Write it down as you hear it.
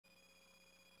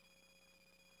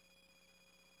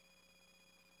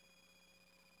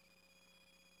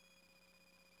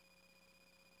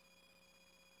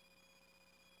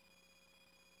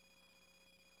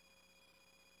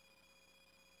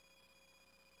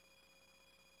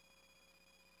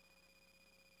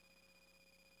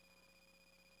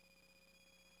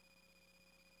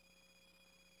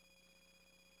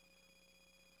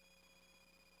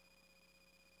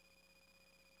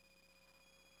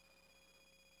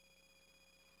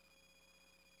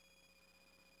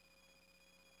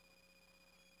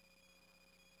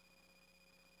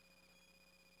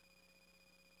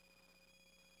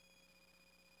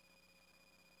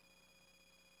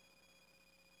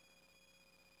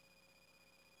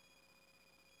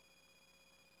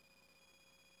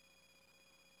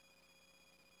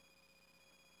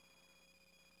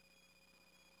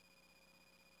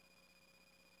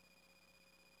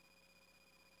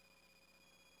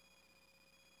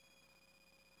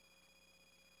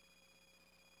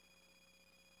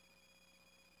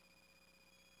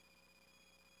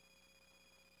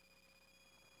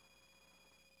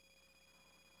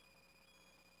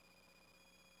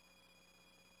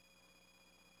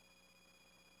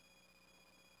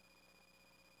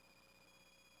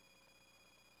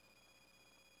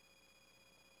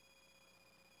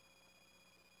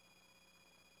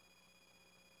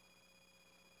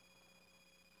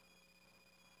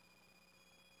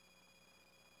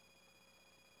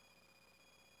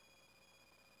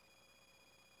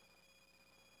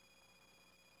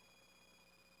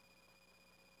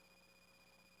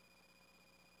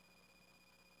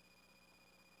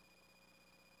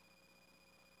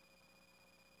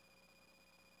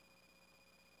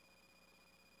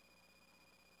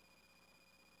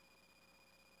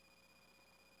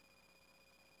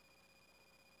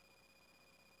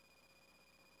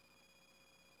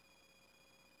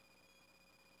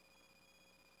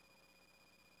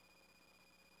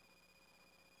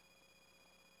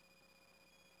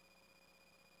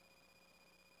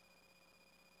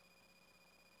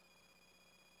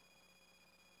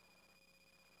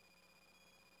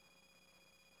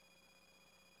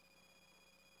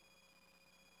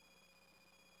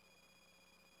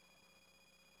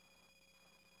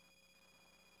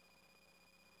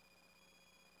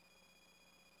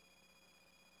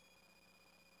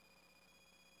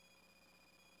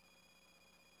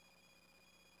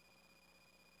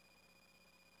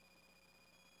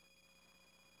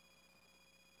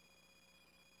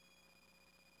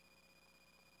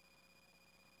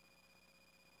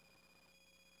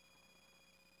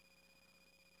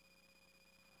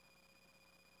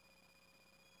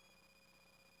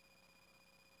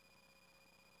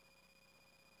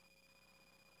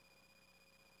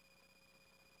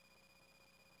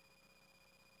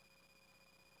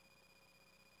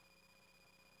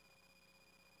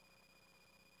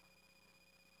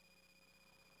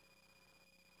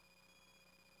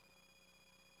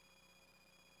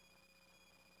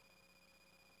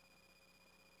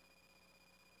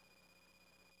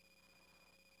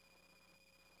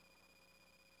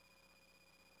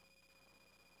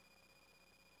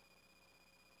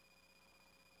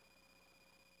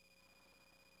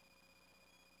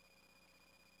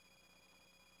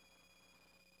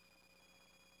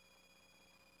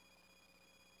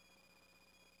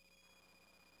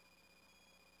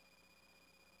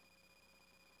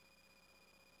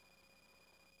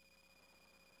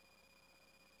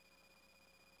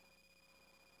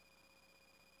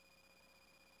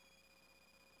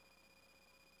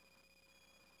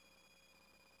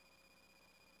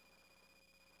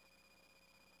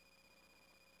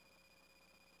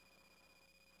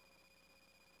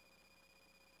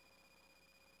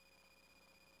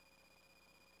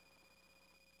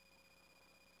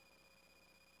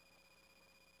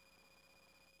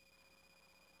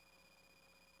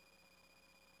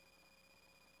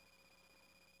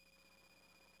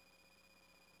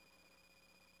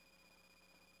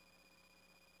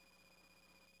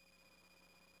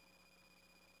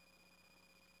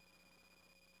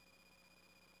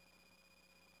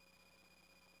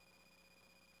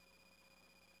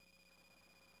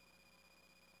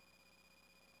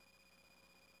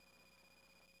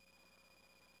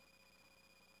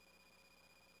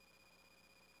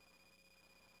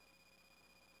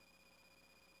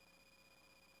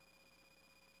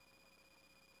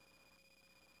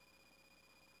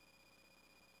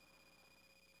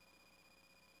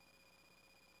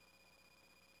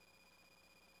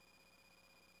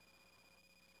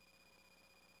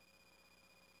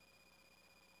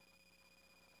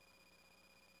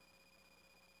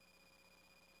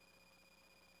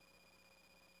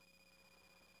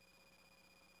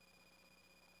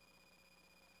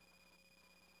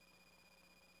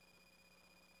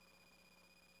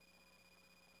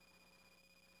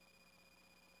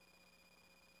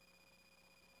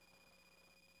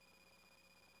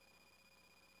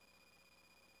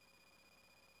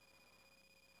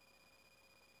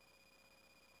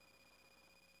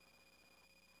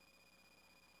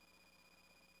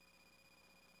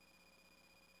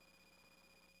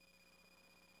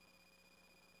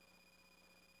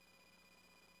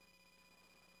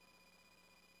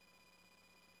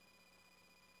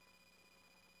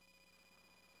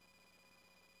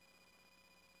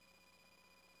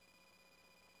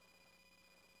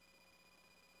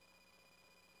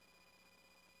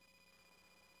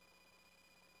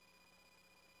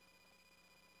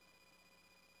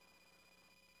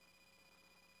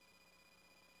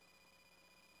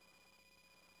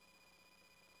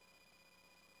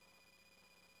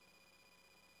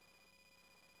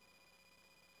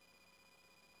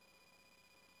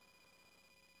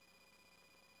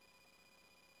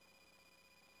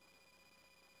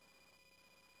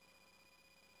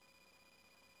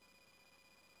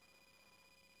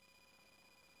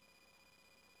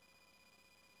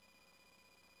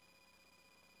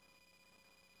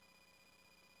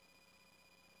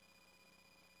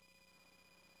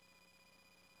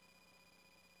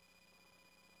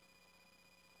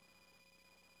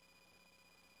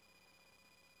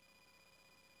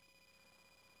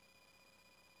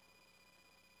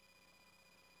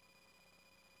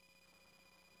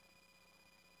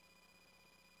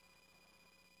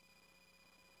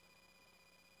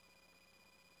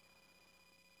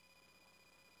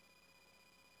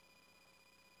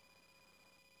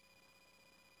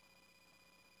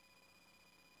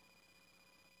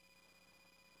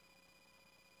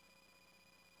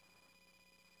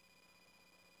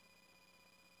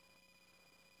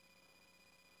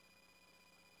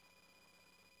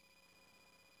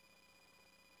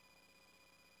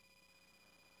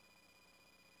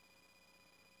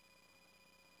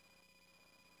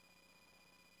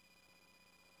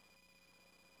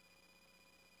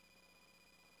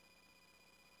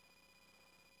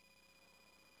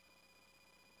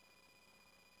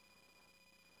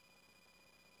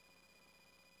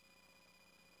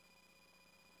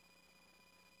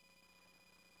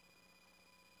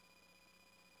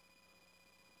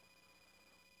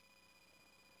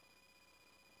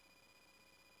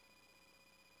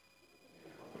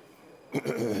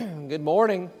Good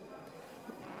morning.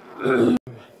 If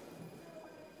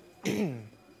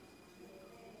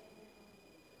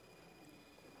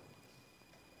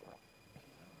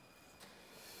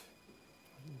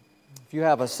you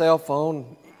have a cell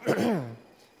phone,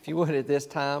 if you would at this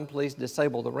time, please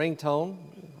disable the ringtone.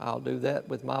 I'll do that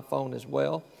with my phone as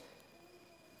well.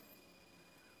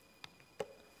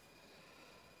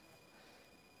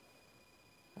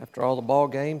 After all the ball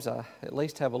games, I at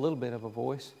least have a little bit of a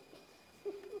voice.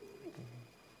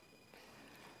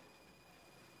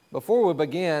 Before we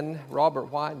begin,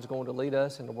 Robert White is going to lead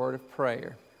us in a word of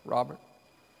prayer. Robert.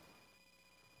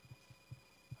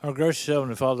 Our gracious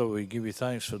Heavenly Father, we give you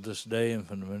thanks for this day and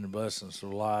for the many blessings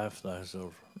of life that has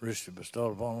so richly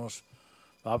bestowed upon us.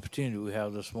 The opportunity we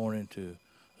have this morning to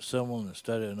assemble and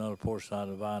study another portion of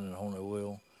divine and holy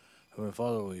will. Heavenly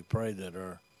Father, we pray that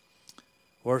our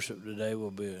worship today will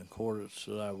be in accordance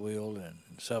to thy will and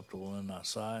acceptable in thy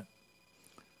sight.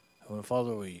 Heavenly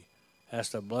Father, we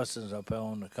ask thy blessings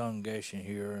upon the congregation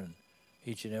here and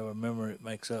each and every member that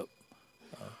makes up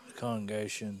the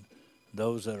congregation,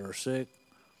 those that are sick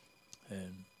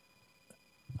and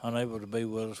unable to be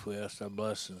with us, we ask thy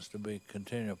blessings to be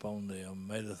continued upon them.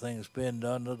 May the things being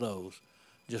done to those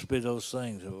just be those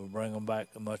things that will bring them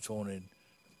back to much wanted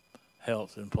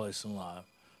health and place in life.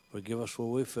 Forgive us where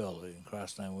we fail thee. In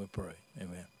Christ's name we pray.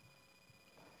 Amen.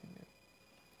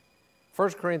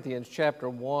 1 Corinthians chapter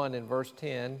 1 and verse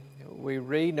 10, we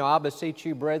read, "Now I beseech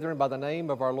you, brethren, by the name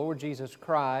of our Lord Jesus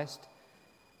Christ,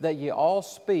 that ye all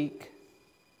speak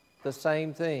the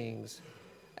same things,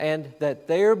 and that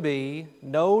there be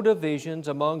no divisions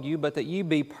among you, but that ye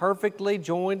be perfectly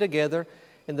joined together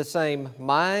in the same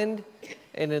mind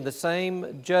and in the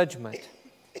same judgment."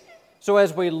 So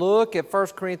as we look at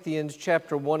 1 Corinthians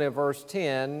chapter 1 and verse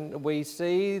 10, we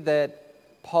see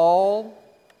that Paul,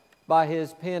 by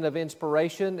his pen of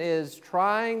inspiration, is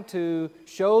trying to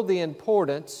show the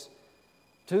importance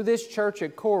to this church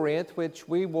at Corinth, which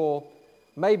we will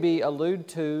maybe allude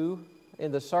to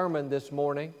in the sermon this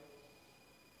morning,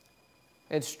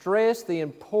 and stress the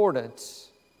importance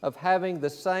of having the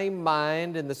same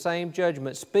mind and the same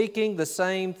judgment, speaking the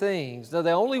same things. Now,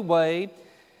 the only way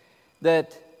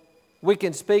that we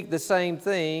can speak the same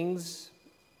things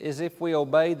is if we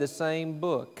obey the same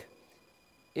book,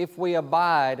 if we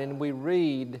abide and we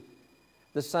read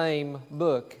the same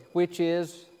book, which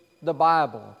is the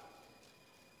Bible.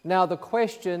 Now, the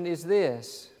question is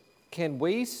this: can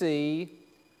we see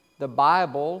the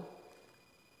Bible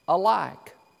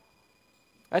alike?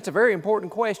 That's a very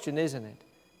important question, isn't it?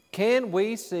 Can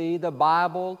we see the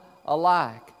Bible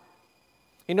alike?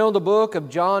 You know, the book of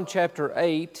John chapter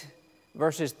 8,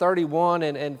 verses 31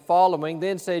 and following,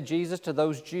 "Then said Jesus to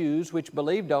those Jews which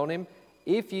believed on Him,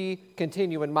 If ye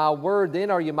continue in my word, then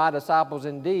are ye my disciples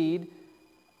indeed,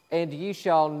 and ye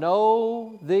shall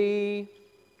know the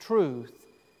truth,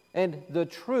 and the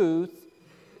truth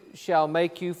shall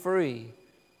make you free."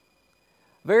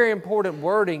 Very important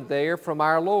wording there from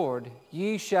our Lord.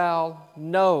 Ye shall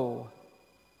know.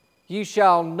 Ye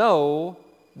shall know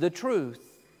the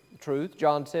truth. Truth,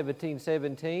 John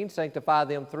 17:17, "Sanctify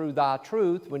them through thy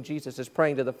truth," when Jesus is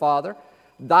praying to the Father.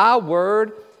 Thy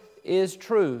word is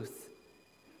truth.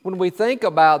 When we think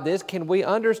about this, can we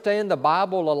understand the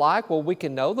Bible alike? Well, we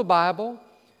can know the Bible,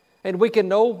 and we can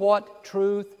know what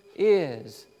truth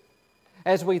is.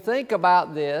 As we think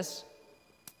about this,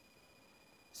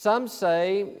 some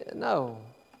say, no,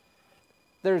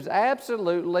 there's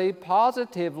absolutely,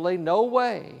 positively no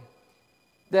way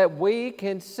that we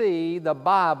can see the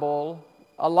Bible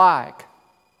alike.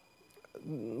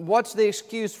 What's the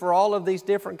excuse for all of these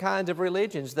different kinds of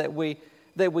religions that we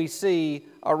see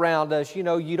around us? You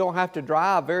know, you don't have to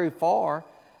drive very far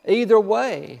either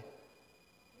way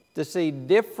to see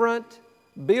different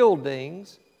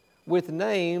buildings with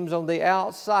names on the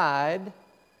outside.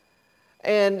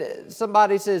 And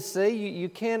somebody says, see, you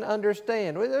can't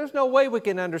understand. Well, there's no way we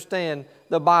can understand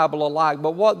the Bible alike.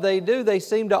 But what they do, they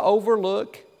seem to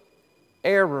overlook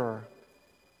error.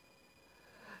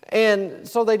 And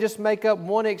so they just make up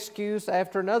one excuse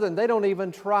after another, and they don't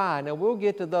even try. Now, we'll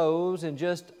get to those in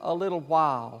just a little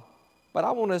while. But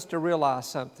I want us to realize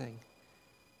something.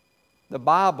 The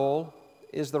Bible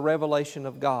is the revelation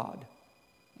of God.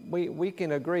 We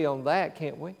can agree on that,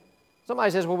 can't we?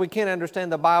 Somebody says, well, we can't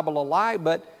understand the Bible alike,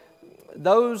 but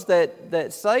those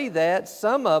that say that,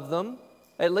 some of them,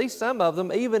 at least some of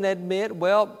them, even admit,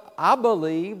 well, I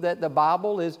believe that the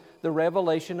Bible is the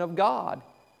revelation of God.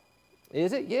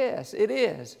 Is it? Yes, it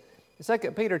is.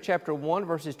 2 Peter chapter 1,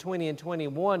 verses 20 and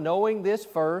 21, "Knowing this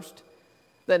first,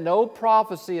 that no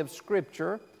prophecy of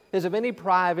Scripture is of any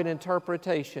private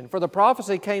interpretation. For the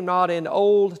prophecy came not in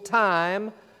old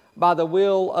time by the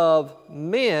will of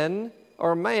men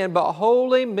or man, but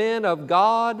holy men of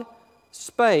God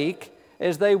spake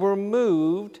as they were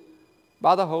moved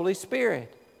by the Holy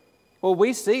Spirit. Well,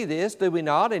 we see this, do we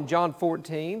not, in John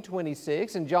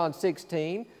 14:26 and John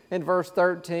 16 and verse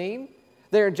 13.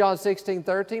 There in John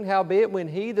 16:13, howbeit when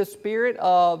He, the Spirit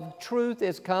of truth,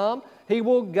 is come, He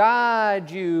will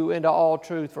guide you into all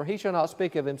truth. For He shall not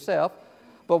speak of Himself,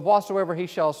 but whatsoever He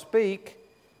shall speak,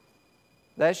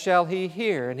 that shall He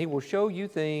hear, and He will show you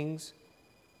things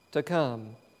to come.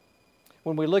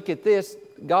 When we look at this,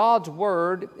 God's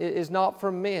Word is not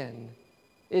from men.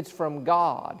 It's from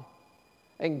God.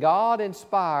 And God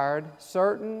inspired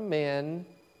certain men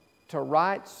to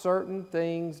write certain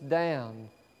things down.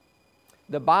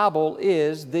 The Bible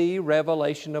is the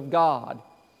revelation of God.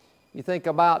 You think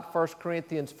about 1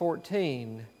 Corinthians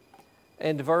 14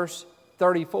 and verse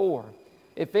 34.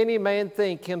 If any man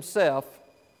think himself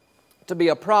to be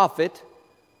a prophet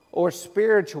or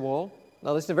spiritual,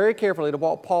 now listen very carefully to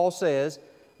what Paul says,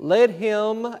 let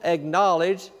him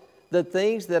acknowledge the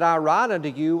things that I write unto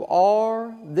you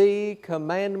are the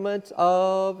commandments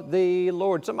of the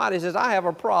Lord. Somebody says, I have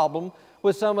a problem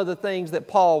with some of the things that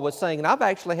Paul was saying. And I've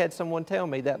actually had someone tell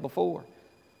me that before.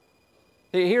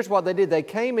 Here's what they did. They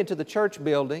came into the church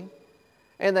building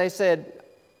and they said,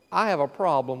 I have a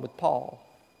problem with Paul.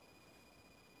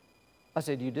 I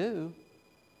said, you do?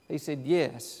 He said,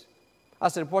 yes. I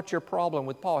said, what's your problem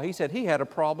with Paul? He said, he had a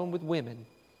problem with women.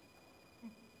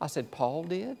 I said, Paul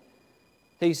did?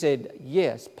 He said,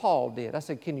 yes, Paul did. I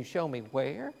said, can you show me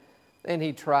where? And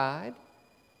he tried.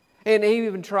 And he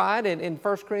even tried in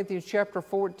 1 Corinthians chapter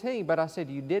 14. But I said,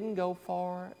 you didn't go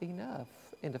far enough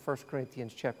into 1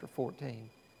 Corinthians chapter 14.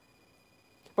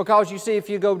 Because you see, if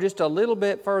you go just a little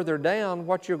bit further down,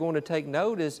 what you're going to take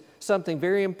note is something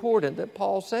very important that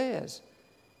Paul says.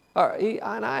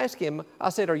 And I asked him, I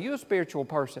said, are you a spiritual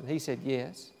person? He said,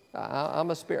 yes.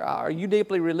 I'm a spirit. Are you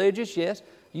deeply religious? Yes.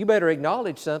 You better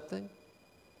acknowledge something.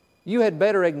 You had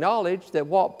better acknowledge that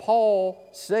what Paul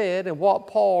said and what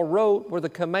Paul wrote were the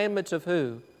commandments of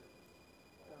who?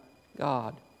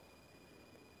 God.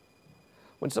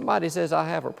 When somebody says, I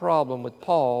have a problem with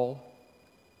Paul,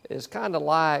 it's kind of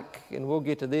like, and we'll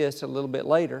get to this a little bit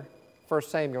later, 1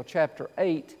 Samuel chapter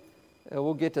 8.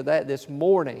 We'll get to that this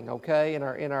morning, okay, in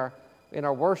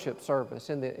our worship service,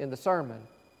 in the sermon.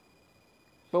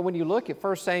 But when you look at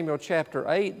 1 Samuel chapter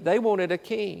 8, they wanted a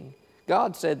king.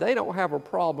 God said, they don't have a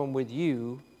problem with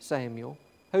you, Samuel.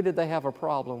 Who did they have a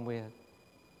problem with?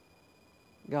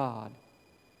 God.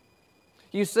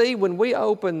 You see, when we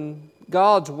open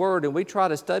God's Word and we try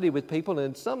to study with people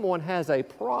and someone has a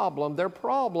problem, their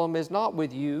problem is not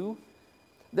with you.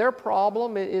 Their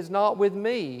problem is not with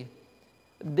me.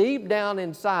 Deep down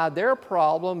inside, their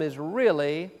problem is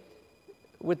really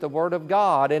with the Word of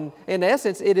God. And in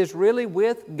essence, it is really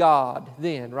with God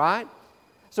then, right?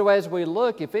 So as we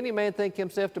look, if any man think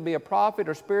himself to be a prophet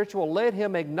or spiritual, let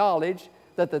him acknowledge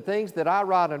that the things that I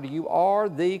write unto you are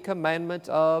the commandments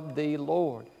of the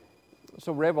Lord.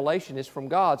 So revelation is from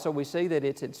God. So we see that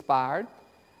it's inspired.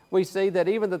 We see that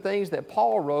even the things that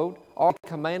Paul wrote are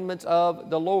commandments of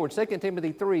the Lord. 2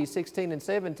 Timothy 3, 16 and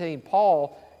 17,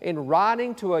 Paul, in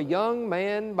writing to a young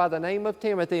man by the name of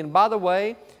Timothy, and by the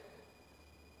way,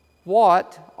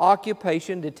 what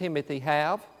occupation did Timothy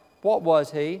have? What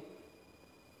was he?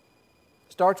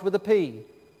 Starts with a P.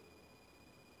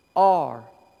 R.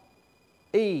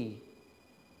 E.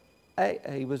 A.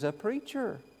 He was a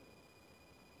preacher.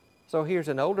 So here's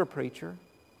an older preacher,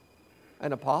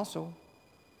 an apostle,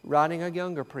 writing a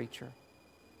younger preacher.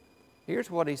 Here's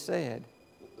what he said.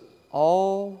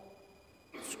 All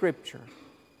Scripture.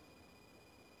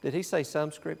 Did he say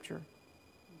some Scripture?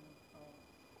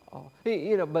 All.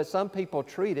 But some people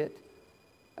treat it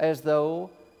as though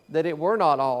that it were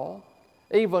not all.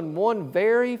 Even one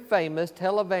very famous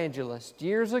televangelist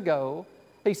years ago,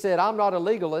 he said, I'm not a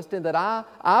legalist in that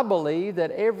I believe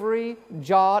that every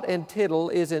jot and tittle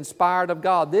is inspired of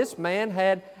God. This man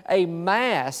had a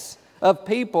mass of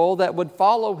people that would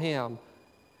follow him.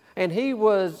 And he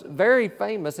was very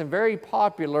famous and very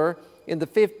popular in the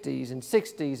 50s and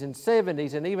 60s and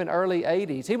 70s and even early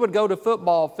 80s. He would go to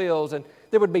football fields and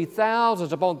there would be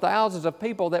thousands upon thousands of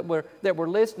people that were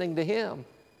listening to him.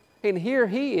 And here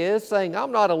he is saying,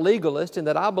 I'm not a legalist in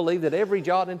that I believe that every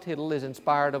jot and tittle is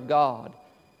inspired of God.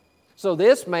 So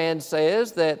this man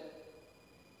says that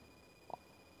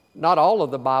not all of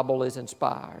the Bible is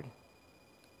inspired.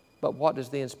 But what does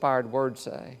the inspired Word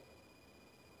say?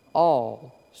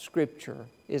 All Scripture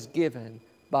is given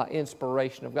by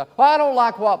inspiration of God. Well, I don't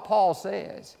like what Paul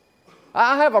says.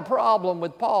 I have a problem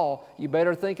with Paul. You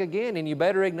better think again and you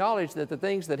better acknowledge that the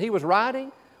things that he was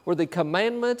writing were the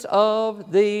commandments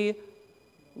of the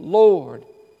Lord.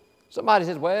 Somebody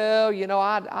says, well, you know,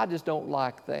 I just don't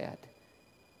like that.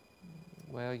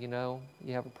 Well, you know,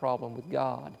 you have a problem with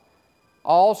God.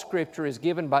 All Scripture is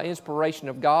given by inspiration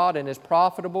of God and is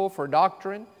profitable for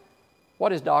doctrine.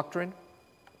 What is doctrine?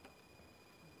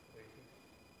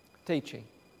 Teaching.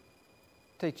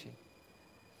 Teaching.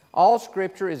 All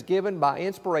Scripture is given by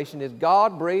inspiration, is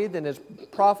God-breathed, and is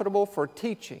profitable for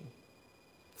teaching,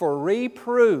 for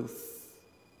reproof.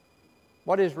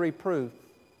 What is reproof?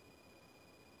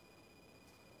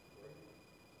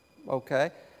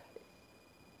 Okay.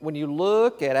 When you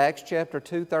look at Acts chapter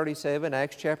 2:37,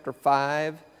 Acts chapter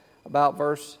 5 about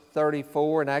verse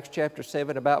 34, and Acts chapter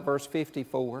 7 about verse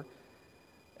 54,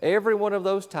 every one of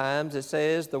those times it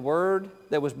says the word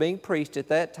that was being preached at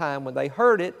that time, when they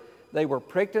heard it, they were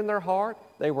pricked in their heart,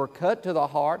 they were cut to the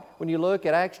heart. When you look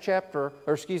at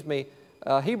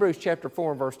Hebrews chapter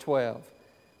 4 and verse 12,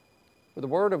 the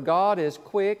Word of God is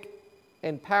quick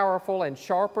and powerful and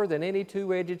sharper than any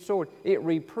two-edged sword. It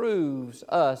reproves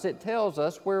us. It tells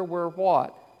us where we're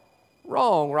what?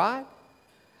 Wrong, right?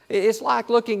 It's like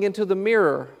looking into the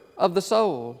mirror of the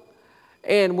soul.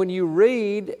 And when you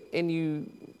read and you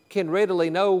can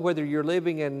readily know whether you're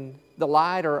living in the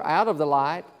light or out of the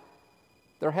light,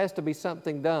 there has to be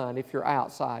something done if you're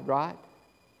outside, right?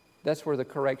 That's where the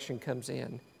correction comes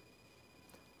in.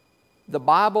 The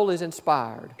Bible is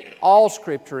inspired. All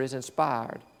Scripture is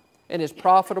inspired and is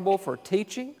profitable for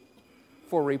teaching,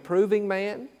 for reproving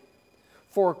man,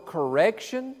 for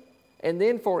correction, and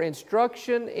then for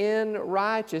instruction in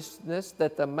righteousness,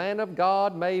 that the man of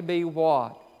God may be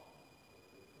what?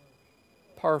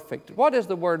 Perfect. What is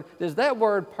the word? Does that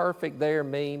word perfect there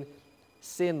mean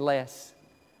sinless?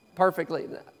 Perfectly?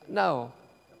 No.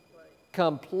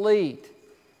 Complete.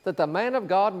 That the man of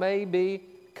God may be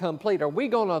complete. Are we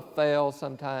going to fail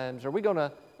sometimes? Are we going to?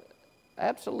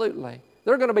 Absolutely.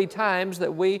 There are going to be times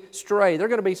that we stray. There are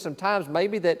going to be some times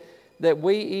maybe that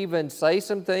we even say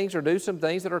some things or do some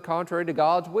things that are contrary to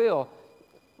God's will.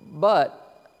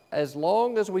 But as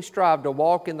long as we strive to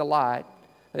walk in the light,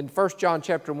 in 1 John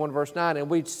chapter 1 verse 9, and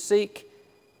we seek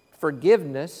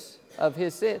forgiveness of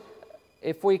His sin,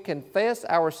 if we confess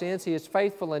our sins, He is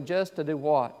faithful and just to do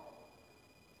what?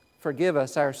 Forgive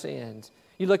us our sins.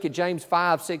 You look at James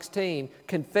 5:16,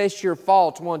 confess your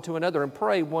faults one to another and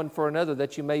pray one for another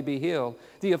that you may be healed.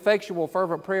 The effectual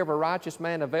fervent prayer of a righteous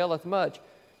man availeth much.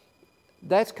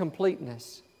 That's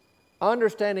completeness.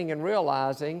 Understanding and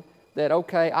realizing that,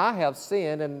 okay, I have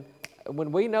sinned, and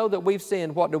when we know that we've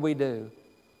sinned, what do?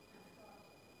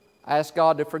 Ask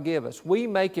God to forgive us. We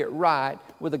make it right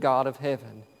with the God of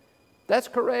heaven. That's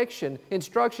correction,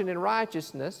 instruction in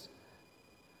righteousness,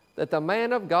 that the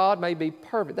man of God may be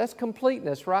perfect. That's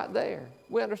completeness right there.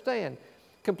 We understand.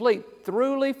 Complete,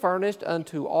 thoroughly furnished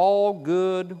unto all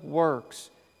good works.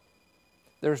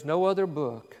 There's no other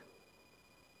book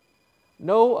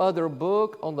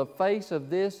on the face of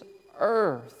this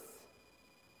earth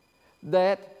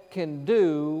that can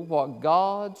do what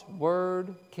God's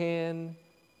Word can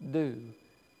do.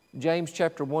 James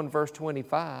chapter 1 verse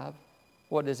 25,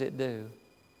 what does it do?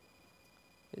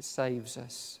 It saves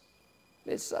us.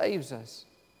 It saves us.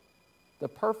 The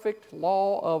perfect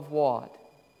law of what?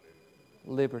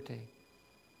 Liberty.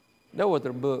 No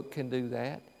other book can do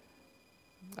that.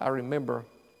 I remember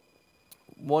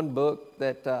one book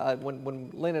that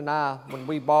when Lynn and I, when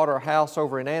we bought our house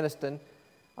over in Anniston,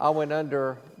 I went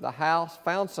under the house,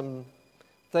 found some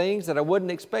things that I wasn't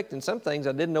expecting. Some things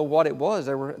I didn't know what it was.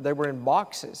 They were in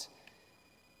boxes.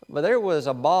 But there was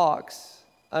a box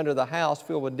under the house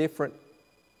filled with different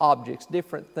objects,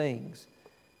 different things.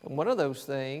 And one of those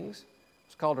things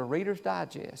was called a Reader's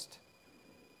Digest.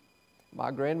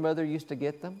 My grandmother used to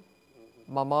get them.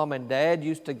 My mom and dad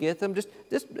used to get them. Just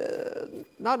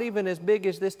not even as big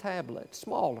as this tablet,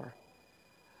 smaller.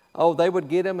 Oh, they would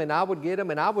get them and I would get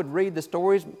them and I would read the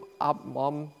stories.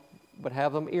 Mom would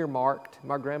have them earmarked.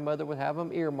 My grandmother would have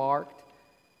them earmarked.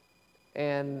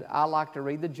 And I like to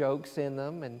read the jokes in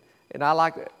them. And I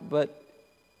like, but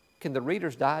can the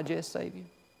Reader's Digest save you?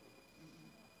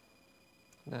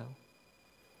 No.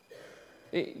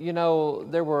 You know,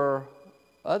 there were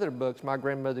other books my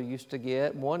grandmother used to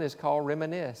get. One is called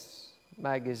Reminisce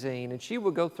magazine. And she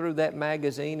would go through that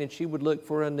magazine and she would look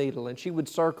for a needle. And she would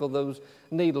circle those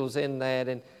needles in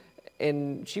that.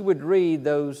 And she would read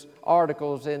those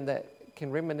articles in that.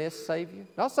 Can Reminisce save you?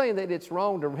 Not saying that it's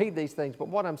wrong to read these things, but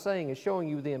what I'm saying is showing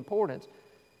you the importance.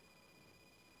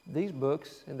 These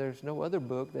books, and there's no other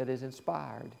book that is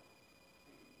inspired.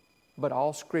 But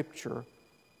all Scripture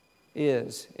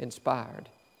is inspired.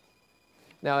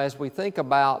 Now, as we think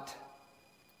about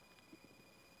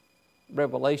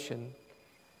revelation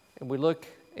and we look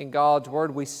in God's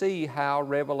Word, we see how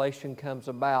revelation comes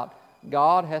about.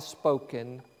 God has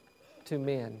spoken to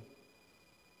men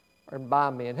or by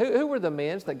men. Who were the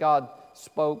men that God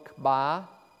spoke by?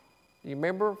 You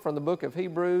remember from the book of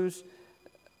Hebrews,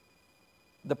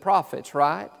 the prophets,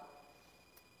 right?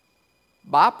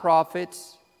 By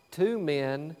prophets, to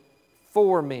men,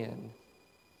 for men.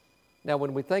 Now,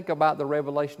 when we think about the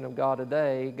revelation of God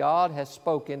today, God has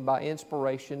spoken by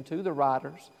inspiration to the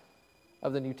writers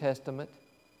of the New Testament,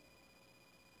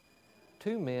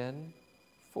 to men,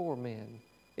 for men.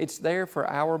 It's there for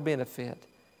our benefit.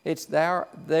 It's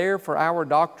there for our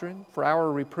doctrine, for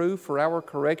our reproof, for our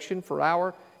correction, for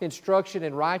our instruction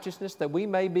in righteousness, that we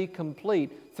may be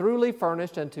complete, thoroughly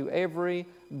furnished unto every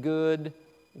good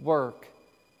work.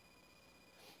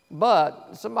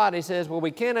 But somebody says, well,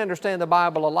 we can't understand the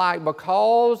Bible alike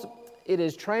because it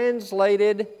is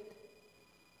translated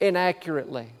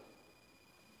inaccurately.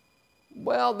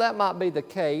 Well, that might be the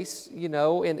case,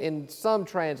 in some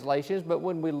translations, but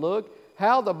when we look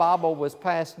how the Bible was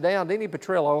passed down, Denny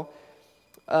Petrillo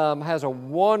has a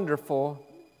wonderful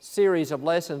series of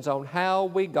lessons on how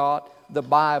we got the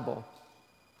Bible.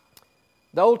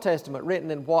 The Old Testament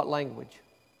written in what language?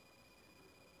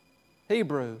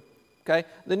 Hebrew. Okay.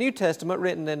 The New Testament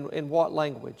written in what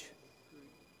language?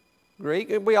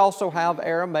 Greek. We also have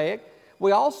Aramaic.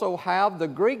 We also have the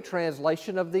Greek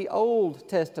translation of the Old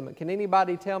Testament. Can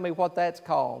anybody tell me what that's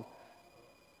called?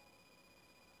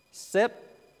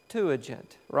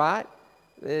 Septuagint, right?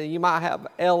 You might have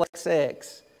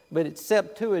LXX, but it's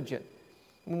Septuagint.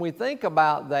 When we think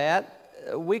about that,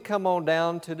 we come on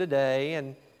down to today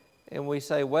and we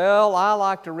say, well, I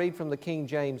like to read from the King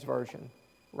James Version,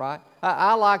 right?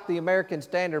 I like the American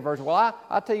Standard Version. Well,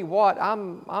 I tell you what,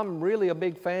 I'm really a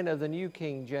big fan of the New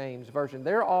King James Version.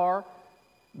 There are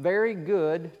very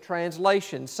good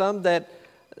translations, some that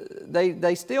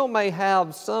they still may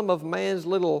have some of man's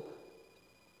little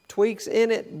tweaks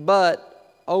in it,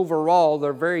 but overall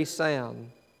they're very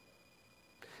sound.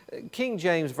 King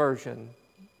James Version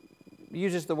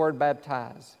uses the word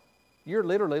baptize. You're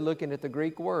literally looking at the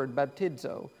Greek word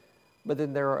baptizo, but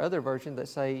then there are other versions that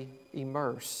say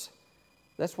immerse.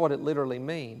 That's what it literally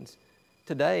means.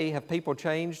 Today, have people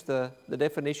changed the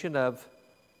definition of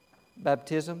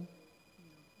baptism?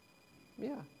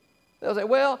 Yeah. They'll say,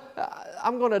 well,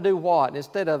 I'm going to do what?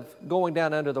 Instead of going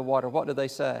down under the water, what do they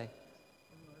say?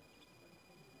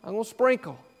 I'm going to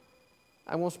sprinkle.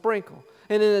 I'm going to sprinkle.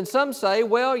 And then some say,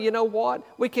 well, you know what?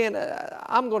 We can't,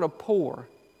 I'm going to pour.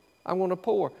 I'm going to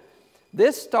pour.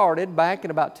 This started back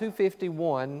in about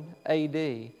 251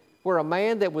 A.D., where a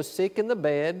man that was sick in the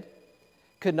bed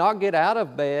could not get out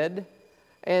of bed,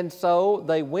 and so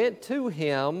they went to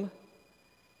him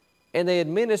and they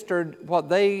administered what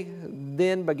they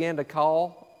then began to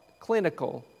call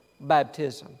clinical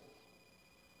baptism.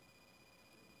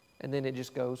 And then it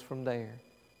just goes from there.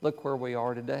 Look where we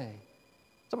are today.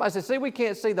 Somebody says, see, we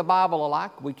can't see the Bible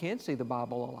alike. We can see the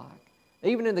Bible alike.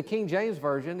 Even in the King James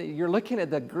Version, you're looking at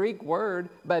the Greek word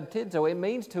baptizo. It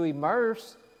means to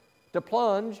immerse, to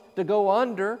plunge, to go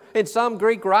under. In some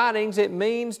Greek writings, it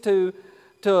means the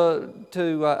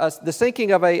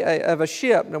sinking of a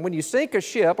ship. Now, when you sink a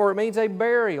ship, or it means a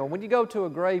burial. When you go to a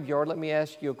graveyard, let me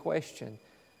ask you a question.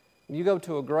 When you go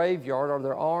to a graveyard, are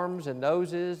there arms and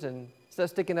noses and stuff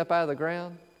sticking up out of the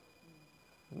ground?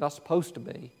 Not supposed to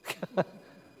be.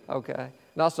 Okay,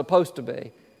 not supposed to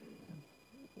be.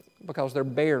 Because they're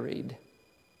buried.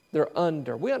 They're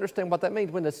under. We understand what that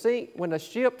means. When the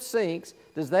ship sinks,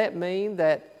 does that mean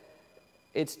that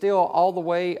it's still all the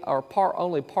way or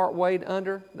only part way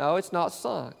under? No, it's not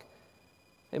sunk.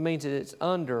 It means that it's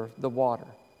under the water.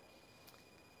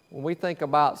 When we think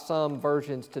about some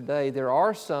versions today, there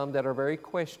are some that are very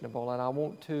questionable, and I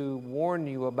want to warn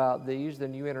you about these. The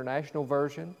New International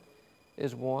Version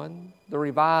is one. The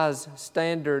Revised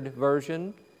Standard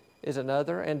Version is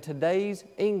another, and today's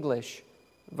English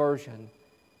version.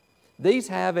 These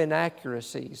have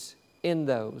inaccuracies in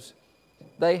those.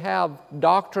 They have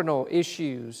doctrinal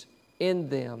issues in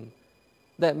them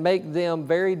that make them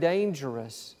very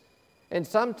dangerous. And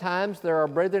sometimes there are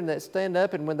brethren that stand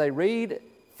up, and when they read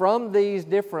from these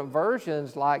different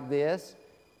versions like this,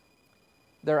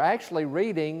 they're actually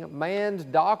reading man's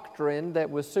doctrine that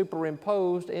was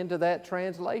superimposed into that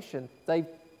translation. They've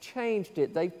changed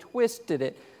it. They've twisted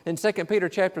it. In 2 Peter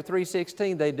chapter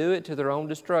 3:16, they do it to their own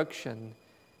destruction.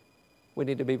 We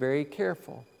need to be very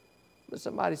careful. But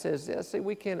somebody says, yeah, see,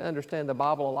 we can't understand the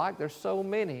Bible alike. There's so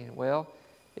many. Well,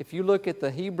 if you look at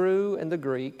the Hebrew and the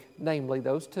Greek, namely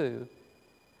those two,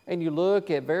 and you look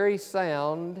at very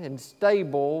sound and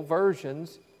stable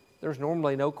versions, there's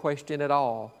normally no question at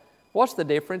all What's the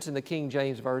difference in the King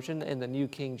James Version and the New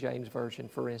King James Version,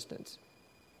 for instance?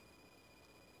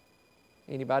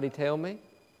 Anybody tell me?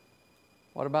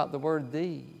 What about the word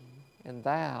thee and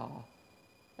thou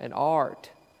and art?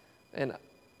 And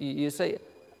you see,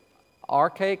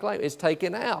 archaic language is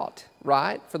taken out,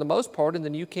 right? For the most part in the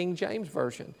New King James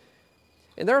Version.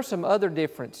 And there are some other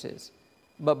differences,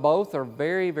 but both are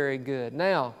very, very good.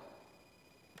 Now,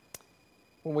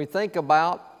 when we think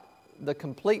about the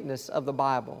completeness of the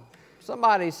Bible,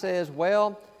 somebody says,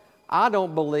 well, I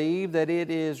don't believe that it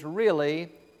is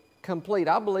really complete.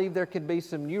 I believe there could be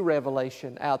some new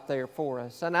revelation out there for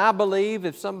us. And I believe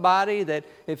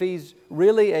if he's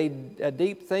really a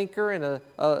deep thinker and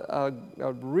a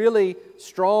really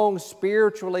strong,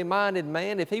 spiritually minded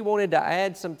man, if he wanted to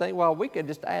add something, well, we could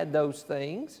just add those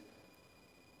things.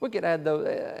 We could add those,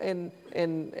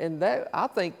 and that, I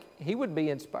think he would be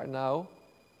inspired. No.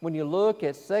 When you look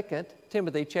at 2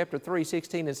 Timothy chapter 3,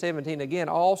 16 and 17, again,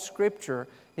 all Scripture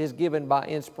is given by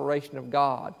inspiration of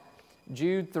God.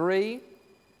 Jude 3,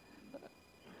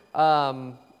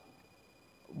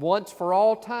 once for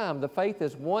all time, the faith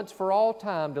is once for all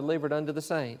time delivered unto the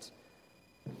saints.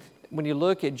 When you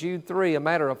look at Jude 3, a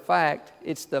matter of fact,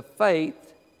 it's the faith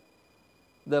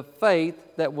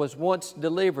that was once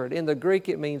delivered. In the Greek,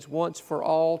 it means once for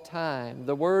all time.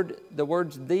 The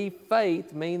words the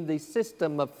faith mean the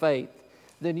system of faith.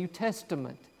 The New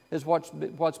Testament is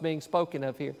what's being spoken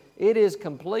of here. It is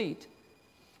complete.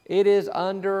 It is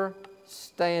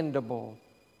understandable.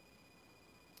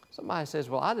 Somebody says,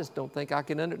 well, I just don't think I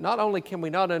can not only can we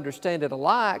not understand it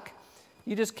alike,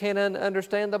 you just can't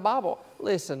understand the Bible.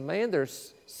 Listen, man,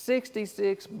 there's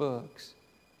 66 books.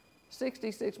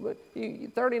 66 books.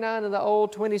 39 in the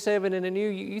Old, 27 in the New.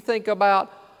 You think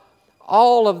about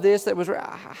all of this that was...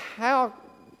 How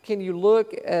can you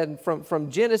look and from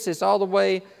Genesis all the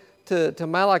way to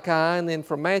Malachi and then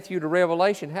from Matthew to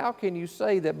Revelation, how can you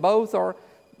say that both are...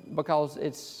 Because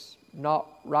it's not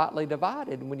rightly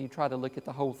divided when you try to look at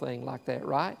the whole thing like that,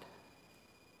 right?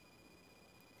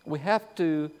 We have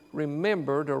to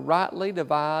remember to rightly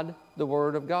divide the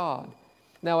Word of God.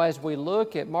 Now, as we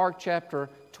look at Mark chapter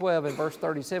 12 and verse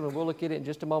 37, we'll look at it in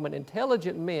just a moment.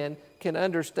 Intelligent men can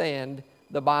understand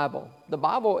the Bible. The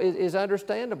Bible is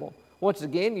understandable. Once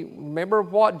again, you remember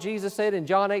what Jesus said in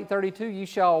John 8:32, you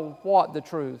shall what the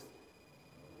truth?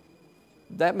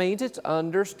 That means it's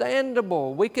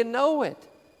understandable. We can know it.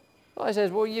 Well, he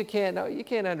says, well, you can't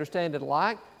understand it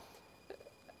alike.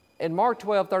 In Mark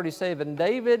 12:37,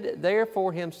 David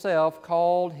therefore himself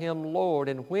called him Lord.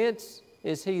 And whence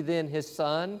is he then his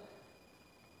son?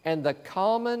 And the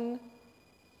common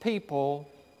people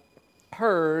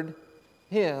heard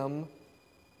him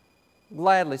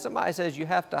gladly. Somebody says you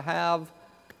have to have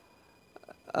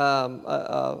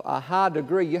a high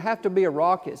degree. You have to be a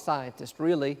rocket scientist,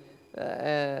 really.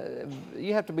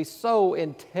 You have to be so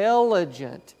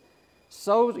intelligent.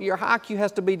 So your IQ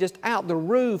has to be just out the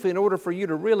roof in order for you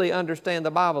to really understand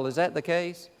the Bible. Is that the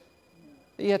case?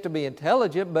 You have to be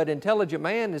intelligent, but intelligent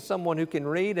man is someone who can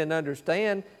read and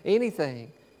understand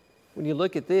anything. When you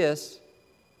look at this,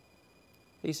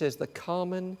 he says, the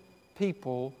common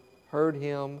people heard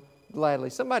him gladly.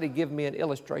 Somebody give me an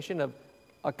illustration of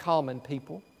a common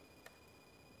people.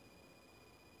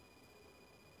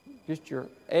 Just your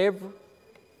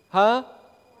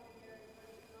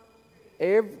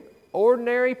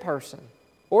ordinary person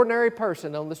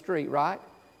on the street, right?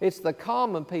 It's the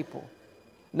common people.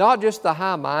 Not just the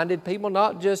high-minded people,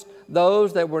 not just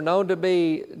those that were known to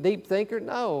be deep thinkers.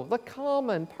 No, the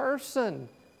common person.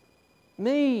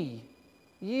 Me,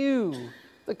 you.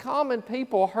 The common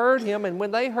people heard him, and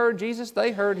when they heard Jesus,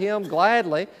 they heard him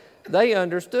gladly. They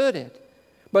understood it.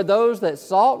 But those that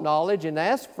sought knowledge and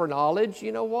asked for knowledge,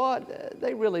 you know what?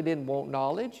 They really didn't want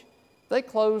knowledge. They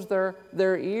closed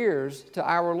their ears to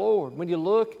our Lord. When you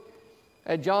look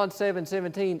at John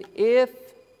 7:17, if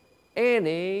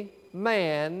any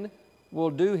man will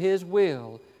do his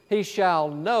will, he shall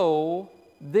know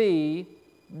the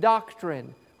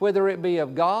doctrine, whether it be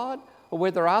of God or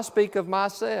whether I speak of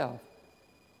myself.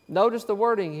 Notice the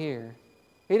wording here.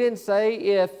 He didn't say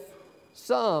if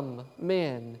some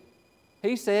men.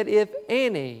 He said if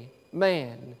any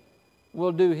man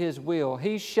will do his will,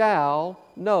 he shall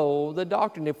know the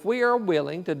doctrine. If we are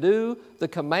willing to do the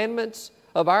commandments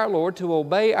of our Lord, to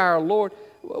obey our Lord,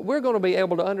 we're going to be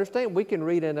able to understand. We can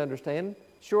read and understand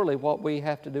surely what we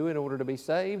have to do in order to be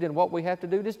saved and what we have to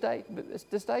do to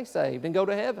stay saved and go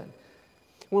to heaven.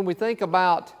 When we think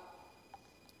about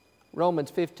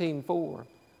Romans 15:4,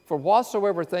 for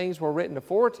whatsoever things were written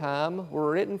aforetime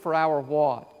were written for our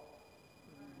what?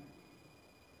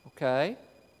 Okay?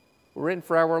 Were written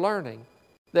for our learning.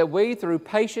 that we, through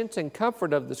patience and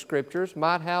comfort of the Scriptures,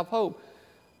 might have hope.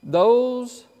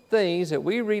 Those things that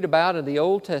we read about in the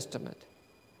Old Testament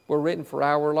were written for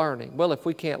our learning. Well, if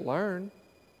we can't learn,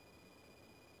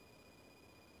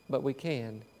 but we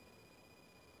can.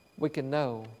 We can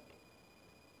know.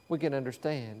 We can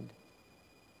understand.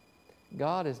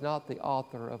 God is not the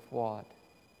author of what?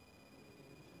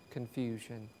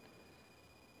 Confusion,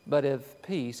 but of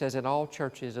peace, as in all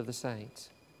churches of the saints.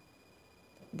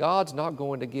 God's not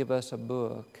going to give us a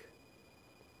book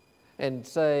and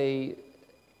say,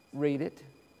 read it,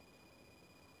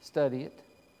 study it,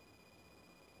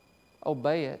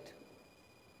 obey it,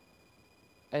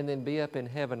 and then be up in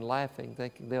heaven laughing,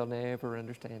 thinking they'll never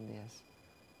understand this.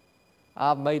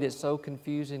 I've made it so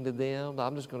confusing to them,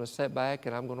 I'm just going to sit back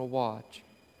and I'm going to watch.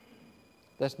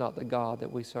 That's not the God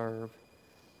that we serve.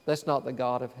 That's not the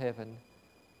God of heaven.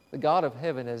 The God of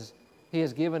heaven He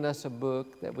has given us a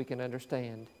book that we can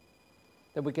understand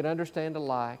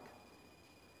alike,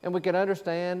 and we can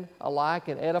understand alike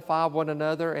and edify one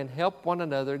another and help one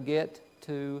another get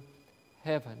to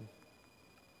heaven.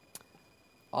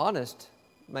 Honest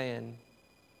man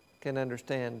can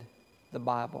understand the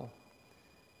Bible.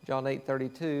 John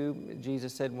 8:32,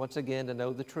 Jesus said once again to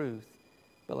know the truth.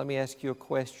 But let me ask you a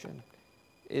question.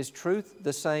 Is truth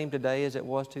the same today as it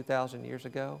was 2,000 years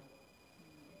ago?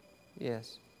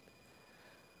 Yes.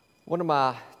 One of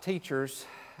my teachers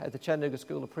at the Chattanooga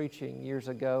School of Preaching years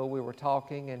ago, we were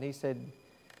talking, and he said,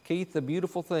 Keith, the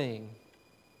beautiful thing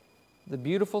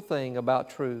about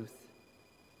truth,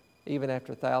 even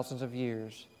after thousands of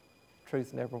years,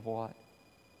 truth never what?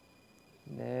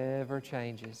 Never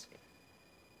changes.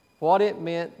 What it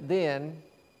meant then,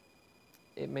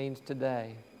 it means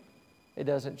today. It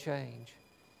doesn't change.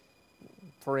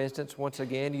 For instance, once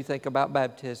again, you think about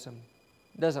baptism.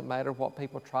 It doesn't matter what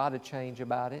people try to change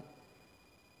about it.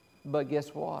 But guess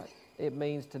what? It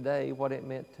means today what it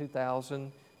meant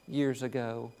 2,000 years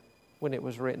ago when it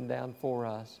was written down for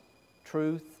us.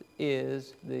 Truth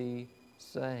is the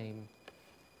same.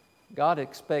 God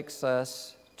expects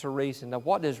us to reason. Now,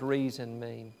 what does reason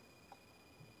mean?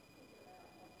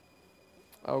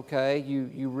 Okay,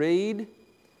 you read,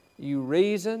 you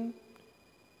reason,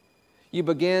 you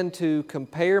begin to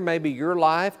compare maybe your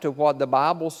life to what the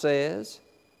Bible says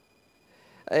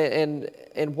and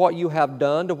what you have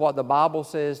done to what the Bible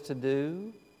says to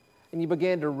do. And you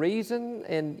begin to reason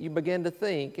and you begin to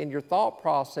think, and your thought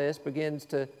process begins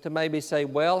to maybe say,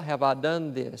 well, have I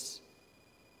done this?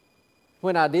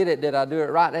 When I did I do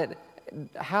it right? And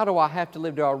how do I have to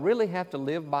live? Do I really have to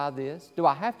live by this? Do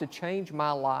I have to change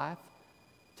my life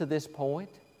to this point?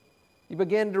 You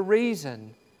begin to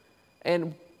reason.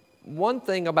 And one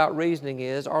thing about reasoning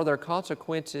is, are there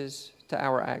consequences to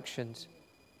our actions?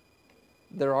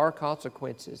 There are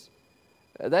consequences.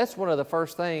 That's one of the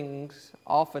first things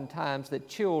oftentimes that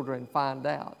children find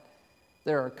out.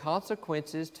 There are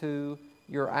consequences to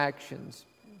your actions.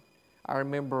 I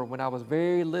remember when I was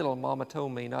very little, Mama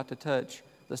told me not to touch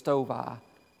the stove eye.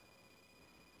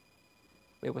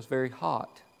 It was very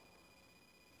hot.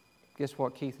 Guess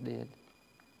what Keith did?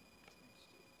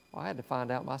 Well, I had to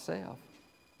find out myself,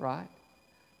 right?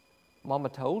 Mama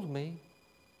told me,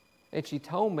 and she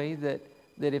told me that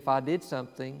if I did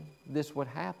something, this would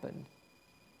happen.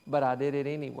 But I did it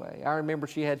anyway. I remember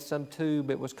she had some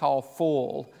tube, it was called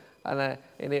Full, and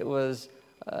it was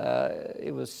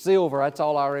silver, that's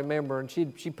all I remember. And she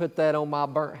put that on my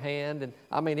burnt hand, and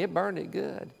I mean, it burned it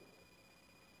good.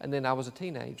 And then I was a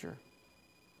teenager.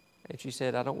 And she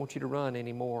said, I don't want you to run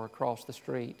anymore across the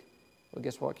street. Well,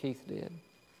 guess what Keith did?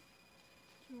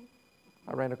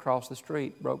 I ran across the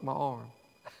street, broke my arm.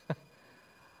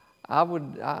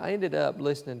 I ended up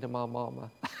listening to my mama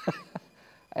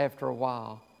after a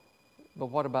while. But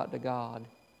what about to God?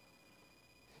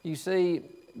 You see,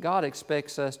 God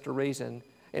expects us to reason,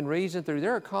 and reason through,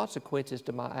 there are consequences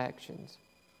to my actions.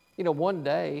 You know, one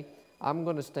day, I'm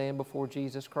going to stand before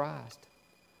Jesus Christ.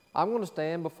 I'm going to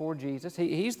stand before Jesus.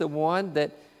 He's the one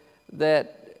that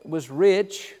was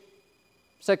rich.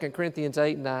 2 Corinthians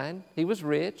 8:9. He was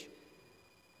rich.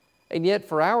 And yet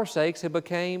for our sakes He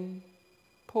became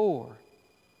poor,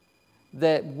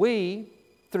 that we,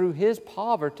 through His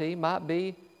poverty, might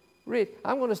be rich.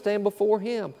 I'm going to stand before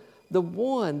Him. The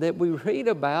one that we read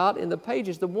about in the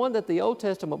pages, the one that the Old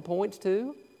Testament points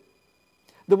to,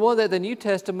 the one that the New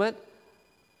Testament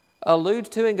alludes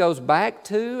to and goes back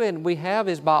to, and we have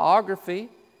His biography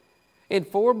in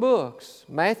 4 books,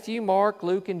 Matthew, Mark,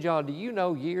 Luke, and John. Do you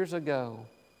know, years ago,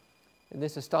 and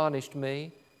this astonished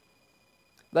me,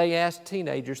 they asked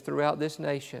teenagers throughout this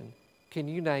nation, can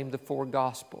you name the 4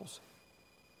 Gospels?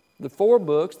 The 4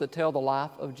 books that tell the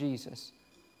life of Jesus.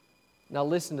 Now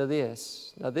listen to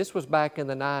this. Now this was back in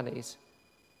the 90s.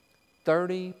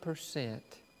 30%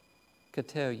 could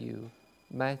tell you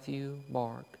Matthew,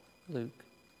 Mark, Luke,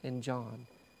 and John.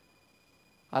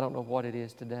 I don't know what it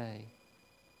is today,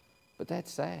 but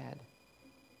that's sad.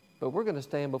 But we're going to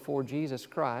stand before Jesus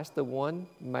Christ, the one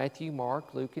Matthew,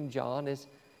 Mark, Luke, and John is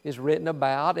written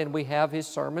about, and we have His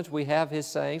sermons, we have His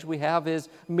sayings, we have His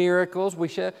miracles,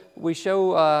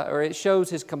 it shows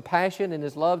His compassion and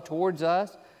His love towards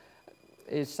us,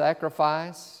 His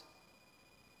sacrifice.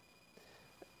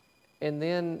 And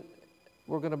then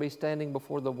we're going to be standing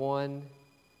before the one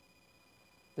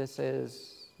that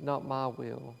says, not my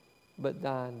will, but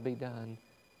thine be done.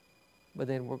 But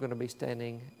then we're going to be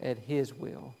standing at His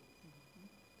will.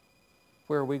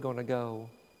 Where are we going to go?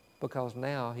 Because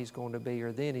now He's going to be,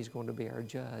 or then He's going to be our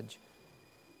judge.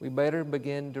 We better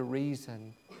begin to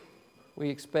reason. We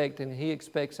expect, and He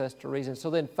expects us to reason. So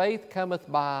then faith cometh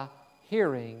by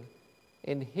hearing,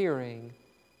 and hearing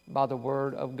by the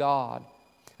Word of God.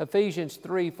 Ephesians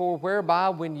 3:4, whereby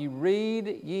when you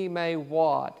read ye may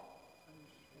what?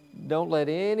 Don't let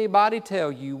anybody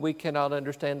tell you we cannot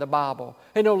understand the Bible.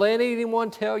 And don't let anyone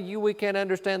tell you we can't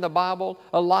understand the Bible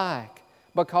alike.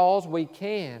 Because we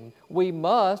can. We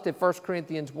must, if 1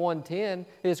 Corinthians 1:10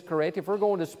 is correct, if we're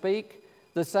going to speak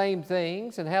the same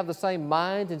things and have the same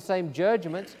minds and same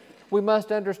judgments, we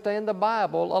must understand the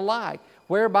Bible alike.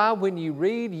 Whereby when you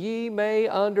read ye may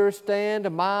understand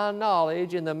my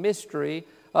knowledge in the mystery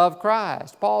of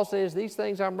Christ. Paul says, these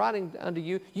things I'm writing unto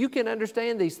you, you can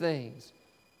understand these things.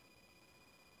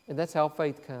 And that's how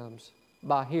faith comes,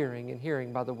 by hearing, and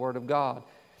hearing by the Word of God.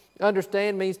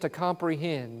 Understand means to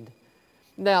comprehend.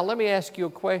 Now, let me ask you a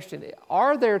question.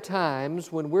 Are there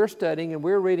times when we're studying and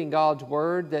we're reading God's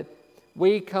Word that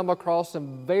we come across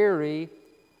some very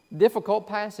difficult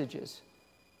passages?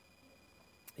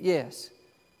 Yes.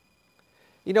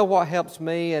 You know what helps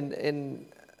me, and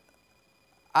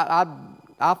I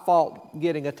fought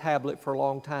getting a tablet for a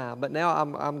long time, but now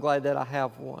I'm glad that I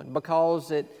have one,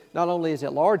 because it not only is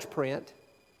it large print,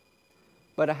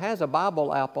 but it has a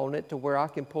Bible app on it to where I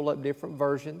can pull up different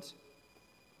versions,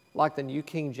 like the New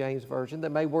King James Version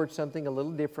that may word something a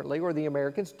little differently, or the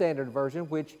American Standard Version,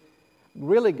 which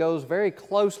really goes very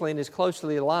closely and is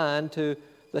closely aligned to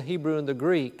the Hebrew and the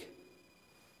Greek.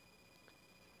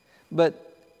 But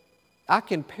I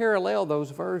can parallel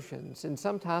those versions, and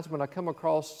sometimes when I come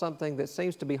across something that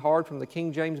seems to be hard from the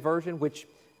King James Version, which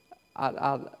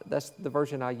that's the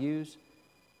version I use,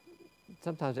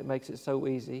 sometimes it makes it so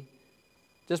easy.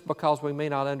 Just because we may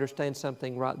not understand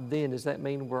something right then, does that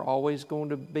mean we're always going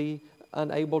to be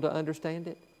unable to understand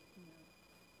it?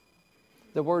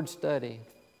 The word study.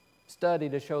 Study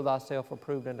to show thyself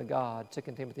approved unto God,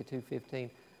 2 Timothy 2:15.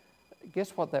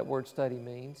 Guess what that word study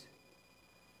means?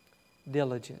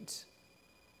 Diligence.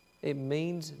 It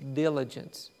means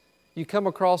diligence. You come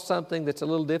across something that's a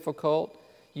little difficult,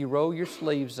 you roll your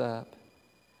sleeves up,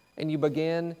 and you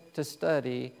begin to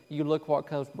study. You look what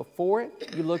comes before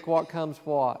it, you look what comes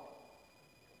what?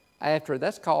 After it.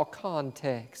 That's called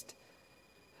context.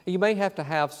 You may have to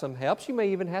have some helps. You may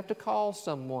even have to call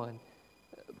someone.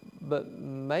 But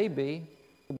maybe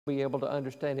you'll be able to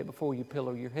understand it before you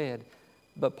pillow your head.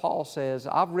 But Paul says,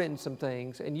 I've written some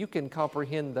things, and you can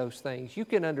comprehend those things. You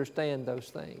can understand those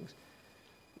things.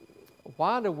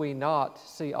 Why do we not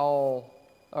all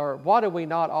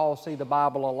see the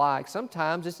Bible alike?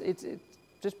 Sometimes it's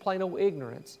just plain old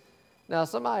ignorance. Now,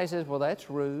 somebody says, well, that's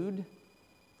rude.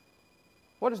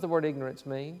 What does the word ignorance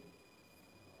mean?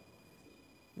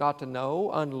 Not to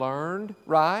know, unlearned,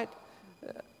 right?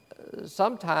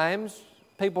 Sometimes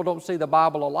people don't see the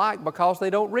Bible alike because they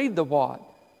don't read the what?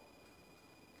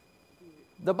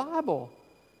 The Bible.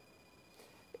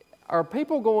 Are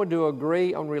people going to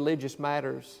agree on religious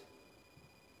matters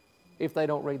if they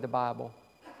don't read the Bible?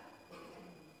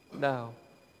 No.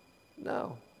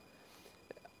 No.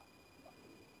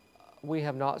 We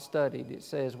have not studied. It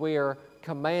says we are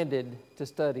commanded to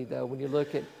study, though, when you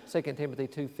look at 2 Timothy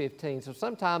 2:15. So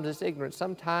sometimes it's ignorance.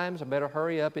 Sometimes, I better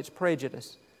hurry up, it's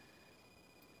prejudice.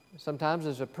 Sometimes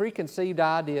there's a preconceived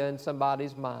idea in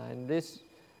somebody's mind.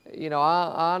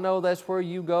 I know that's where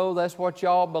you go, that's what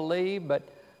y'all believe, but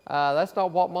that's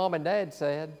not what Mom and Dad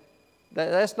said.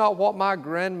 That's not what my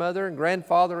grandmother and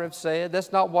grandfather have said.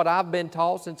 That's not what I've been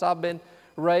taught since I've been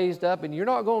raised up, and you're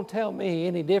not going to tell me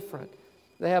any different.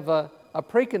 They have a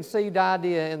preconceived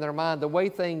idea in their mind, the way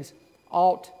things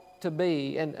ought to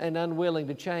be, and unwilling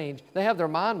to change. They have their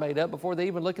mind made up before they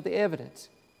even look at the evidence.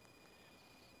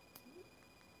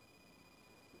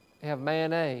 They have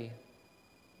man A,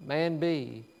 man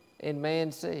B, and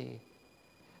man C.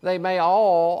 They may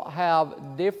all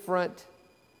have different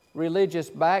religious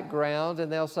backgrounds,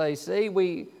 and they'll say, see,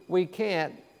 we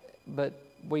can't, but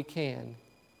we can.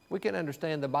 We can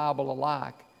understand the Bible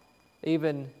alike.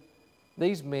 Even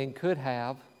these men could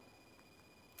have.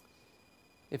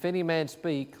 If any man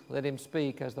speak, let him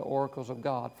speak as the oracles of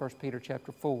God, 1 Peter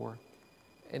chapter 4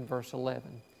 and verse 11.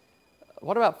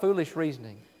 What about foolish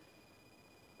reasoning?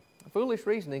 Foolish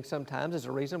reasoning sometimes is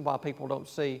a reason why people don't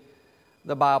see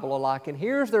the Bible alike. And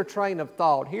here's their train of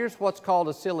thought. Here's what's called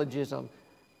a syllogism.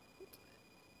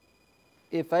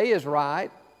 If A is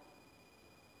right,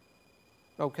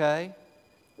 okay,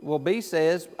 well, B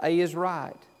says A is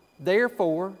right.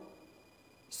 Therefore,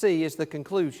 C is the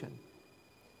conclusion.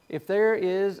 If there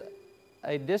is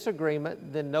a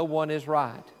disagreement, then no one is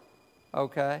right,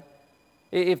 okay?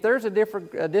 If there's a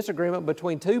disagreement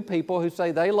between two people who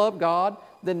say they love God,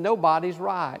 then nobody's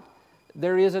right.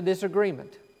 There is a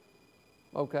disagreement,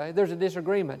 okay? There's a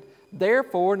disagreement.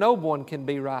 Therefore, no one can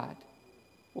be right.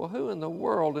 Well, who in the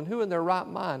world and who in their right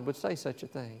mind would say such a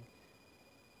thing?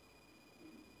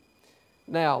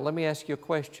 Now, let me ask you a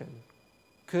question.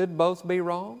 Could both be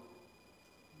wrong?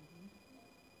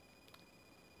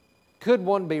 Could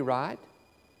one be right?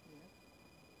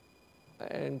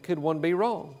 And could one be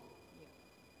wrong?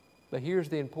 But here's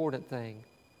the important thing.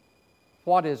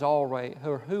 What is always,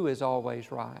 or who is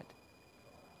always right?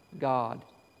 God.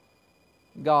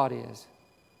 God is.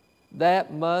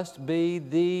 That must be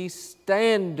the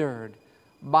standard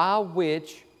by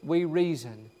which we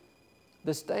reason.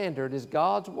 The standard is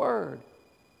God's Word.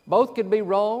 Both could be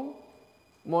wrong.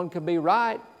 One could be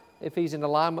right if he's in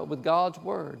alignment with God's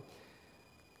Word.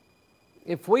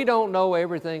 If we don't know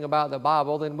everything about the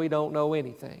Bible, then we don't know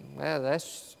anything. Well,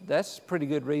 that's pretty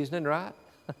good reasoning, right?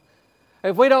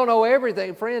 If we don't know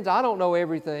everything, friends, I don't know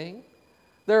everything.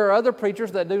 There are other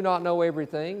preachers that do not know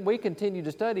everything. We continue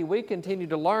to study. We continue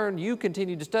to learn. You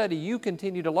continue to study. You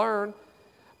continue to learn.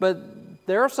 But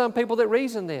there are some people that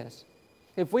reason this.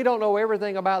 If we don't know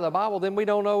everything about the Bible, then we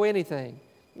don't know anything.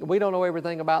 We don't know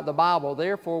everything about the Bible.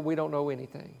 Therefore, we don't know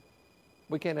anything.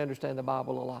 We can't understand the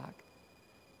Bible alike.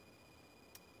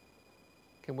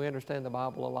 Can we understand the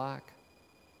Bible alike?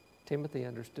 Timothy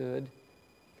understood.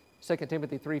 2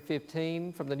 Timothy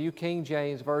 3:15 from the New King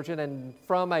James Version, and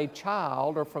from a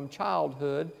child or from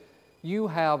childhood you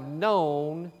have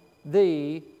known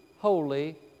the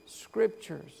Holy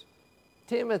Scriptures.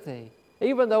 Timothy,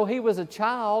 even though he was a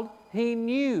child, he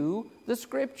knew the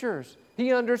Scriptures.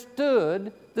 He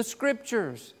understood the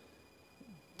Scriptures.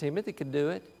 Timothy could do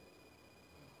it.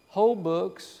 Whole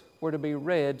books were to be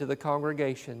read to the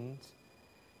congregations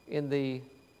in the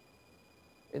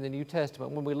New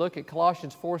Testament. When we look at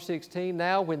Colossians 4:16,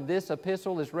 now when this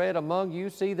epistle is read among you,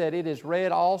 see that it is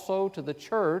read also to the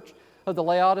church of the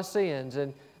Laodiceans,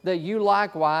 and that you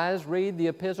likewise read the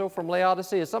epistle from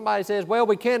Laodicea. Somebody says, well,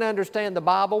 we can't understand the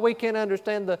Bible, we can't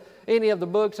understand any of the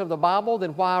books of the Bible,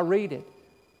 then why read it?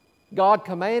 God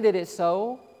commanded it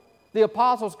so. The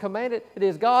apostles commanded it. It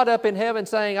is God up in heaven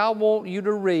saying, I want you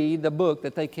to read the book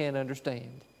that they can't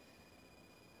understand.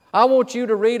 I want you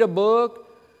to read a book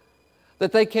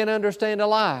that they can't understand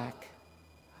alike.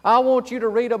 I want you to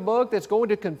read a book that's going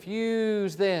to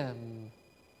confuse them.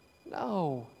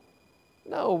 No,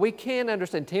 we can't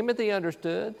understand. Timothy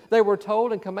understood. They were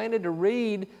told and commanded to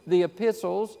read the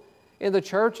epistles in the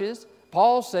churches.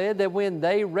 Paul said that when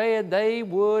they read, they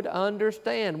would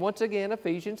understand. Once again,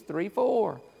 Ephesians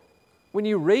 3:4. When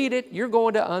you read it, you're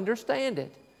going to understand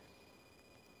it.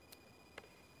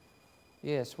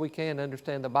 Yes, we can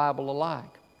understand the Bible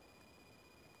alike.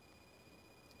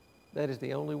 That is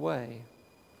the only way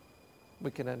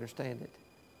we can understand it.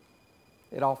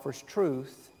 It offers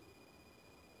truth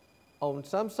on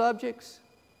some subjects,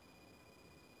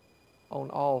 on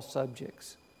all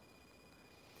subjects.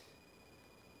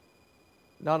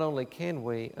 Not only can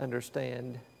we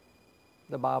understand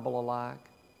the Bible alike,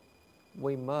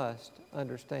 we must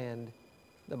understand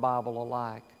the Bible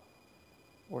alike,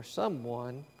 or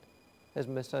someone has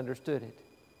misunderstood it.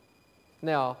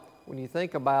 Now, when you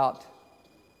think about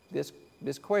this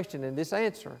question and this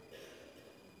answer,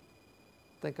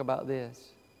 think about this.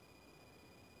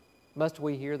 Must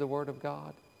we hear the Word of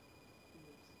God?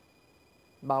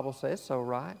 The Bible says so,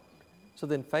 right? So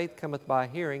then faith cometh by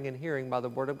hearing, and hearing by the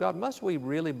Word of God. Must we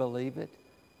really believe it?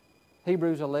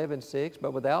 Hebrews 11:6,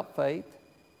 but without faith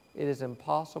it is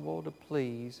impossible to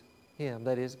please Him,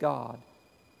 that is God.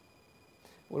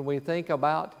 When we think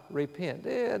about repent,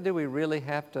 do we really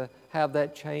have to have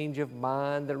that change of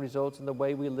mind that results in the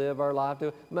way we live our life?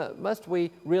 Must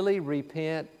we really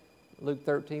repent? Luke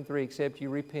 13:3, except you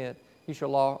repent, you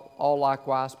shall all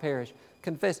likewise perish.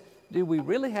 Confess. Do we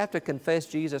really have to confess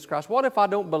Jesus Christ? What if I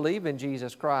don't believe in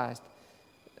Jesus Christ?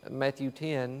 Matthew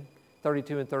 10,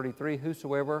 32 and 33,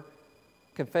 whosoever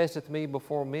confesseth me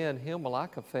before men, him will I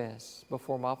confess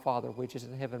before my Father which is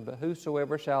in heaven. But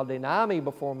whosoever shall deny me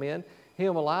before men,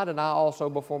 him will I deny also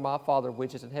before my Father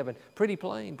which is in heaven. Pretty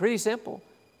plain, pretty simple.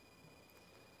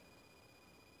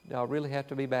 Do I really have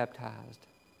to be baptized?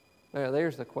 Now,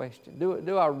 there's the question.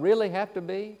 Do I really have to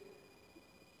be?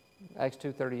 Acts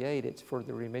 2:38, it's for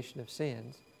the remission of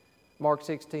sins. Mark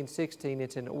 16:16,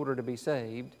 it's in order to be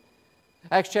saved.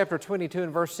 Acts chapter 22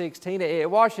 and verse 16, it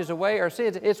washes away our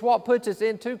sins. It's what puts us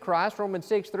into Christ, Romans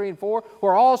 6:3 and 4,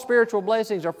 where all spiritual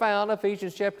blessings are found,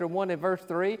 Ephesians chapter 1 and verse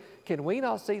 3. Can we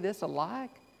not see this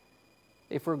alike?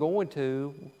 If we're going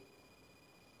to,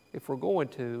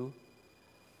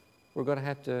 we're going to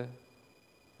have to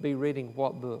be reading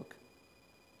what book?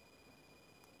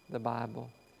 The Bible.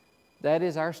 That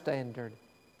is our standard.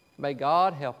 May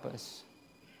God help us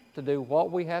to do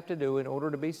what we have to do in order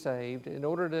to be saved, in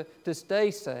order to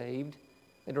stay saved,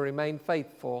 and to remain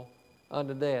faithful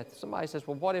unto death. Somebody says,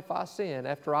 well, what if I sin?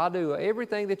 After I do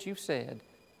everything that you've said,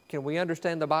 can we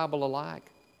understand the Bible alike?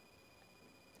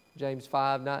 James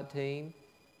 5:19,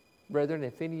 brethren,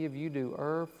 if any of you do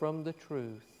err from the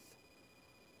truth,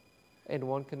 and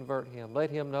one convert him, let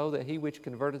him know that he which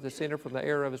converteth the sinner from the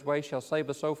error of his way shall save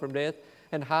a soul from death,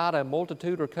 and hide a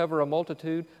multitude or cover a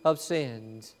multitude of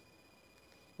sins.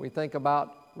 We think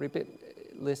about,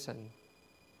 listen,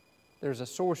 there's a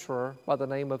sorcerer by the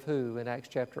name of who in Acts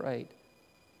chapter 8?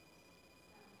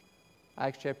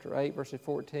 Acts chapter 8, verses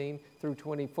 14 through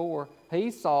 24.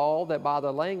 He saw that by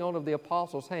the laying on of the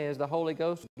apostles' hands, the Holy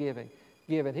Ghost was given.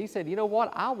 He said, you know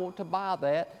what, I want to buy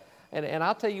that. And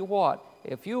I'll tell you what,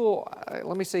 if you'll,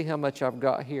 let me see how much I've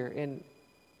got here. And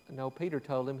no, Peter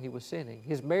told him he was sinning.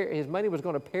 His money was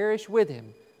going to perish with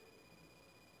him.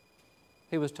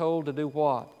 He was told to do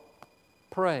what?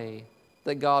 Pray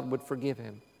that God would forgive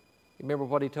him. You remember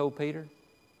what he told Peter?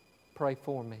 Pray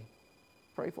for me.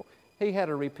 Pray for me. He had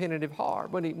a repentant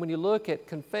heart. When you look at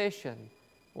confession,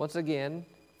 once again,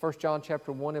 1 John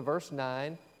chapter 1 and verse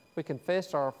 9, we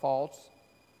confess our faults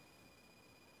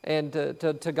and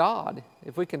to God.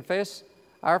 If we confess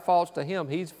our faults to Him,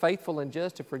 He's faithful and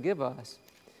just to forgive us.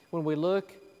 When we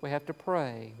look, we have to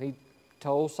pray. He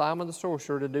told Simon the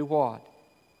sorcerer to do what?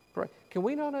 Pray. Can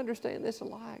we not understand this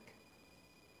alike?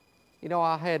 You know,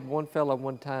 I had one fellow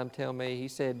one time tell me, he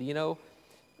said, you know,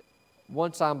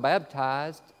 once I'm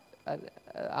baptized,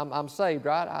 I'm saved,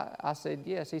 right? I said,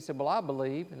 yes. He said, well, I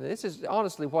believe, and this is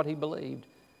honestly what he believed.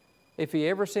 If he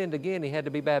ever sinned again, he had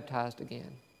to be baptized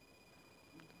again.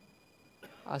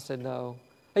 I said, no.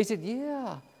 He said,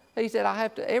 yeah. He said, I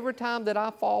have to, every time that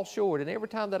I fall short and every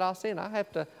time that I sin, I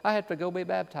have to go be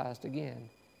baptized again.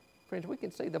 Friends, we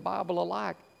can see the Bible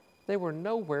alike. They were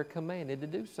nowhere commanded to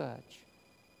do such,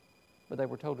 but they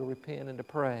were told to repent and to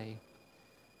pray.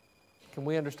 Can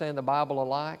we understand the Bible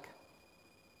alike?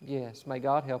 Yes. May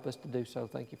God help us to do so.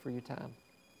 Thank you for your time.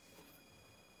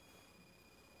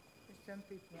 There's some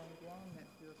people on the lawn that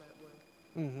feel that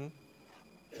way. Mm-hmm.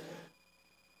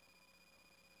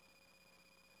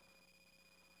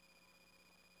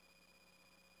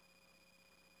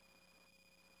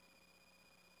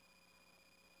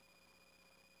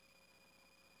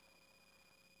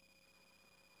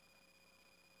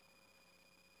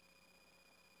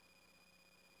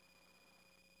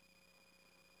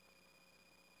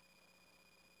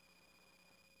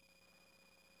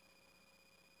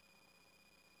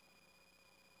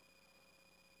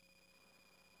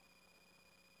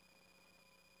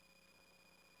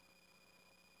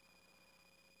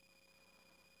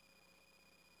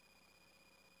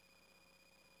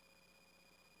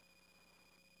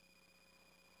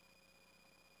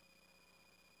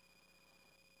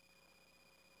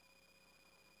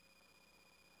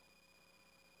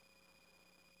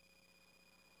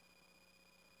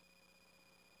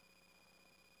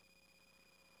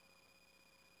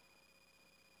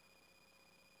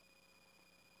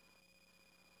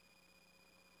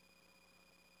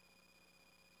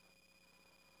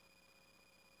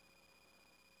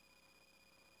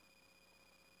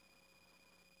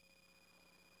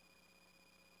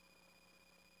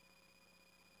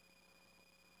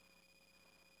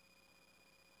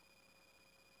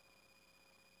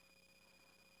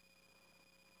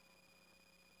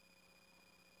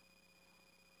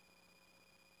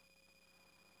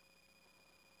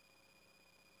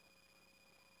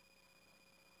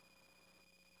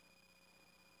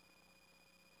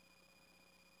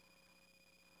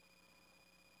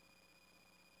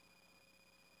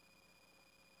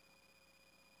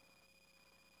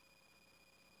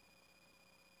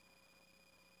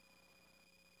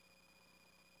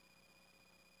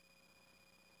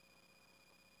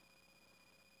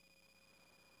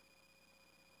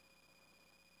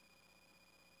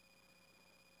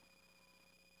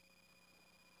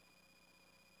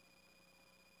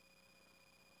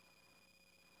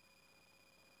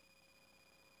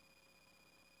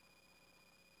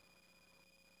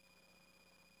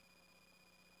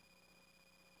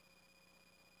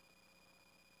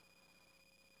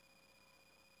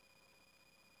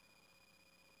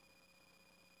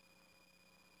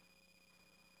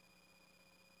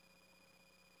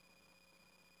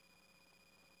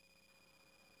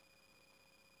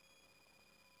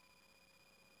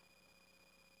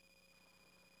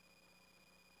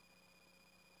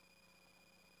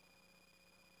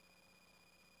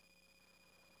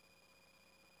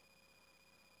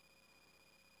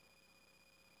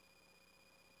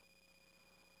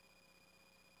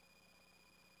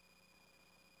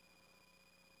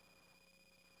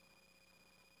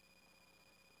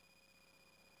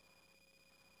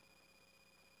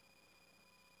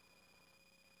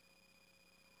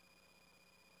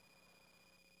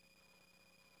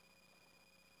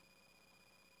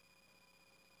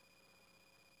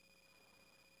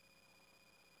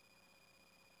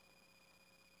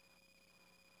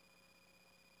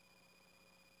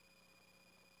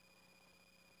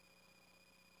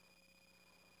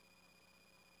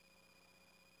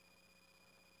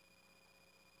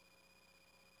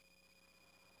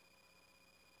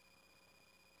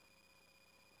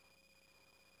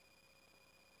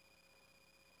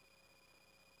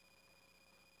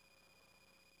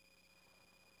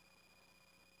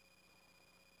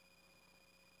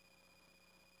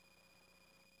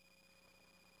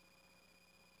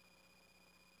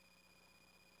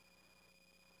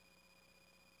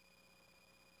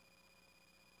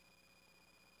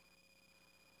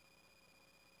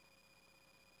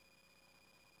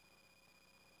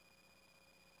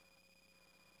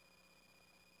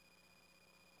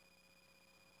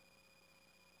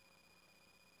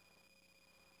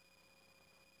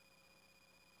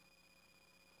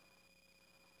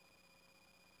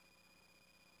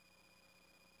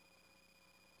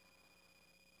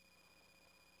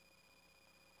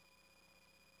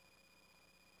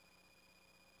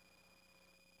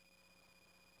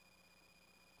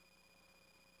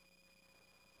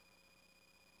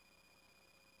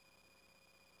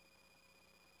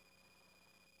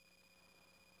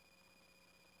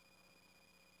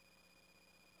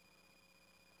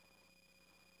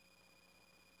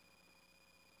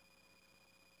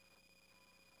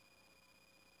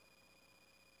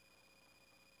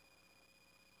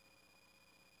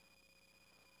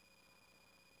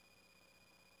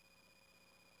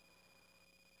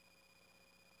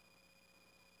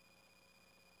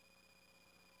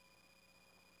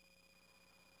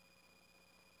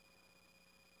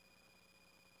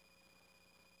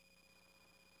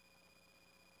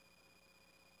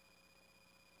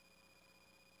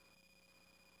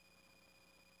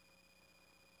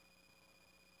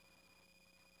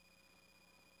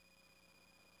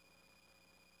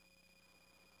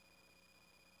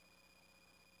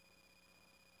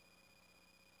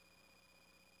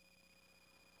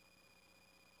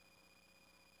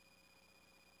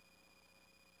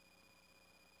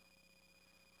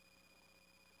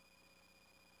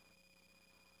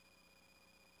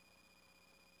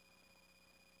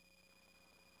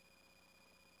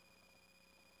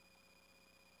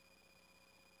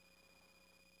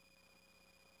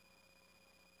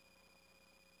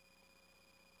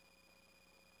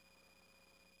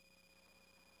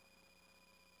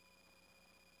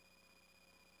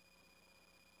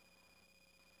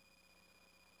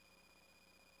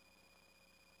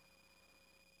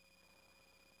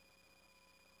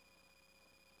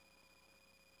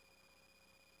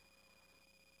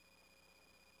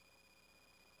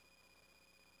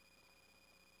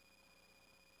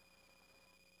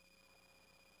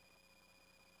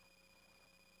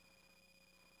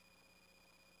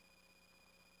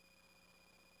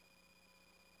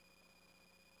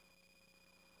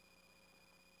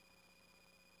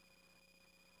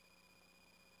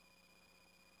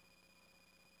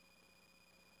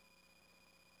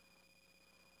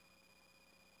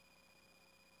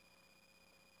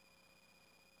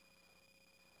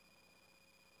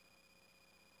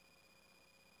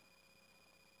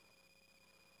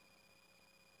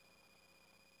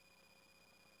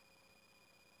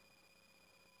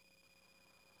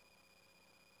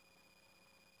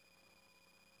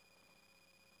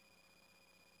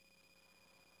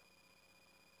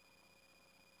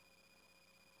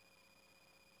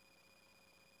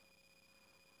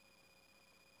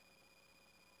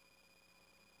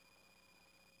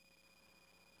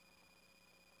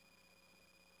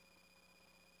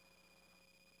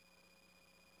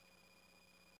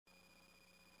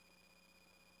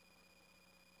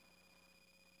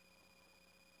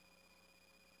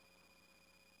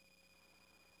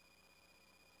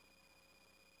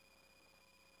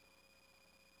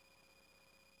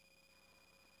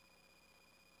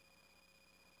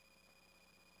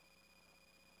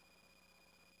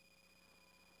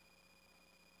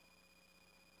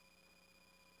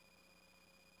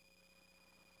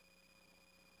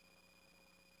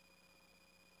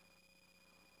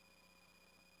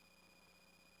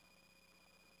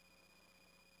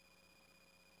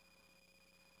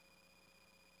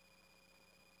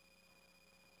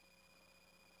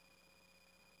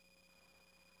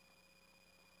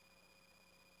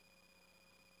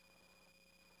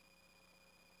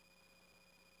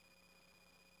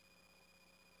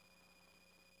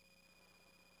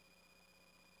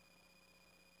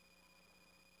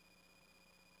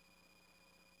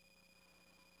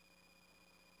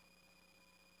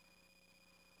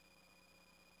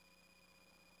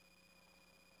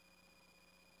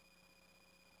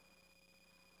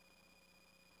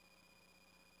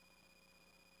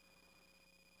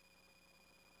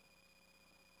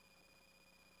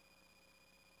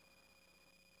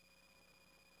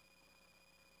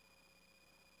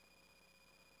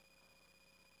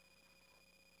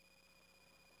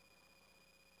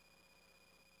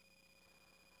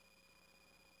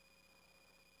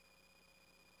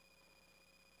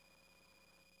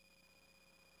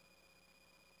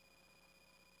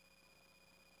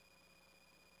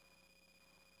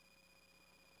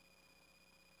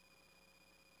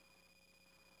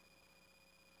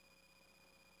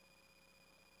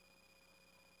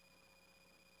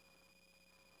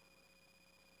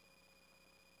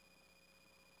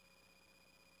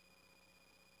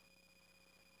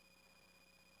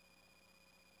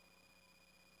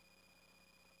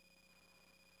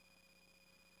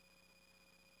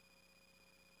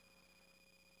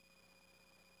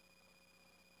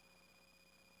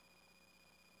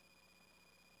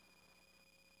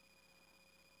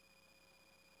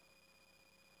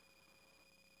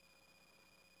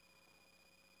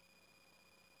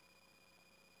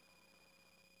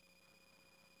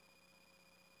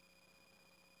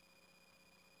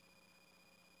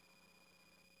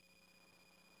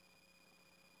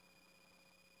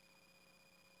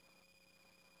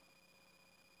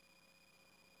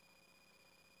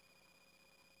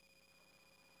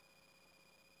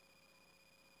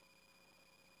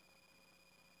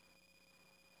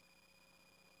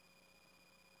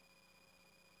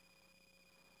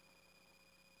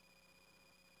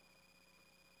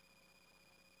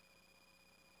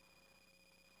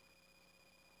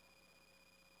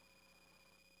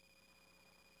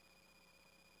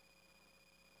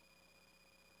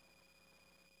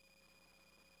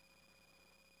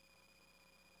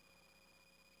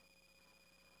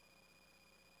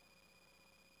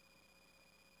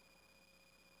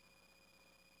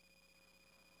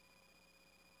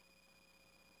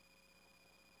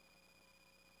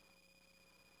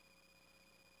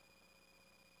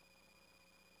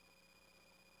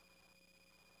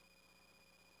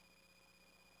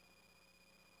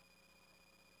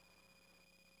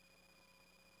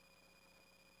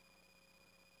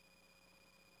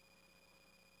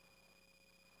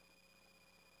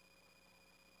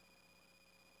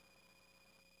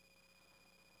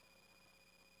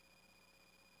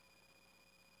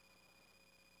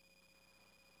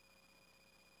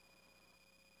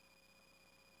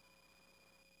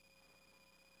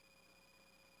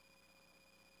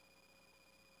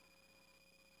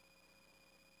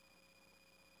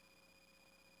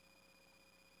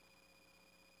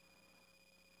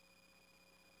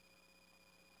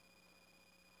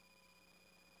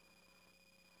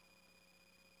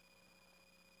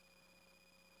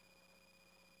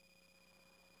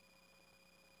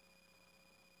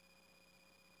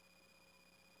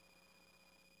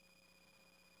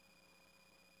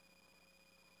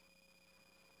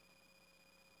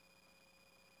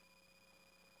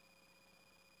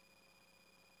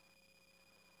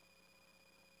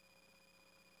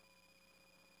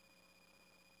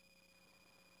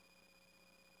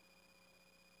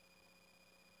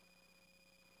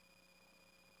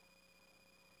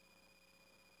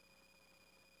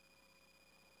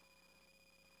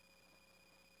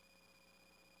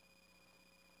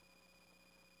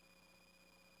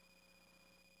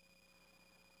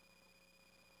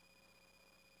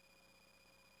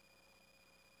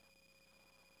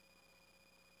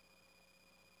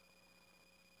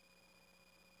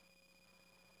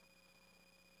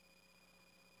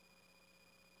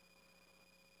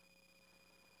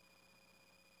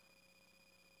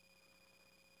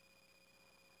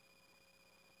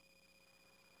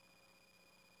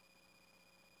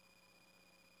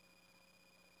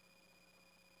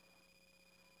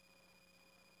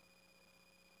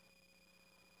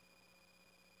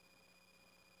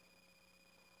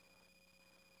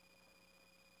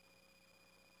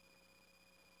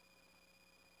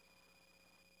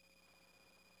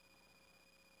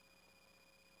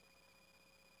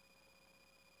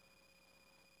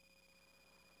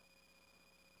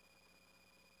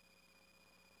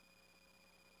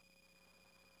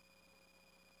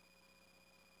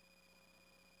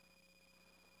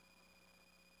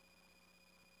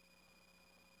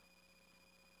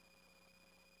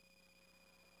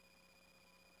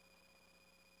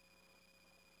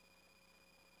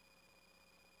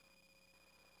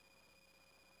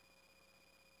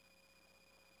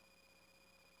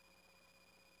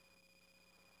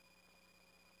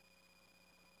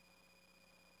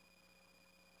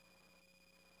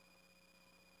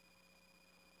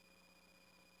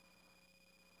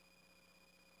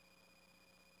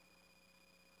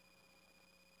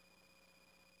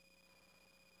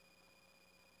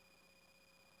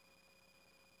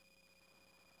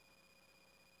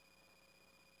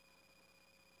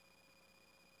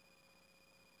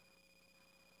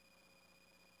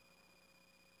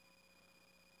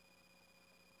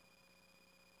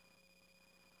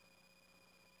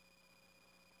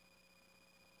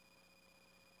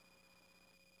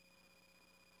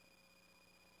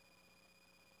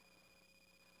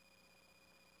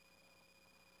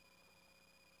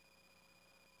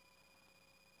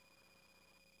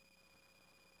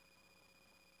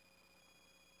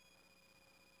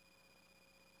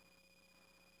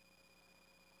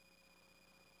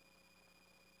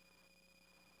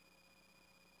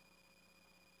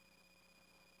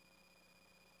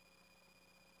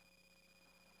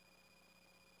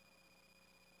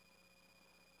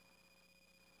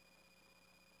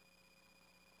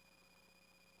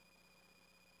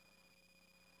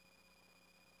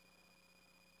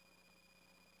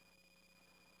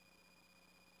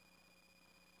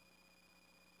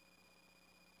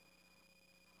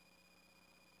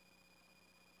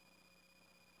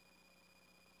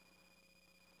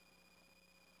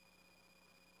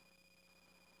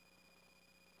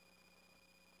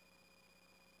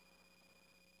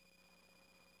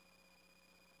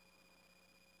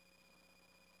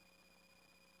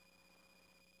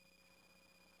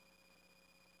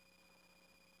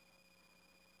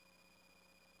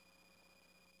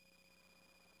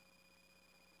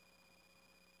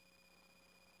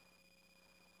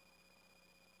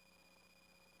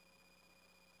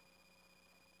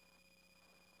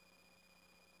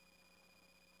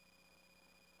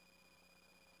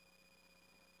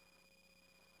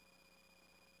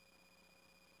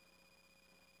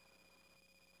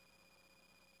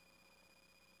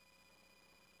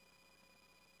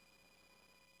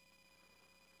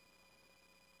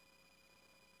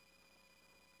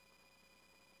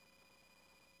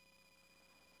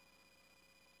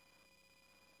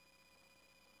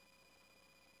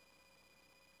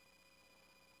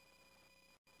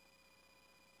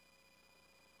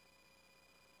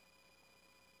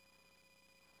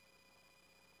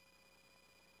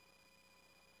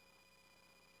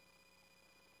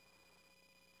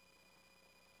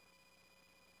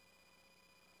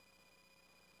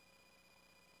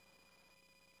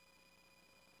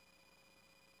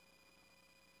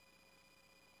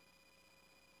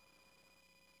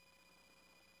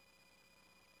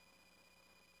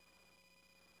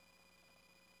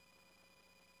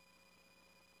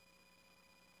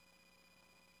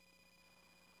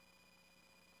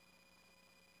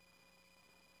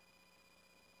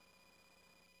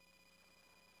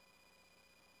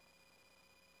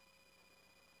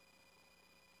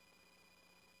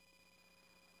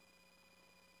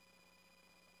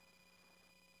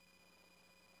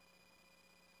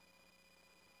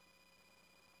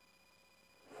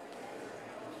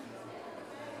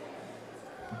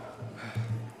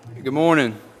 Good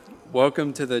morning.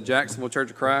 Welcome to the Jacksonville Church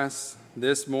of Christ.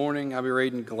 This morning I'll be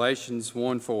reading Galatians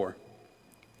 1:4.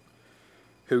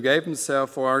 Who gave himself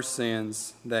for our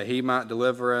sins, that he might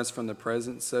deliver us from the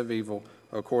presence of evil,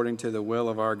 according to the will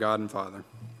of our God and Father.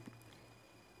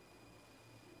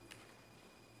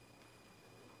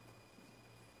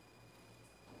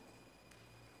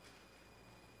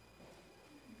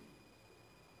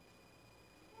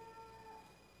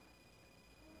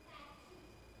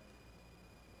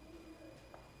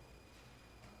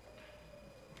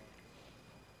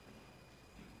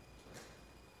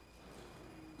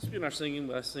 Let's begin our singing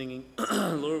by singing,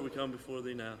 Lord, we come before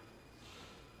thee now.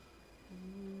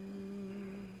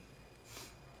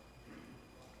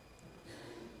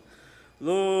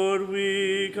 Lord,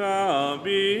 we come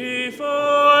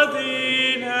before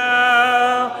thee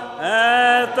now,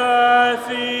 at thy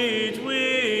feet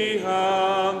we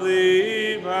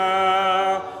humbly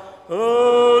bow.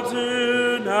 Oh,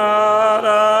 do not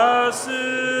us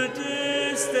to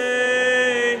disdain,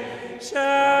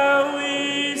 shall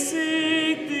we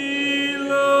seek thee,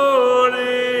 Lord,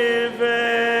 in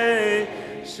vain?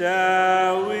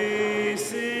 Shall we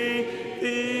seek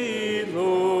thee,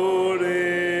 Lord,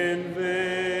 in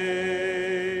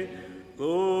vain?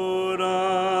 Lord,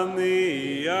 on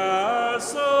thee our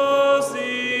souls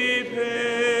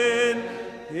depend,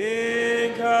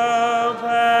 in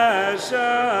compassion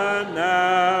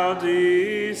now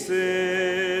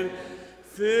descend.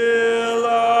 Fill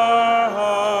our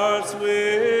hearts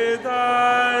with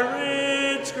thy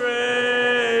rich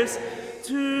grace,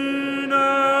 tune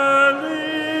our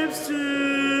lips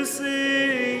to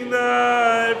sing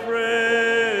thy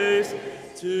praise,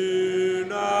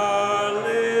 tune our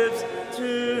lips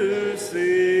to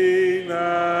sing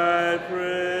thy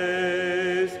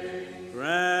praise.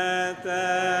 Grant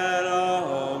that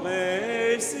all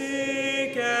may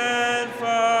seek and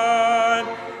find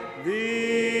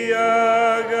thee,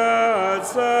 a God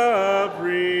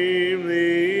supremely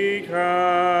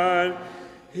kind.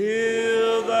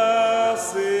 Heal the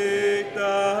sick,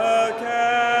 the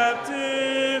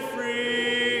captive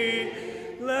free.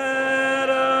 Let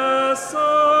us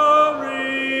all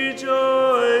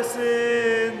rejoice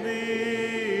in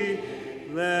thee.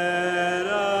 Let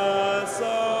us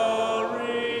all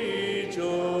rejoice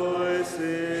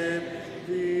in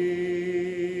thee.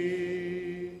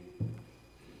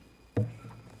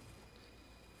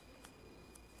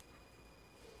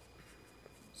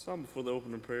 Psalm before the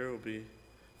opening prayer will be,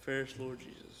 Fairest Lord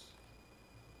Jesus.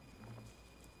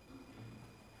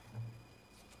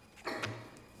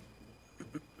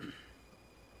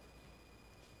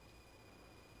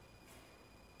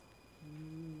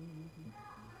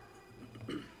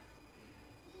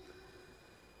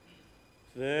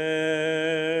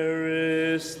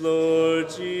 Fairest Lord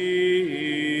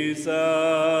Jesus,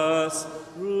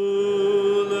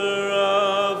 ruler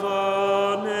of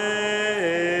all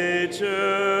nature,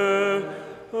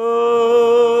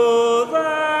 O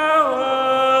thou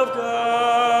of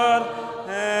God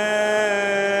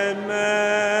and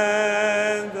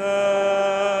man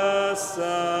the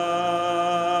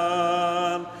Son,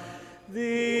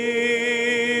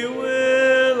 thee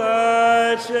will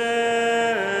I cherish,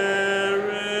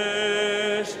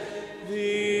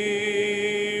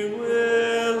 thee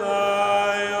will I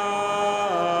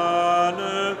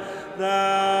honor,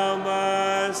 thou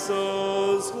my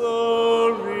soul's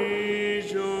glory,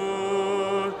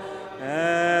 joy,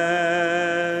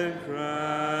 and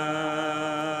crown.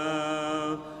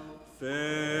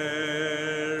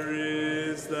 Fair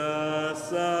is the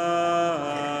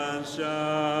sunshine,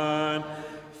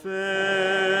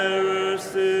 fairer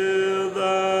still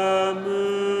the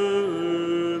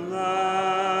moonlight,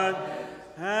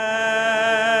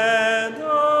 and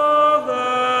all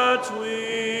the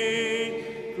twinkling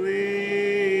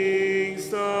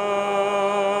starry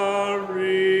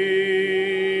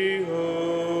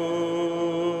host.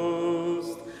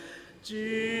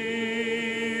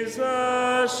 Jesus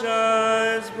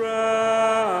shines brighter,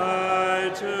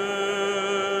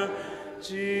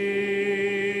 Jesus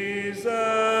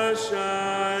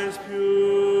shines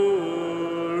purer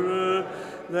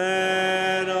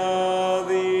than all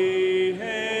the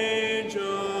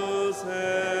angels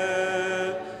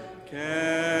have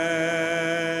can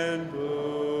boast.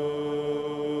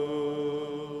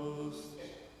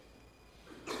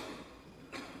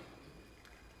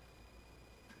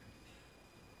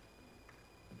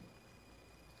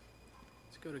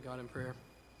 Let's go to God in prayer.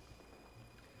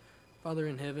 Father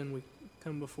in heaven, we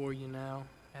come before you now,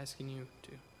 asking you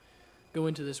to go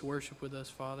into this worship with us,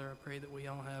 Father. I pray that we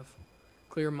all have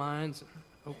clear minds and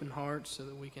open hearts so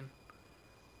that we can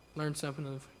learn something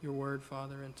of your word,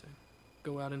 Father, and to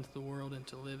go out into the world and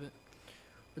to live it.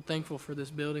 We're thankful for this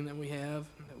building that we have,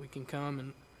 that we can come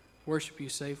and worship you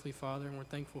safely, Father, and we're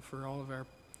thankful for all of our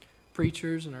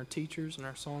preachers and our teachers and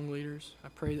our song leaders. I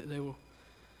pray that they will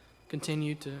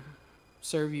continue to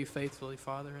serve you faithfully,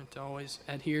 Father, and to always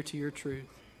adhere to your truth.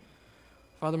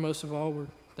 Father, most of all, we're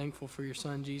thankful for your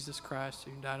Son, Jesus Christ,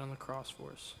 who died on the cross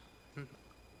for us. And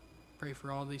pray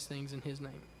for all these things in his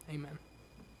name. Amen.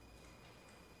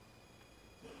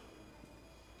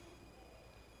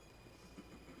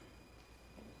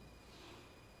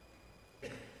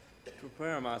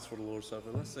 Prepare our minds for the Lord's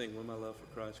Supper. Let's sing When My Love for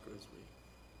Christ Grows Weak.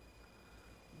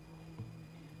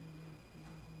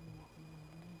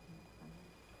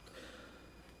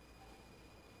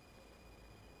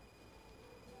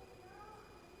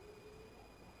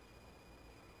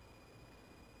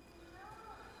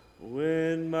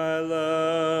 When my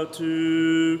love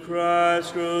to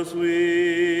Christ grows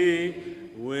weak,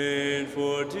 when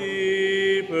for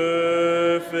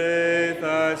deeper faith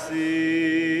I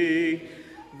seek,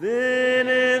 then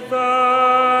in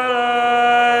thought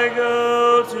I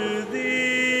go to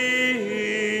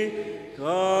thee,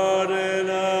 garden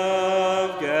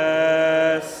of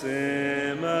Gethsemane.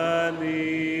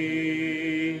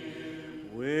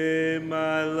 When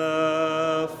my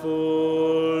love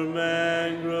for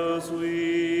man grows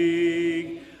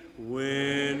weak,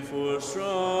 when for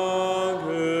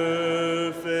stronger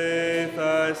faith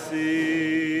I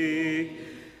seek,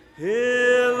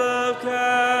 hill of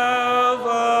Calvary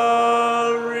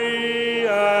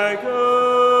I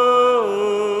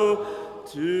go,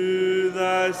 to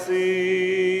thy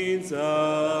scenes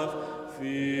of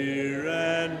fear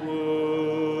and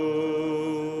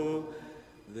woe.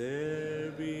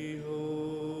 There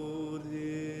behold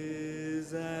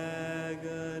his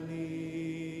agony,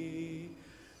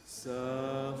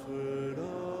 suffered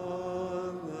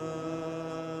on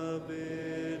the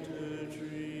bitter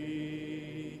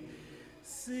tree.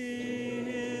 See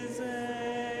his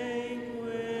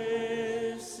anguish,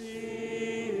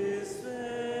 see his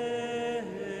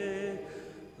faith,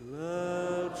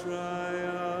 love triumphant,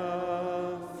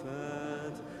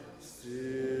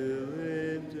 still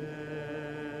in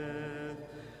death.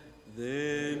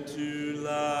 Then to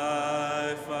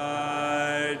life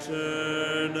I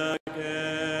turn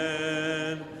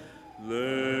again,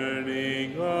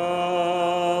 learning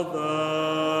all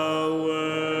the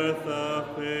worth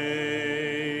of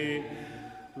pain,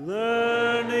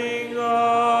 learning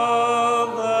all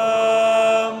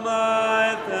the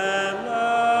might that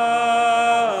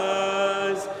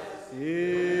lies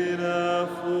in a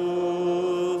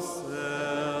full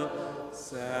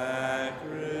self-sacrifice.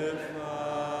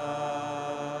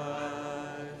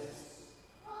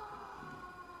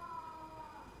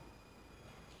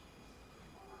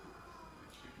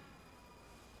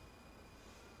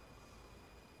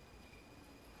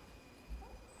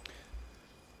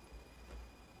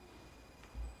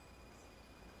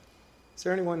 Is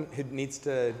there anyone who needs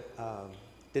to,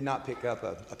 did not pick up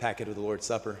a packet of the Lord's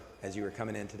Supper as you were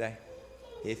coming in today?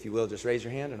 If you will, just raise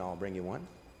your hand and I'll bring you one.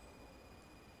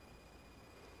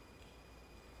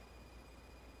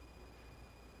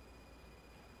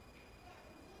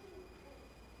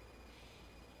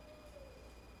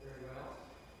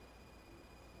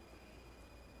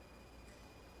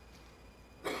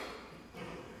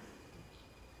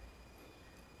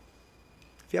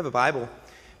 If you have a Bible,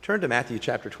 turn to Matthew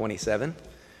chapter 27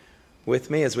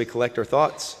 with me as we collect our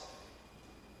thoughts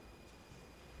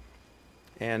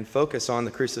and focus on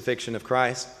the crucifixion of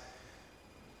Christ.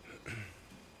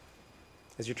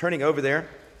 As you're turning over there,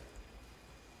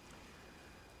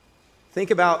 think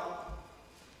about,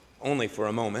 only for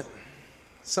a moment,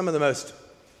 some of the most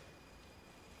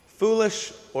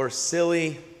foolish or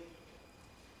silly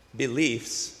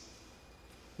beliefs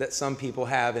that some people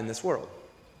have in this world.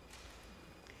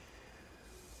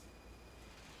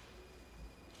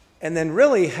 And then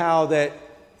really how that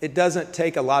it doesn't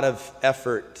take a lot of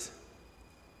effort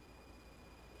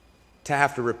to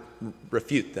have to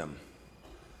refute them.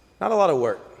 Not a lot of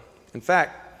work. In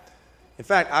fact,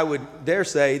 I would dare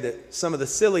say that some of the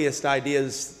silliest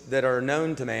ideas that are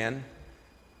known to man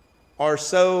are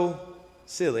so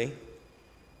silly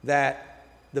that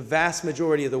the vast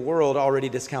majority of the world already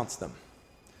discounts them.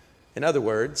 In other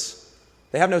words,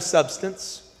 they have no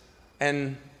substance,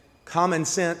 and common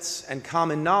sense and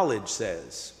common knowledge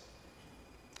says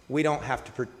we don't have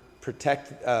to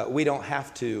we don't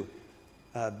have to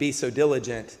be so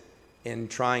diligent in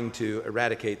trying to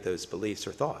eradicate those beliefs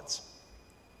or thoughts.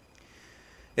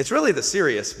 It's really the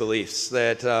serious beliefs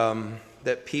that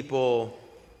that people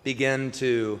begin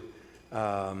to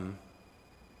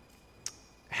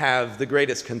have the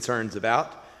greatest concerns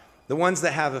about. The ones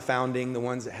that have a founding, the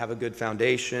ones that have a good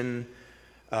foundation,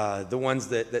 the ones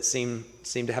that seem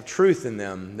to have truth in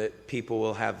them, that people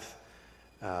will have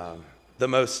the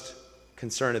most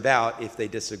concern about if they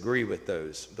disagree with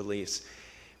those beliefs.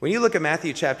 When you look at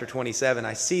Matthew chapter 27,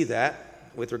 I see that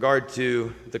with regard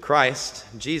to the Christ,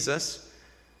 Jesus.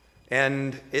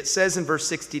 And it says in verse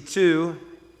 62,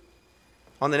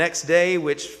 on the next day,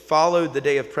 which followed the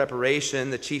day of preparation,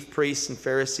 the chief priests and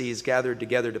Pharisees gathered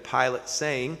together to Pilate,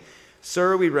 saying,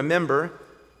 Sir, we remember,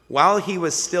 while he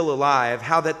was still alive,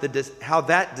 how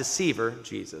that deceiver,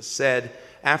 Jesus, said,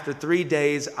 After 3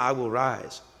 days I will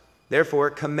rise. Therefore,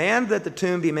 command that the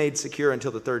tomb be made secure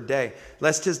until the third day,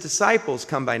 lest his disciples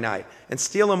come by night and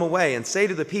steal him away and say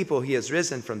to the people, He has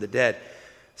risen from the dead.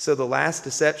 So the last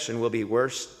deception will be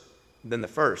worse than the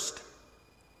first.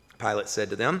 Pilate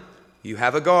said to them, You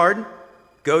have a guard.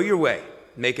 Go your way.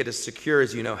 Make it as secure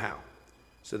as you know how.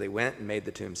 So they went and made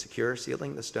the tomb secure,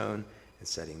 sealing the stone and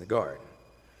setting the guard.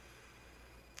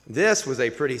 This was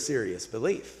a pretty serious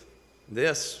belief.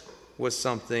 This was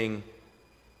something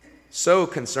so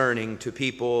concerning to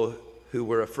people who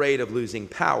were afraid of losing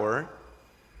power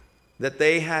that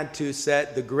they had to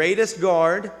set the greatest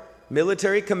guard,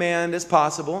 military command as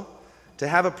possible, to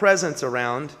have a presence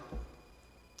around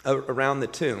the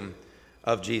tomb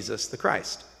of Jesus the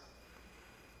Christ.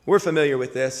 We're familiar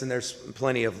with this, and there's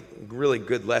plenty of really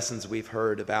good lessons we've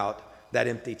heard about that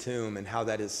empty tomb and how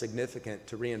that is significant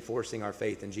to reinforcing our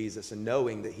faith in Jesus and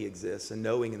knowing that He exists and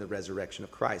knowing in the resurrection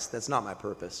of Christ. That's not my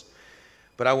purpose.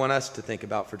 But I want us to think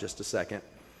about for just a second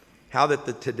how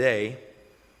that today,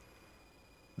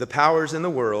 the powers in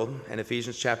the world, and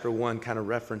Ephesians chapter 1 kind of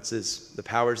references the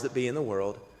powers that be in the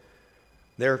world,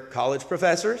 they're college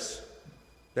professors,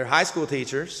 they're high school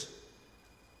teachers,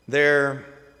 they're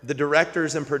the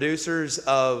directors and producers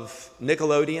of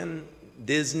Nickelodeon,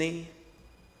 Disney.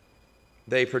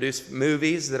 They produce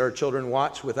movies that our children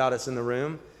watch without us in the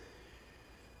room.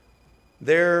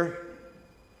 They're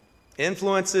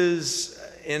influences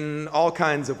in all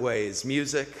kinds of ways,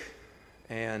 music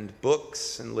and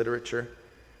books and literature.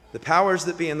 The powers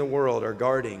that be in the world are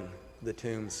guarding the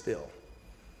tomb still.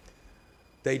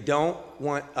 They don't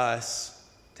want us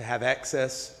to have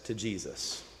access to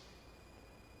Jesus.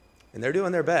 And they're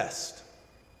doing their best.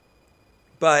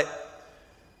 But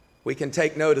we can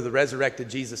take note of the resurrected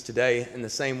Jesus today in the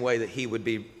same way that He would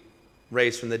be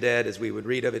raised from the dead, as we would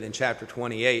read of it in chapter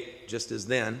 28, just as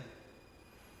then.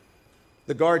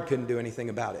 The guard couldn't do anything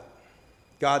about it.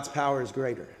 God's power is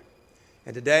greater.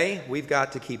 And today, we've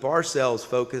got to keep ourselves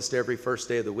focused every first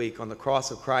day of the week on the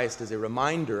cross of Christ as a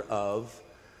reminder of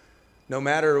no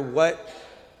matter what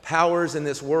powers in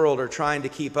this world are trying to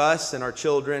keep us and our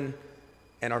children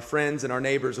and our friends and our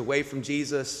neighbors away from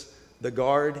Jesus, the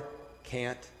guard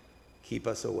can't keep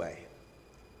us away.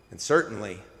 And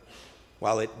certainly,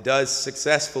 while it does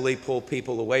successfully pull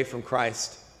people away from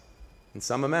Christ in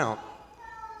some amount,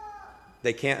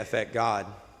 they can't affect God,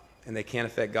 and they can't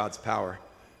affect God's power.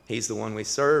 He's the one we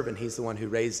serve, and He's the one who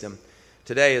raised Him.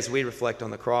 Today, as we reflect on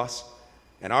the cross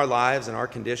and our lives and our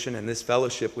condition and this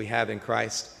fellowship we have in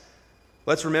Christ,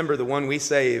 let's remember the one we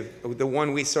save, the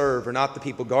one we serve, are not the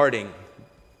people guarding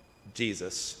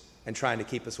Jesus and trying to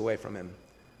keep us away from Him,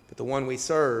 but the one we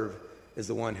serve is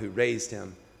the one who raised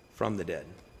Him from the dead.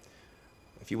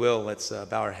 If you will, let's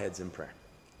bow our heads in prayer.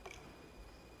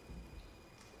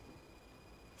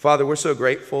 Father, we're so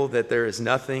grateful that there is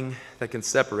nothing that can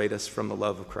separate us from the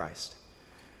love of Christ.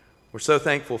 We're so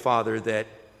thankful, Father, that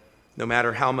no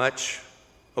matter how much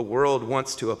a world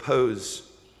wants to oppose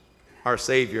our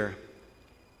Savior,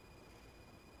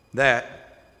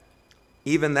 that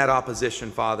even that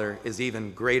opposition, Father, is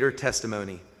even greater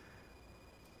testimony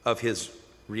of His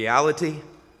reality,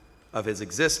 of His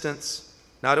existence,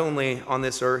 not only on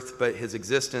this earth, but His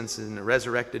existence in a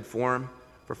resurrected form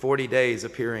for 40 days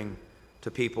appearing to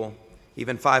people,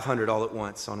 even 500 all at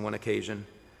once on one occasion,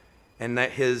 and that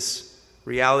His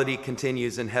reality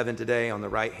continues in heaven today on the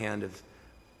right hand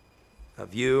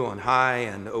of you on high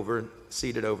and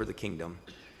seated over the kingdom.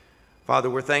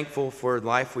 Father, we're thankful for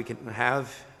life we can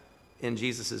have in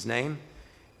Jesus' name.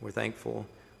 We're thankful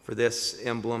for this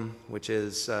emblem, which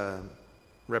is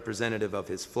representative of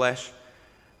His flesh,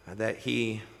 that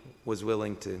He was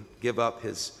willing to give up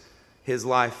His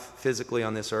life physically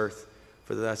on this earth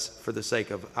for the sake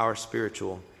of our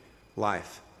spiritual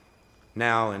life,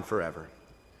 now and forever.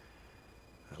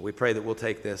 We pray that we'll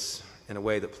take this in a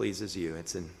way that pleases you.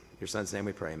 It's in your Son's name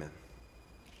we pray, amen.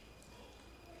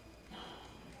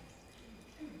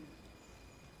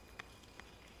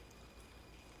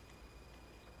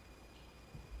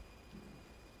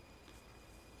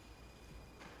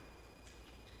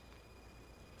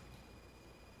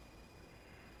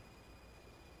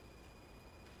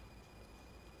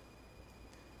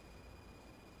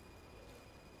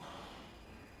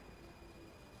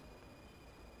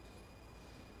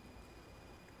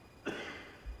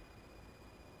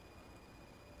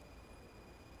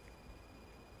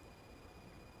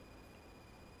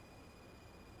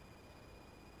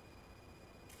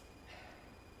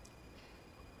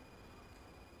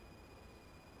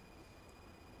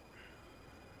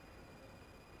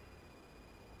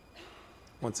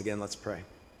 Once again, let's pray.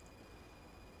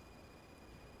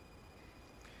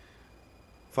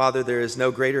 Father, there is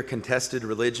no greater contested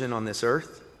religion on this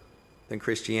earth than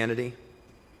Christianity.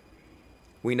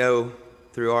 We know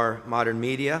through our modern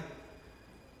media,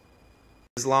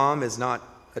 Islam is not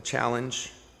a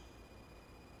challenge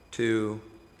to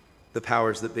the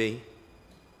powers that be.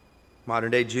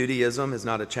 Modern day Judaism is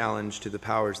not a challenge to the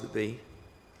powers that be.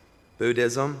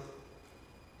 Buddhism,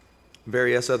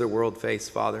 various other world faiths,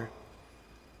 Father,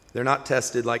 they're not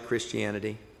tested like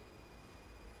Christianity.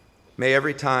 May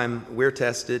every time we're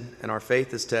tested and our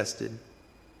faith is tested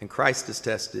and Christ is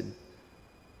tested,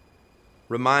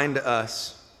 remind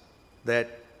us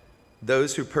that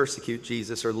those who persecute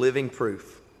Jesus are living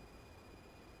proof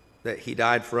that he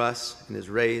died for us and is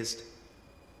raised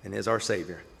and is our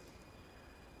Savior.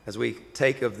 As we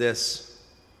take of this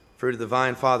fruit of the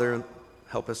vine, Father,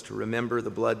 help us to remember the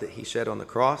blood that he shed on the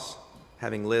cross,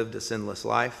 having lived a sinless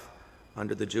life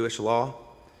under the Jewish law,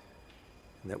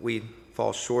 and that we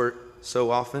fall short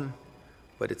so often,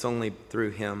 but it's only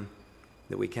through him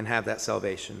that we can have that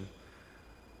salvation.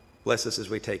 Bless us as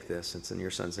we take this. It's in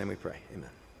your Son's name we pray. Amen.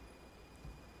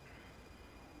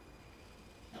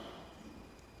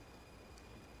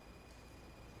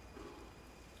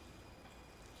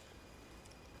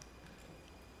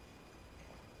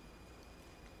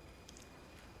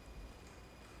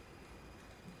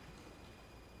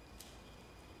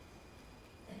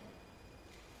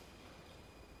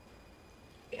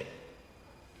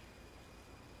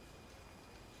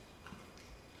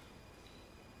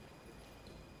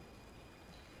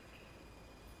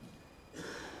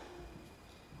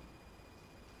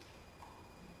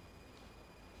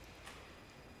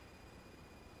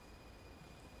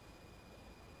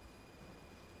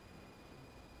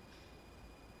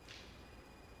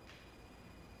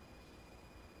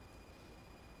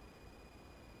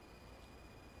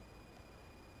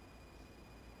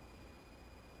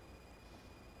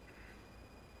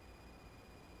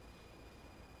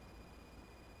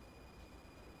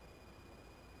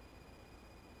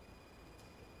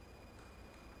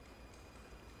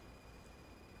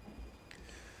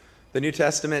 The New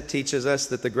Testament teaches us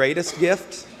that the greatest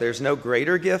gift, there's no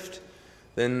greater gift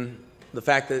than the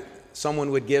fact that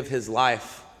someone would give his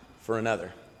life for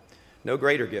another. No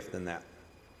greater gift than that.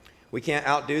 We can't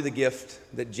outdo the gift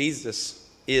that Jesus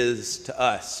is to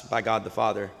us by God the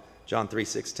Father, John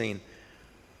 3:16.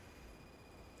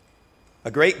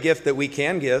 A great gift that we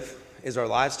can give is our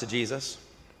lives to Jesus.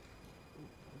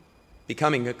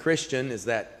 Becoming a Christian is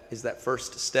that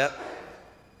first step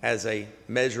as a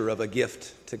measure of a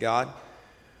gift to God.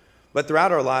 But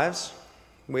throughout our lives,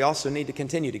 we also need to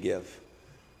continue to give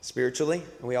spiritually,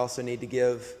 and we also need to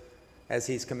give as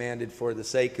he's commanded for the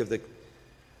sake of the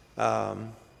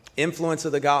influence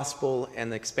of the gospel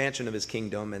and the expansion of his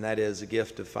kingdom, and that is a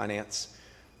gift of finance.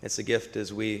 It's a gift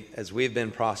as we've been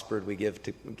prospered, we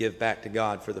give back to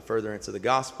God for the furtherance of the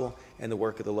gospel and the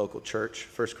work of the local church.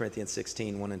 1 Corinthians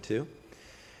 16, 1 and 2.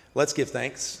 Let's give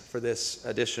thanks for this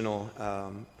additional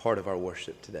part of our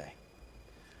worship today.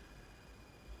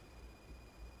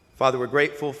 Father, we're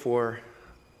grateful for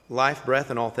life, breath,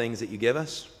 and all things that you give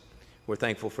us. We're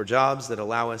thankful for jobs that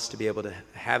allow us to be able to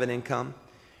have an income.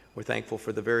 We're thankful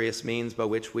for the various means by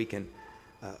which we can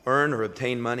earn or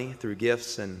obtain money through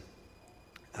gifts and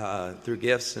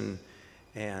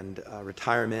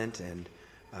retirement and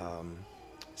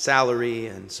salary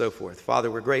and so forth.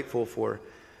 Father, we're grateful for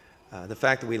the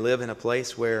fact that we live in a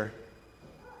place where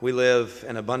we live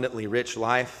an abundantly rich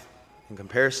life in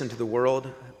comparison to the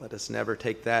world. Let us never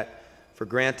take that for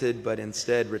granted, but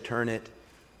instead return it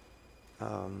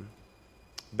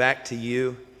back to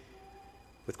you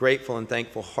with grateful and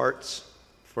thankful hearts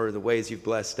for the ways you've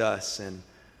blessed us.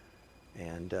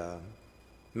 And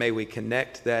may we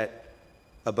connect that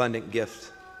abundant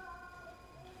gift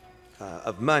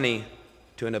of money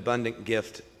to an abundant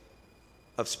gift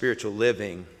of spiritual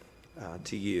living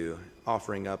to you,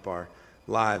 offering up our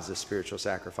lives as spiritual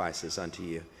sacrifices unto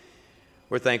you.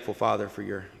 We're thankful, Father, for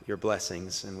your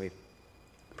blessings, and we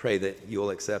pray that you will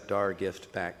accept our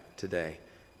gift back today.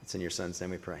 It's in your Son's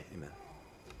name we pray. Amen.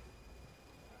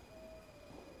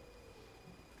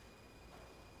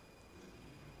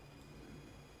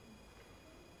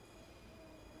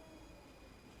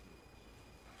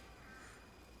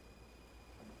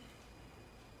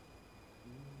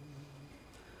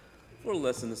 For a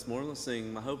lesson this morning, let's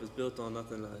sing My Hope is Built on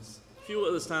Nothing Less. If you will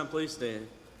at this time, please stand.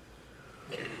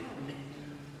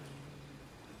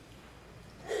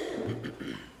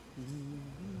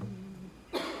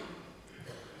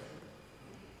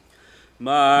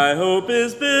 My hope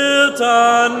is built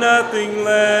on nothing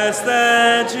less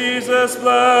than Jesus'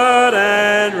 blood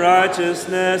and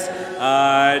righteousness.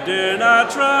 I dare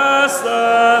not trust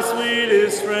the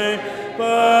sweetest frame,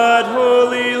 but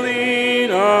wholly lean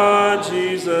on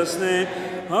Jesus' name.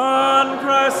 On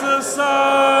Christ the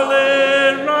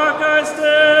solid rock I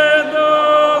stand,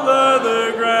 all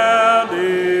other ground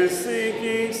is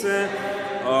sinking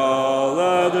sand. All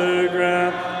other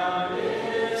ground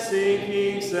is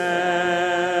sinking sand.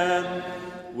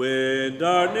 When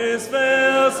darkness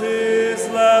veils his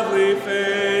lovely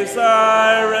face,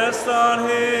 I rest on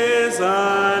his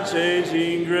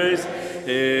unchanging grace.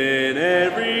 In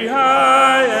every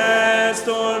high and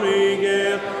stormy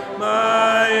gale,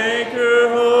 my anchor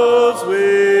holds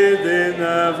within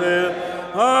the veil.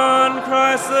 On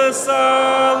Christ the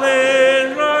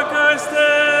solid rock I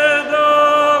stand,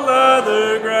 all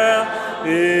other ground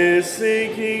is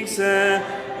sinking sand.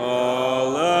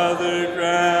 All other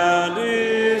ground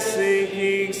is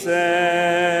sinking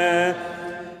sand.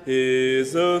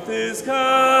 His oath is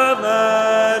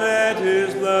covenant and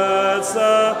his blood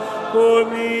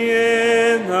support me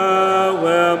in the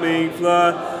whelming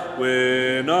flood.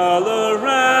 When all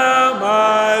around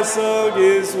my soul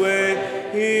gives way,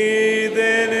 he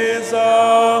then is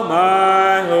all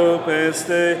my hope and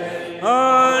stay.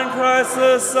 On Christ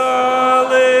the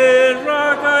solid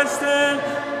rock I stand,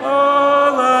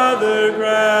 all other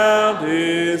ground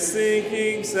is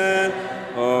sinking sand.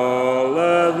 All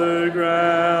other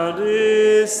ground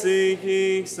is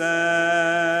sinking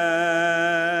sand.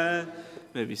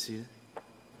 You may be seated.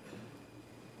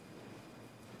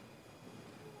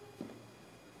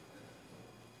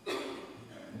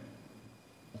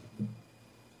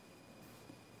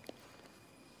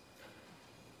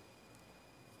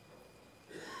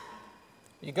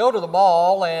 You go to the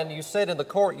mall and you sit in the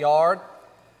courtyard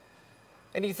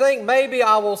and you think, maybe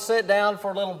I will sit down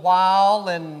for a little while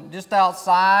and just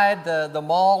outside the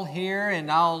mall here,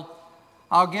 and I'll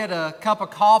get a cup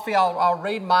of coffee, I'll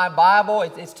read my Bible.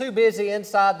 It's too busy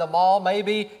inside the mall.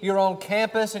 Maybe you're on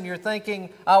campus and you're thinking,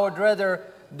 I would rather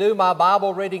do my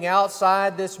Bible reading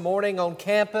outside this morning on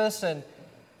campus. And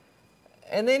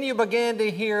then you begin to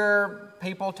hear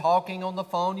people talking on the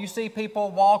phone. You see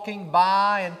people walking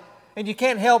by, and you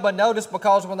can't help but notice,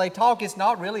 because when they talk, it's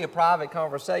not really a private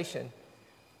conversation.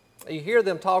 You hear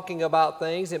them talking about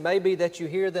things. It may be that you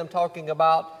hear them talking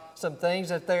about some things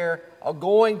that they're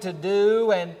going to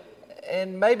do,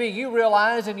 and maybe you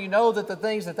realize and you know that the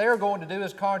things that they're going to do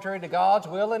is contrary to God's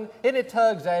will, and it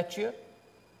tugs at you.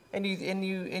 And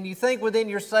you think within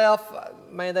yourself,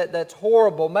 man, that's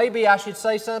horrible. Maybe I should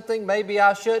say something. Maybe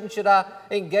I shouldn't. Should I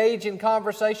engage in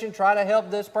conversation, try to help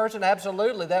this person?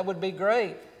 Absolutely, that would be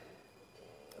great.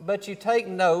 But you take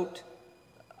note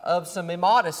of some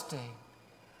immodesty.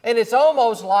 And it's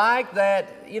almost like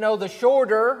that, the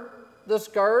shorter the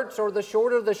skirts or the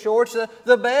shorter the shorts,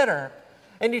 the better.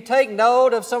 And you take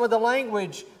note of some of the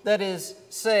language that is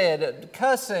said,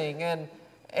 cussing and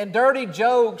dirty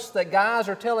jokes that guys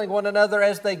are telling one another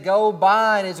as they go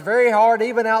by. And it's very hard,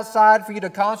 even outside, for you to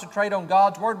concentrate on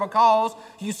God's Word, because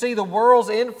you see the world's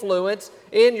influence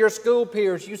in your school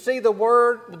peers. You see the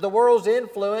world's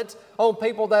influence on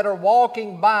people that are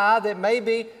walking by that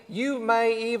maybe you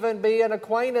may even be an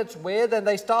acquaintance with, and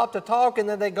they stop to talk and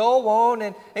then they go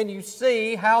on, and you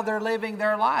see how they're living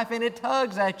their life, and it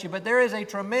tugs at you. But there is a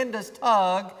tremendous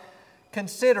tug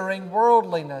considering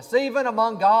worldliness, even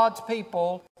among God's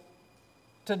people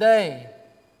today.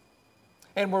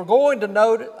 And we're going to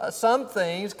note some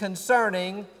things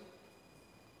concerning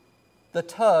the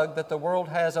tug that the world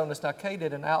has on us. Now, Kay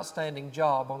did an outstanding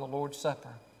job on the Lord's Supper,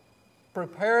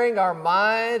 preparing our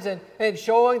minds and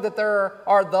showing that there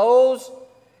are those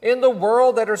in the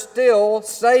world that are still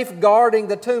safeguarding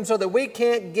the tomb so that we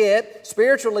can't get,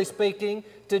 spiritually speaking,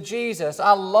 to Jesus.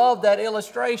 I love that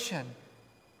illustration.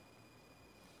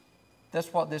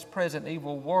 That's what this present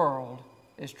evil world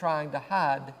is trying to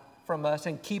hide from us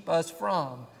and keep us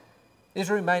from, is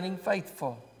remaining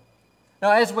faithful.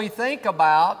 Now, as we think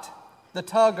about the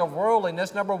tug of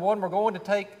worldliness, number one, we're going to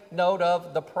take note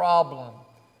of the problem.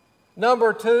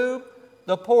 Number two,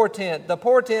 the portent. The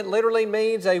portent literally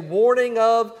means a warning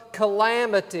of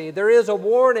calamity. There is a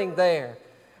warning there.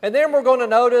 And then we're going to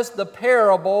notice the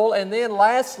parable. And then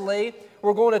lastly,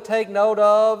 we're going to take note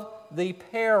of the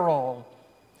peril.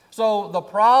 So the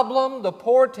problem, the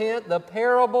portent, the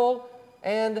parable,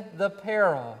 and the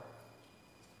peril.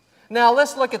 Now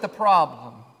let's look at the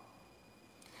problem.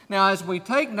 Now, as we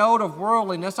take note of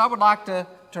worldliness, I would like to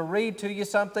read to you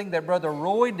something that Brother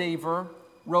Roy Deaver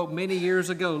wrote many years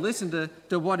ago. Listen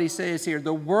to what he says here.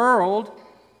 The world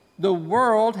The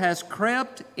world has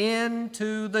crept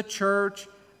into the church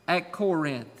at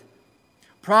Corinth.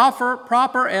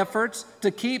 Proper efforts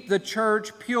to keep the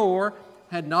church pure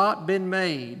had not been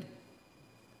made.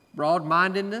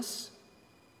 Broad-mindedness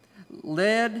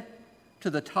led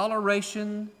to the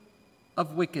toleration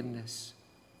of wickedness.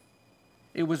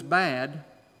 It was bad,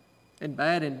 and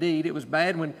bad indeed. It was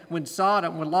bad when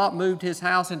Lot moved his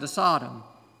house into Sodom.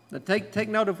 Now take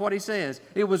note of what he says.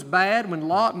 It was bad when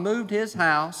Lot moved his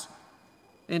house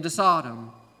into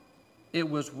Sodom. It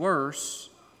was worse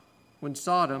when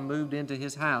Sodom moved into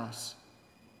his house.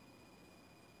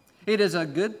 It is a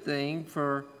good thing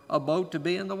for a boat to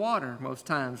be in the water most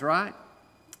times, right?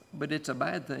 But it's a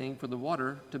bad thing for the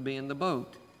water to be in the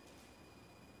boat.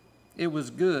 It was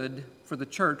good for the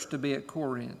church to be at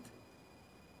Corinth,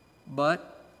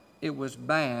 but it was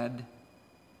bad.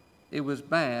 It was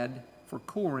bad for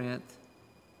Corinth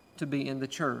to be in the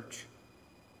church.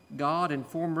 God in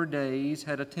former days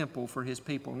had a temple for His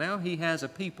people. Now He has a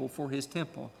people for His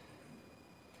temple.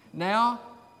 Now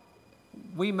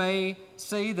we may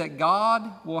see that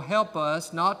God will help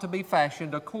us not to be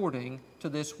fashioned according to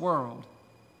this world,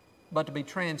 but to be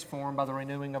transformed by the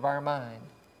renewing of our mind.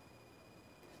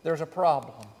 There's a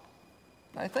problem.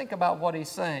 Now think about what he's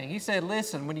saying. He said,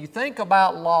 listen, when you think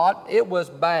about Lot, it was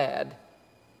bad.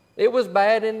 It was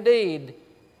bad indeed.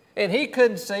 And he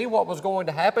couldn't see what was going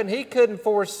to happen. He couldn't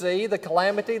foresee the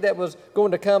calamity that was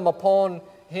going to come upon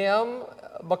him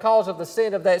because of the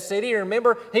sin of that city.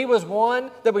 Remember, he was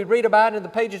one that we read about in the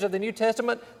pages of the New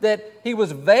Testament, that he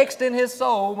was vexed in his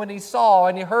soul when he saw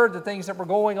and he heard the things that were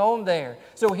going on there.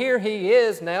 So here he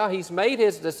is now. He's made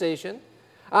his decision.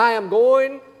 I am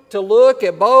going to look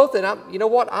at both, and you know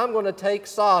what? I'm going to take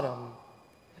Sodom.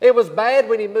 It was bad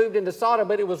when he moved into Sodom,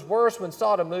 but it was worse when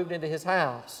Sodom moved into his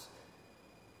house.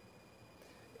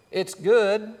 It's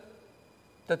good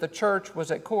that the church was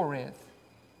at Corinth.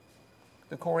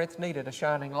 The Corinth needed a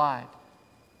shining light.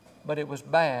 But it was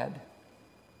bad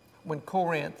when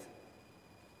Corinth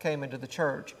came into the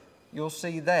church. You'll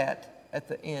see that at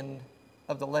the end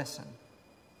of the lesson.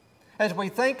 As we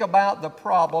think about the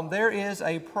problem, there is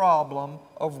a problem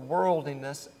of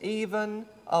worldliness even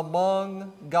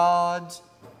among God's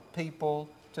people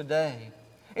today.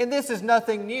 And this is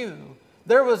nothing new.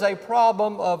 There was a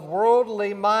problem of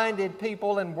worldly-minded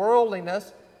people and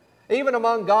worldliness even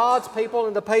among God's people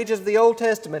in the pages of the Old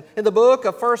Testament. In the book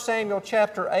of 1 Samuel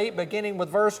chapter 8, beginning with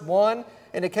verse 1,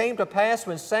 and it came to pass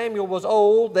when Samuel was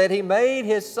old that he made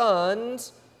his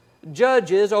sons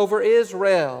judges over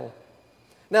Israel.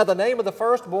 Now the name of the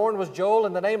firstborn was Joel,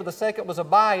 and the name of the second was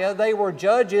Abiah. They were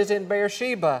judges in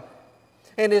Beersheba.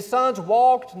 And his sons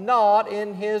walked not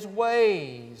in his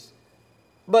ways,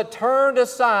 but turned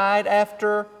aside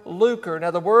after lucre.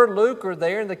 Now the word lucre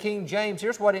there in the King James,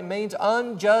 here's what it means: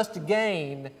 unjust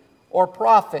gain or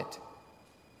profit.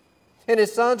 And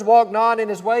his sons walked not in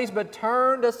his ways, but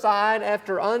turned aside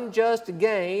after unjust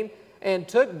gain, and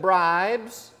took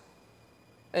bribes,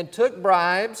 and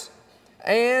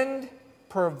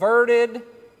perverted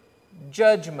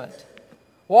judgment.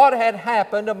 What had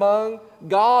happened among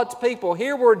God's people?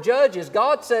 Here were judges.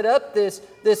 God set up this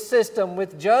system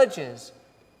with judges.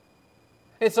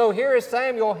 And so here is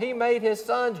Samuel. He made his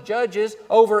sons judges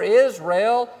over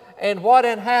Israel. And what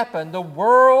had happened? The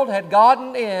world had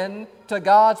gotten in to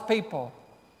God's people.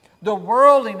 The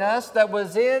worldliness that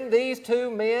was in these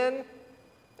two men,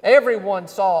 everyone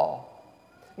saw.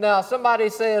 Now somebody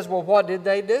says, well, what did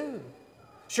they do?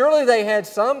 Surely they had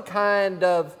some kind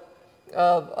of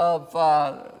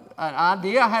an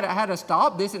idea how to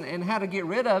stop this and how to get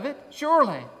rid of it.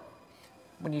 Surely.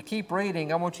 When you keep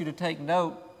reading, I want you to take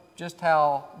note just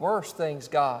how worse things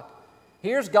got.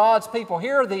 Here's God's people.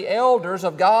 Here are the elders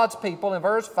of God's people in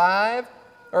verse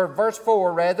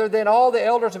 4 rather. Then all the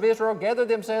elders of Israel gathered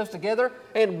themselves together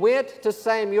and went to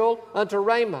Samuel unto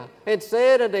Ramah and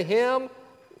said unto him,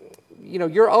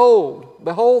 you're old.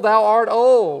 Behold, thou art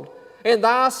old, and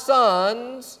thy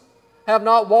sons have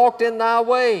not walked in thy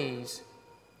ways.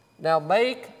 Now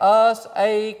make us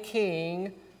a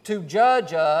king to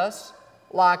judge us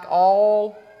like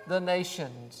all the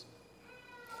nations.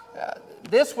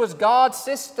 This was God's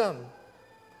system.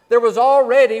 There was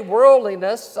already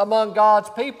worldliness among God's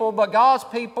people, but God's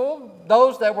people,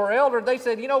 those that were elder, they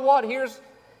said, you know what,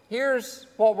 here's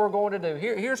what we're going to do.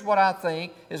 Here's what I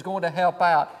think is going to help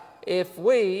out. If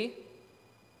we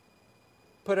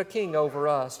put a king over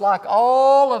us, like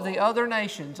all of the other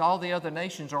nations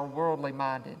are worldly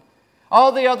minded.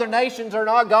 All the other nations are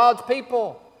not God's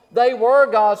people. They were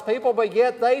God's people, but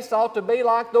yet they sought to be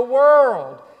like the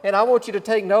world. And I want you to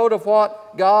take note of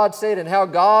what God said and how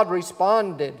God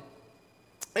responded.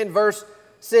 In verse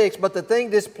 6, but the thing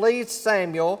displeased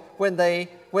Samuel when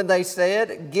they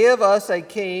said, give us a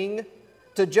king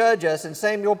to judge us. And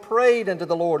Samuel prayed unto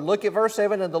the Lord. Look at verse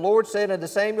 7. And the Lord said unto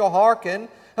Samuel, hearken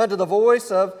unto the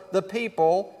voice of the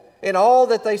people in all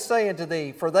that they say unto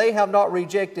thee. For they have not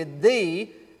rejected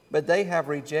thee, but they have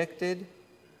rejected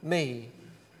me,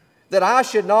 that I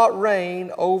should not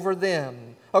reign over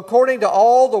them, according to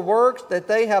all the works that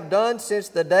they have done since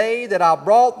the day that I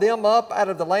brought them up out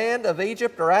of the land of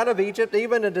Egypt, or out of Egypt,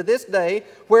 even unto this day,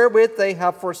 wherewith they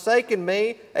have forsaken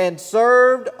me and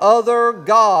served other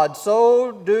gods.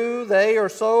 So do they, or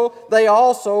so they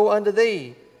also unto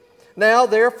thee. Now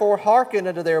therefore hearken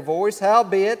unto their voice,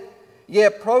 howbeit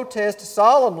yet protest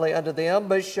solemnly unto them,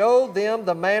 but show them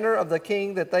the manner of the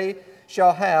king that they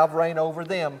shall have reign over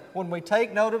them. When we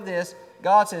take note of this,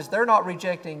 God says they're not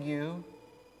rejecting you.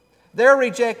 They're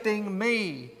rejecting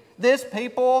me. This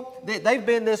people, they've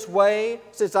been this way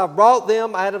since I brought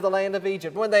them out of the land of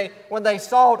Egypt. When they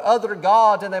sought other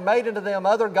gods and they made unto them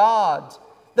other gods,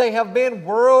 they have been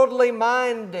worldly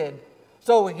minded.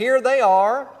 So here they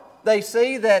are. They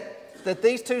see that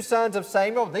these two sons of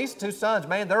Samuel, these two sons,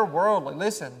 man, they're worldly.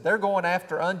 Listen, they're going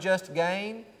after unjust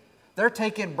gain. They're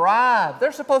taking bribes.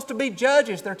 They're supposed to be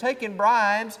judges. They're taking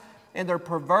bribes and they're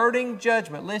perverting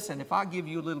judgment. Listen, if I give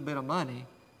you a little bit of money,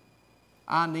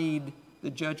 I need the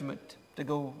judgment to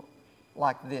go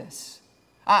like this.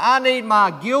 I need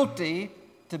my guilty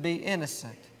to be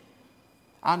innocent.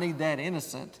 I need that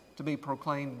innocent to be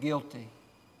proclaimed guilty.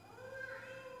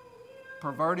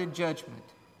 Perverted judgment.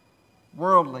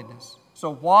 Worldliness.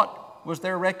 So what was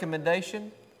their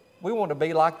recommendation? We want to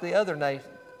be like the other nation.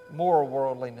 Moral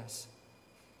worldliness.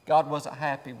 God wasn't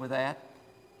happy with that.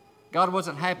 God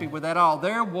wasn't happy with that at all.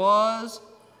 There was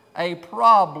a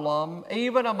problem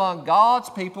even among God's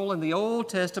people in the Old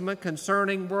Testament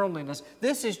concerning worldliness.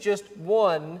 This is just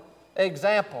one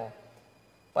example.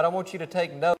 But I want you to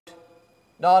take note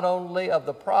not only of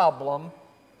the problem,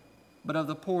 but of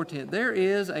the portent. There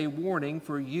is a warning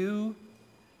for you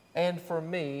and for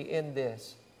me in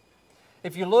this.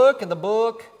 If you look in the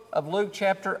book of Luke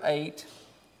chapter 8,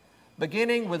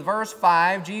 beginning with verse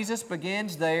 5, Jesus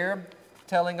begins there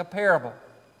telling a parable.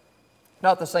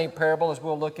 Not the same parable as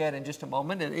we'll look at in just a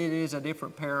moment. It is a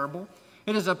different parable.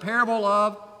 It is a parable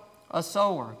of a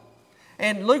sower.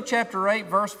 In Luke chapter 8,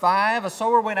 verse 5, a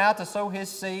sower went out to sow his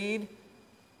seed,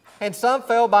 and some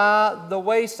fell by the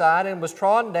wayside and was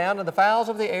trodden down, and the fowls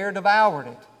of the air devoured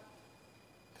it.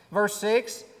 Verse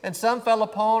 6, and some fell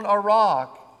upon a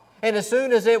rock, and as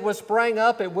soon as it was sprang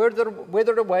up, it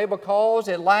withered away because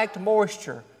it lacked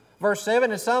moisture. Verse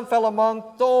 7, and some fell among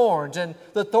thorns, and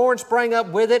the thorns sprang up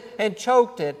with it and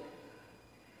choked it.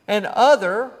 And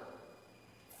other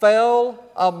fell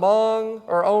among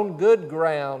or on good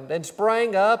ground and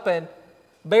sprang up and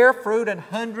bare fruit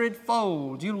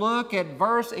 100-fold. You look at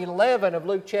verse 11 of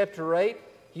Luke chapter 8,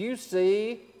 you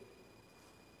see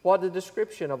what the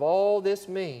description of all this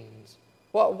means.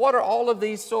 What are all of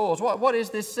these soils? What is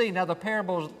this seed? Now the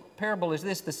parable is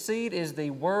this. The seed is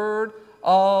the Word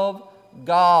of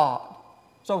God.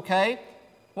 So, okay,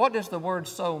 what does the word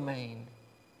sow mean?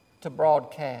 To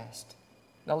broadcast.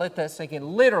 Now let that sink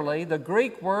in. Literally, the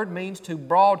Greek word means to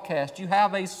broadcast. You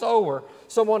have a sower,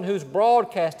 someone who's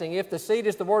broadcasting. If the seed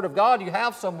is the Word of God, you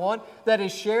have someone that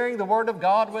is sharing the Word of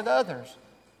God with others.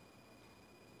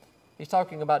 He's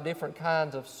talking about different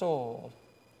kinds of soil,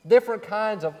 different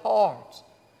kinds of hearts.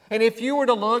 And if you were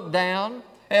to look down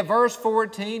at verse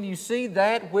 14, you see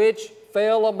that which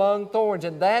fell among thorns.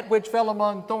 And that which fell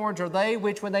among thorns are they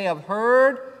which, when they have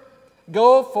heard,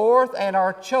 go forth and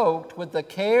are choked with the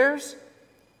cares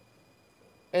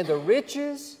and the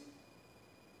riches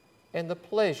and the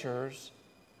pleasures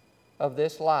of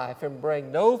this life, and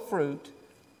bring no fruit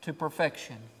to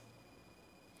perfection.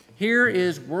 Here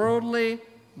is worldly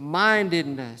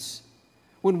mindedness.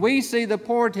 When we see the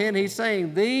portent, he's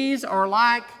saying these are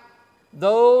like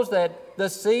those that the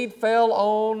seed fell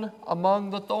on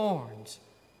among the thorns.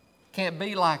 Can't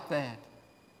be like that.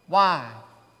 Why?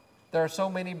 There are so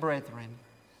many brethren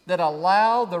that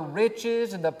allow the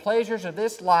riches and the pleasures of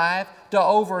this life to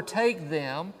overtake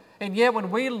them. And yet when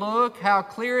we look how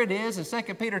clear it is in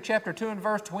 2 Peter chapter 2 and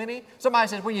verse 20, somebody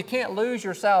says, well, you can't lose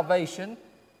your salvation.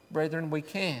 Brethren, we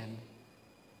can.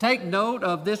 Take note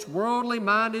of this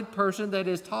worldly-minded person that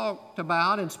is talked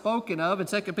about and spoken of in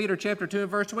 2 Peter chapter 2 and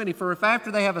verse 20. For if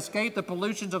after they have escaped the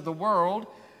pollutions of the world,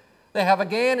 they have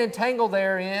again entangled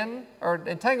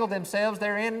themselves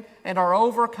therein and are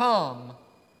overcome.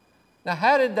 Now,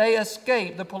 how did they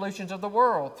escape the pollutions of the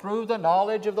world? Through the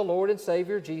knowledge of the Lord and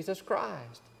Savior Jesus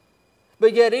Christ.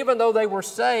 But yet, even though they were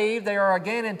saved, they are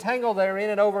again entangled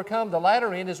therein and overcome. The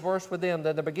latter end is worse with them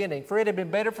than the beginning. For it had been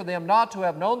better for them not to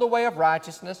have known the way of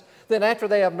righteousness than after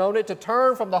they have known it to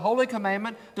turn from the holy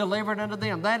commandment delivered unto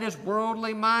them. That is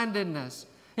worldly mindedness.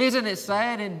 Isn't it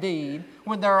sad indeed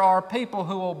when there are people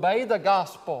who obey the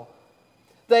gospel?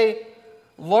 They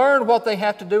learn what they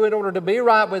have to do in order to be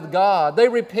right with God. They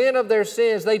repent of their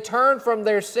sins. They turn from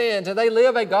their sins and they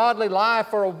live a godly life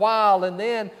for a while, and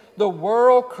then the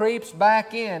world creeps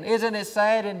back in. Isn't it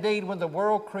sad indeed when the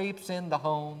world creeps in the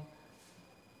home?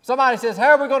 Somebody says,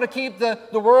 how are we going to keep the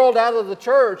world out of the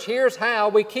church? Here's how.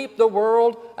 We keep the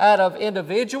world out of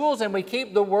individuals and we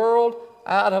keep the world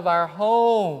out of our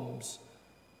homes.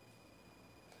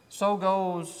 So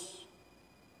goes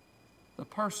the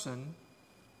person,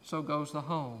 so goes the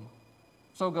home.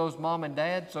 So goes mom and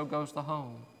dad, so goes the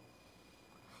home.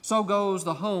 So goes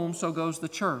the home, so goes the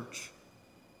church.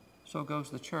 So goes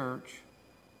the church.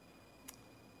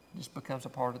 It just becomes a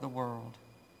part of the world.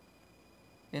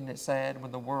 Isn't it sad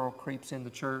when the world creeps in the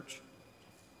church?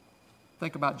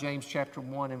 Think about James chapter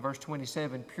 1 and verse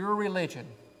 27. Pure religion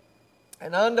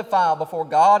and undefiled before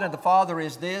God and the Father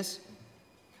is this,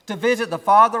 to visit the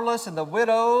fatherless and the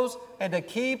widows and to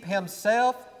keep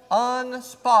himself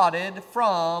unspotted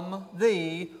from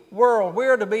the world. We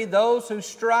are to be those who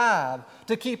strive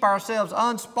to keep ourselves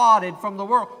unspotted from the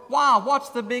world. Why? What's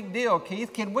the big deal,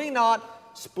 Keith? Can we not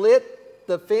split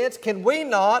the fence? Can we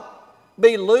not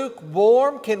be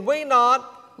lukewarm? Can we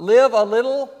not live a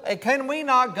little? And can we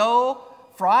not go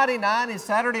Friday night and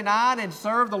Saturday night and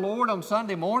serve the Lord on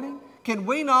Sunday morning? Can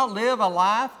we not live a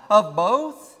life of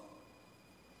both?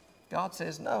 God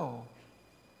says no.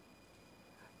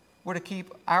 We're to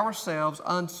keep ourselves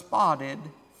unspotted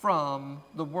from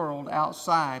the world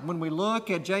outside. When we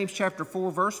look at James chapter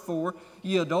 4, verse 4,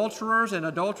 ye adulterers and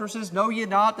adulteresses, know ye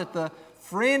not that the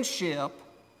friendship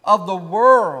of the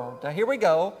world, now here we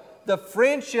go, the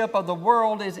friendship of the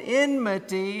world is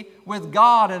enmity with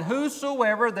God, and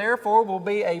whosoever therefore will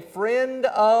be a friend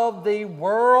of the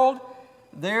world,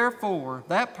 therefore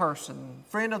that person,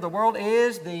 friend of the world,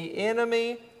 is the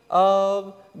enemy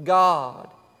of God.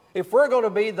 If we're going to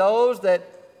be those that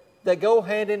go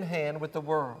hand in hand with the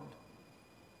world,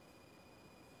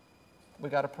 we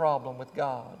got a problem with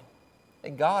God.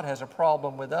 And God has a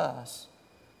problem with us.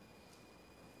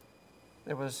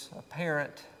 There was a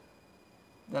parent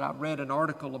that I read an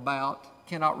article about,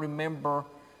 cannot remember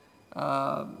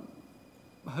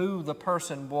who the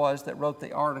person was that wrote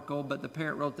the article, but the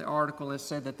parent wrote the article and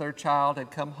said that their child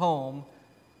had come home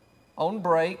on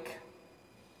break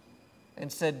and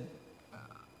said,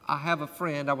 I have a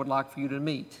friend I would like for you to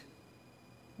meet.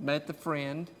 Met the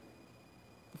friend.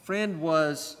 The friend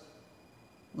was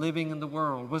living in the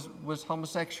world, was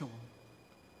homosexual.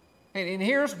 And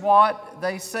here's what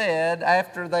they said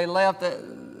after they left.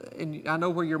 And I know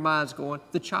where your mind's going.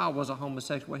 The child was a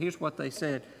homosexual. Here's what they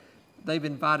said. They've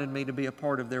invited me to be a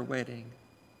part of their wedding.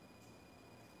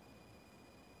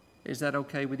 Is that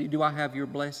okay with you? Do I have your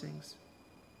blessings?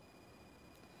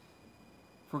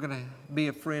 If we're going to be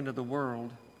a friend of the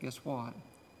world, guess what?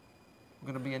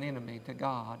 We're going to be an enemy to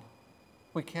God.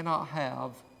 We cannot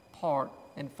have part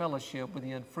and fellowship with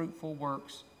the unfruitful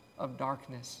works of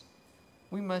darkness.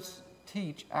 We must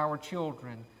teach our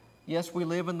children. Yes, we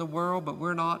live in the world, but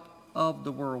we're not of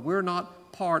the world. We're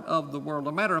not part of the world.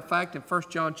 As a matter of fact, in 1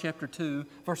 John chapter 2,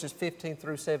 verses 15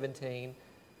 through 17,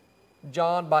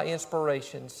 John, by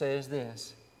inspiration, says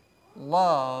this,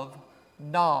 love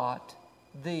not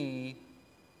the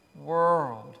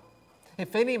world.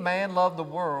 If any man love the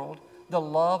world, the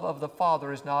love of the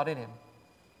Father is not in him.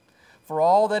 For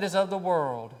all that is of the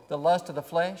world, the lust of the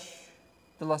flesh,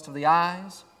 the lust of the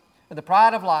eyes, and the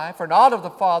pride of life are not of the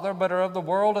Father, but are of the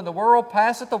world. And the world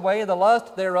passeth away, and the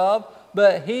lust thereof.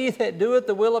 But he that doeth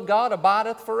the will of God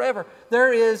abideth forever.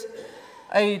 There is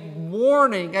a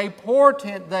warning, a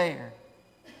portent there.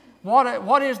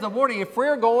 What is the warning? If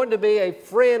we're going to be a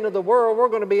friend of the world, we're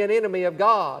going to be an enemy of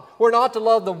God. We're not to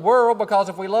love the world, because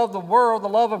if we love the world, the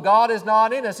love of God is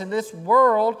not in us, and this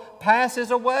world passes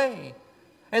away,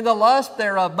 and the lust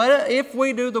thereof. But if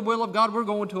we do the will of God, we're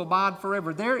going to abide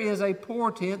forever. There is a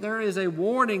portent, there is a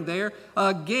warning there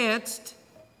against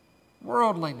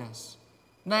worldliness.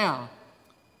 Now,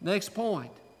 next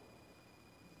point,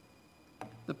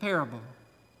 the parable.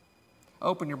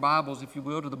 Open your Bibles, if you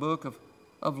will, to the book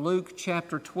of Luke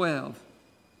chapter 12.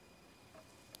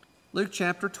 Luke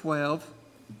chapter 12.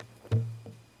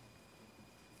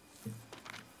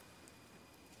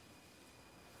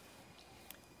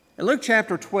 In Luke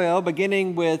chapter 12,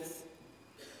 beginning with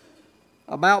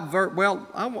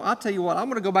I'll tell you what, I'm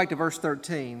going to go back to verse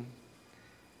 13.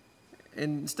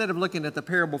 instead of looking at the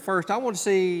parable first, I want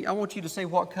you to see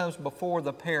what comes before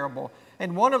the parable.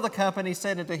 And one of the company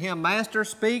said unto him, Master,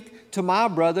 speak to my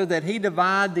brother that he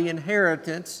divide the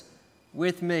inheritance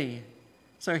with me.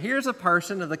 So here's a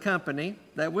person of the company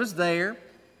that was there,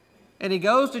 and he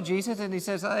goes to Jesus and he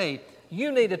says, hey,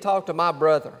 you need to talk to my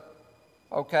brother,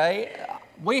 okay?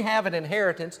 We have an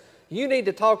inheritance. You need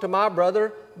to talk to my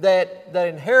brother that the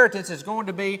inheritance is going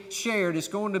to be shared. It's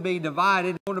going to be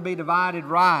divided. It's going to be divided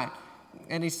right.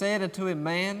 And he said unto him,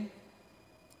 man,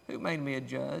 who made me a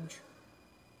judge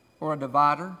or a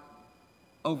divider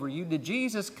over you? Did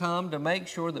Jesus come to make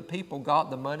sure that people got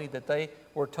the money that they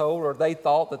were told or they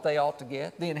thought that they ought to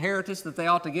get? The inheritance that they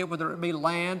ought to get, whether it be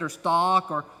land or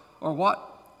stock or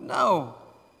what? No.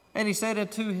 And he said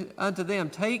unto them,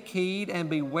 take heed and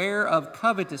beware of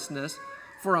covetousness,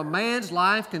 for a man's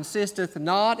life consisteth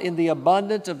not in the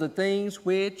abundance of the things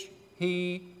which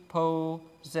he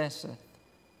possesseth.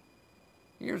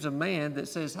 Here's a man that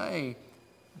says, hey,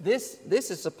 this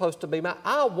is supposed to be mine.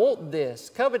 I want this.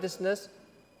 Covetousness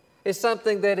is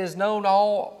something that is known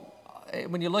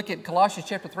when you look at Colossians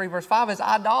chapter 3, verse 5, as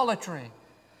idolatry.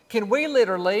 Can we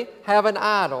literally have an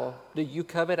idol? Do you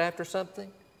covet after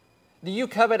something? Do you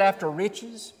covet after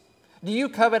riches? Do you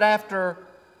covet after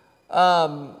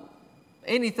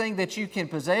anything that you can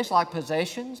possess, like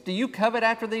possessions? Do you covet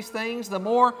after these things? The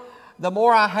more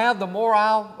I have, the more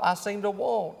I seem to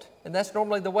want. And that's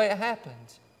normally the way it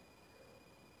happens.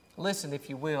 Listen,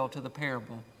 if you will, to the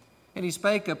parable. And he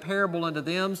spake a parable unto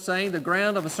them, saying, the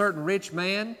ground of a certain rich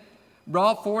man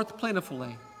brought forth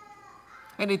plentifully.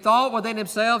 And he thought within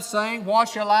himself, saying, what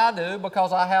shall I do,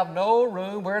 because I have no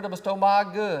room where to bestow my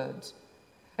goods?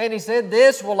 And he said,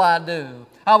 this will I do.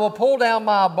 I will pull down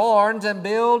my barns and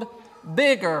build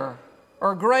bigger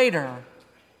or greater.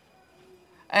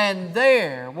 And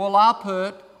there will I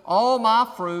put all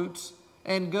my fruits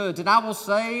and goods. And I will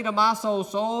say to my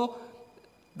soul,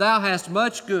 thou hast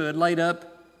much good laid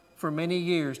up for many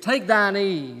years. Take thine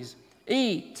ease,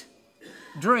 eat,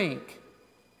 drink,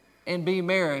 and be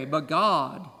merry. But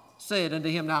God said unto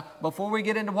him. Now, before we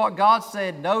get into what God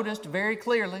said, notice very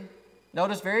clearly the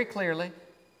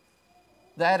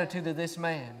attitude of this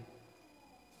man.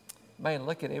 Man,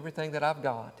 look at everything that I've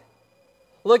got.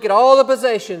 Look at all the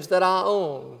possessions that I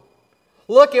own.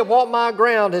 Look at what my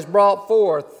ground has brought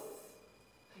forth.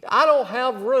 I don't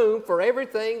have room for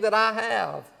everything that I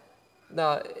have.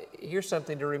 Now, here's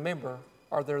something to remember.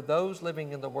 Are there those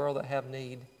living in the world that have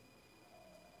need?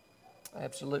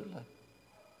 Absolutely.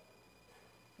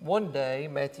 One day,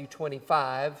 Matthew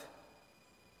 25,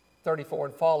 34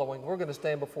 and following, we're going to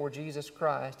stand before Jesus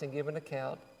Christ and give an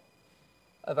account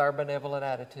of our benevolent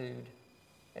attitude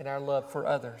and our love for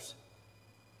others.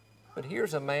 But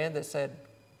here's a man that said,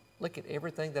 look at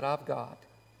everything that I've got.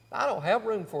 I don't have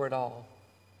room for it all.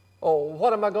 Oh,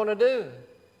 what am I going to do?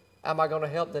 Am I going to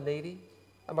help the needy?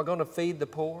 Am I going to feed the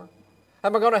poor?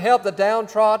 Am I going to help the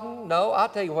downtrodden? No, I'll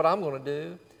tell you what I'm going to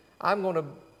do. I'm going to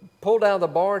pull down the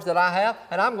barns that I have,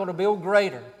 and I'm going to build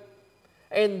greater.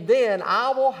 And then I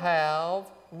will have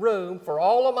room for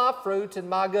all of my fruits and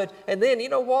my goods. And then, you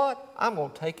know what? I'm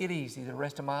going to take it easy the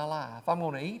rest of my life. I'm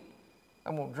going to eat,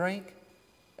 I'm going to drink,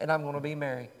 and I'm going to be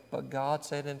merry. But God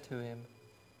said unto him,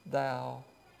 thou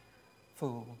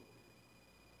fool.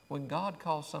 When God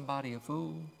calls somebody a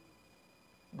fool,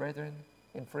 brethren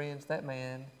and friends, that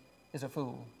man is a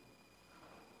fool.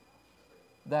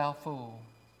 Thou fool.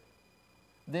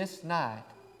 This night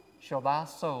shall thy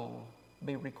soul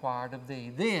be required of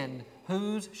thee. Then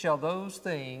whose shall those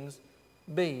things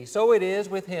be? So it is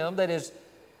with him that is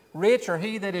rich, or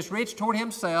he that is rich toward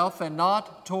himself and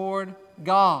not toward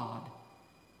God.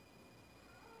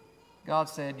 God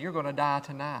said, you're going to die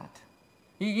tonight.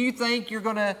 You think you're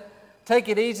going to take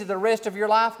it easy the rest of your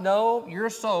life? No,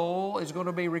 your soul is going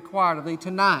to be required of thee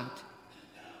tonight.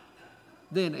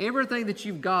 Then everything that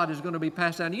you've got is going to be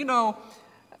passed down. You know,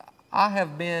 I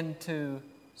have been to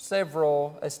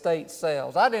several estate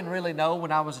sales. I didn't really know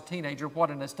when I was a teenager what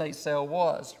an estate sale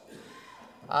was.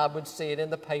 I would see it in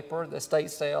the paper, the estate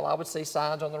sale. I would see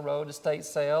signs on the road, estate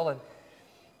sale.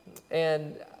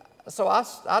 And so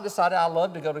I decided I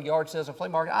love to go to yard sales and flea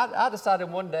market. I decided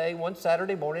one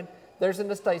Saturday morning, there's an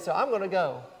estate sale. I'm going to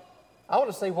go. I want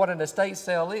to see what an estate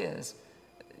sale is.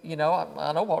 You know,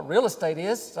 I know what real estate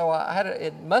is, so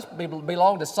it must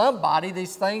belong to somebody.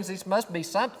 These must be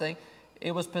something.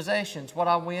 It was possessions. What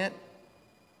I went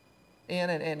in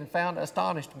and found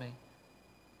astonished me.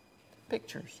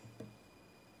 Pictures.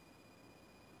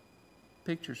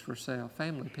 Pictures for sale.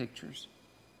 Family pictures.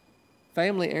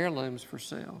 Family heirlooms for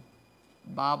sale.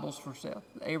 Bibles for sale.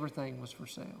 Everything was for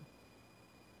sale.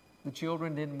 The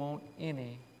children didn't want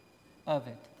any of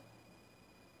it.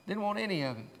 Didn't want any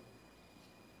of it.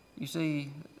 You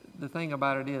see, the thing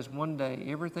about it is, one day,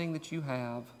 everything that you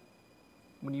have,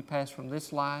 when you pass from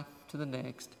this life to the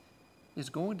next, is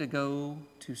going to go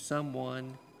to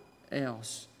someone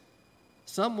else.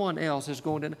 Someone else is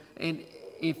going to, and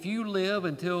if you live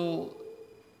until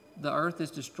the earth is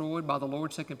destroyed by the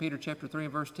Lord, 2 Peter chapter 3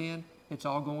 and verse 10, it's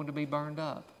all going to be burned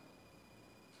up.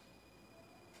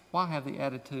 Why have the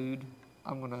attitude,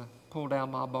 I'm going to pull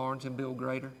down my barns and build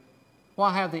greater?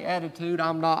 Why have the attitude,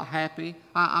 I'm not happy,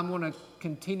 I'm going to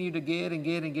continue to get and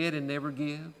get and get and never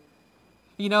give?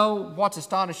 You know, what's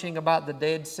astonishing about the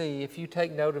Dead Sea, if you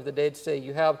take note of the Dead Sea,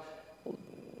 you have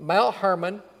Mount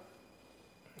Hermon,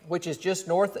 which is just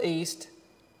northeast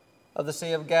of the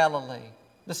Sea of Galilee.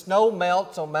 The snow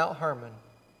melts on Mount Hermon.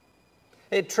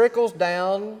 It trickles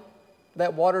down,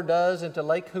 that water does, into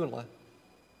Lake Hula.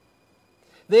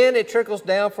 Then it trickles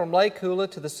down from Lake Hula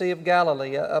to the Sea of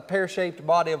Galilee, a pear-shaped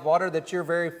body of water that you're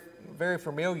very, very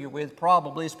familiar with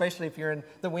probably, especially if you're in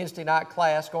the Wednesday night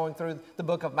class going through the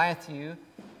book of Matthew.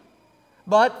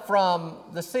 But from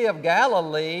the Sea of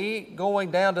Galilee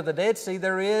going down to the Dead Sea,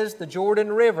 there is the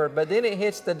Jordan River, but then it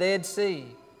hits the Dead Sea.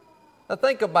 Now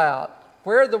think about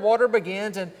where the water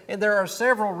begins, and there are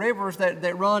several rivers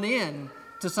that run in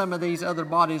to some of these other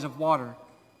bodies of water.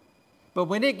 But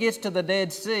when it gets to the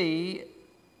Dead Sea,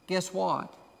 guess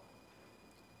what?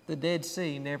 The Dead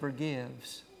Sea never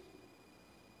gives.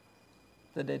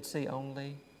 The Dead Sea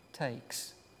only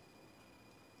takes.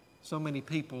 So many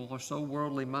people are so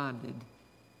worldly minded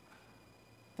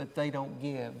that they don't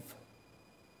give.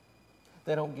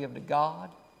 They don't give to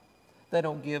God. They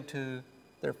don't give to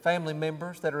their family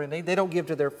members that are in need. They don't give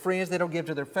to their friends. They don't give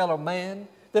to their fellow man.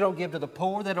 They don't give to the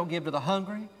poor. They don't give to the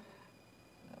hungry.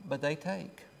 But they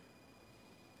take.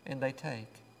 And they take.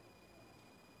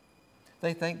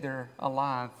 They think they're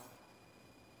alive.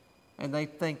 And they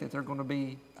think that they're going to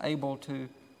be able to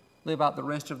live out the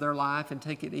rest of their life and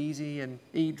take it easy and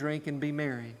eat, drink, and be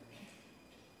merry.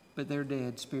 But they're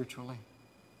dead spiritually.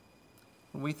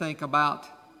 When we think about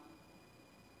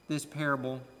this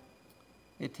parable,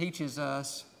 it teaches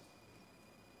us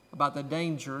about the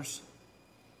dangers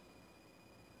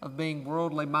of being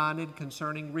worldly minded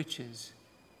concerning riches.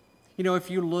 You know, if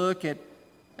you look at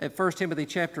 1 Timothy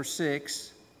chapter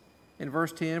 6 in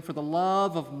verse 10, for the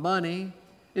love of money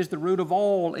is the root of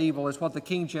all evil, is what the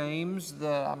King James,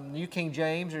 the New King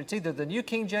James, or it's either the New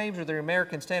King James or the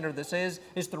American Standard that says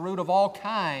it's the root of all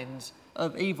kinds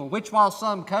of evil, which while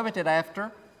some coveted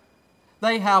after,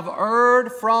 they have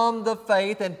erred from the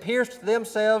faith and pierced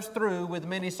themselves through with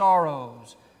many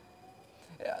sorrows.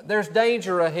 There's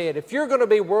danger ahead. If you're going to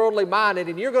be worldly minded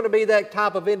and you're going to be that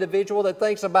type of individual that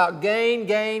thinks about gain,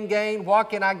 gain, gain, what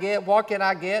can I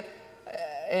get,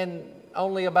 and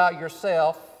only about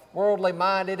yourself, worldly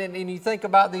minded, and you think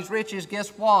about these riches, guess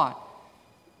what?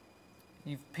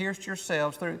 You've pierced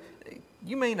yourselves through.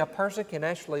 You mean a person can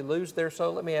actually lose their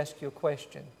soul? Let me ask you a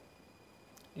question.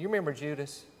 Do you remember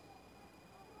Judas?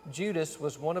 Judas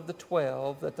was one of the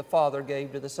 12 that the Father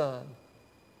gave to the Son.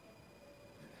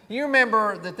 You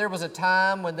remember that there was a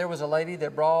time when there was a lady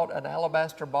that brought an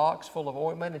alabaster box full of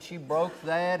ointment, and she broke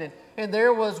that, and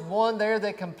there was one there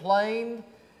that complained.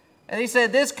 And he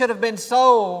said this could have been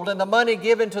sold and the money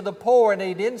given to the poor. And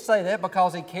he didn't say that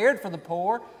because he cared for the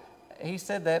poor. He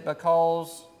said that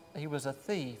because he was a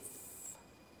thief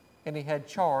and he had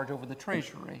charge over the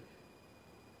treasury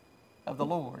of the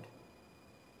Lord.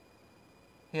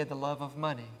 He had the love of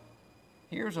money.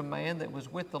 Here's a man that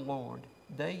was with the Lord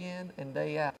day in and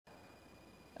day out.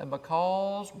 And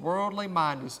because worldly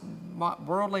mindedness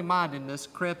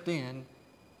crept in,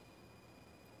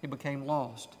 he became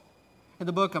lost. In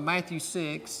the book of Matthew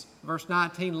 6, verse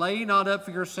 19, lay ye not up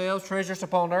for yourselves treasures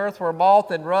upon earth, where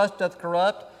moth and rust doth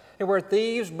corrupt, and where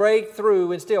thieves break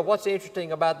through and steal. What's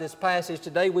interesting about this passage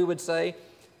today, we would say,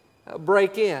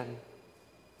 break in.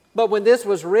 But when this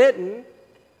was written,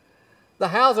 the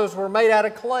houses were made out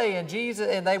of clay, and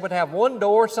they would have one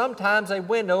door, sometimes a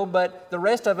window, but the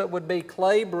rest of it would be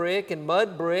clay brick and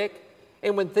mud brick.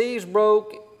 And when thieves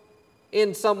broke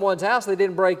in someone's house, they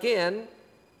didn't break in,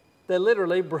 they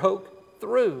literally broke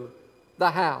through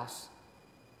the house.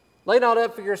 Lay not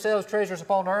up for yourselves treasures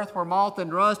upon earth, where moth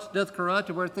and rust doth corrupt,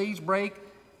 and where thieves break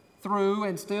through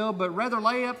and steal, but rather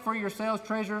lay up for yourselves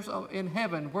treasures in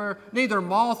heaven, where neither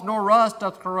moth nor rust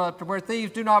doth corrupt, and where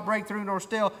thieves do not break through nor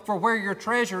steal. For where your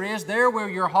treasure is, there will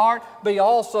your heart be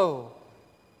also.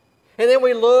 And then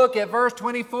we look at verse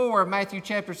 24 of Matthew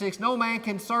chapter 6. No man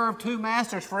can serve two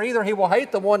masters, for either he will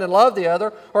hate the one and love the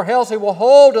other, or else he will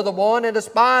hold to the one and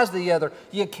despise the other.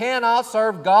 You cannot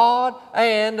serve God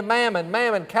and mammon.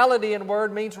 Mammon, Chaldean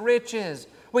word, means riches.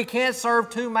 We can't serve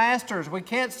two masters. We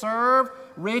can't serve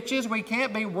riches. We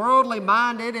can't be worldly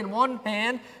minded in one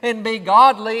hand and be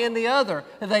godly in the other.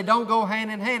 They don't go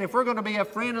hand in hand. If we're going to be a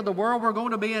friend of the world, we're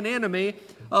going to be an enemy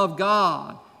of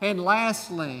God. And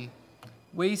lastly,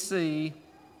 we see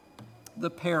the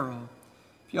peril.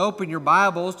 If you open your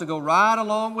Bibles to go right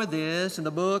along with this in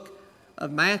the book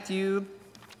of Mark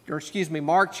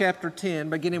chapter 10,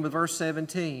 beginning with verse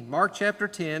 17. Mark chapter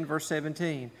 10, verse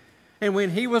 17. And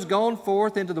when he was gone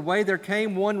forth into the way, there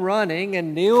came one running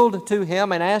and kneeled to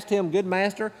him and asked him, Good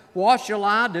master, what shall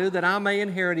I do that I may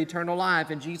inherit eternal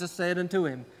life? And Jesus said unto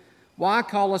him, Why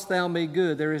callest thou me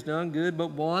good? There is none good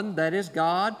but one, that is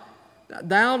God.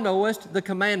 Thou knowest the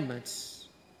commandments.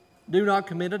 Do not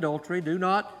commit adultery, do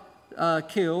not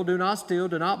kill, do not steal,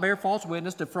 do not bear false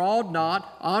witness, defraud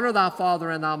not, honor thy father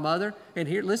and thy mother. And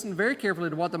here, listen very carefully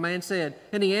to what the man said.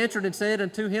 And he answered and said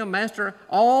unto him, Master,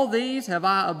 all these have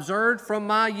I observed from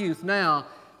my youth. Now,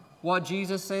 what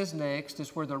Jesus says next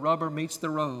is where the rubber meets the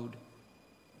road.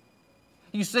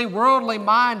 You see, worldly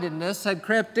mindedness had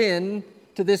crept in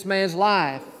to this man's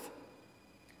life.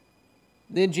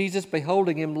 Then Jesus,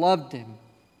 beholding him, loved him,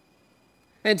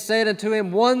 and said unto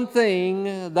him, One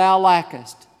thing thou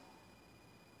lackest.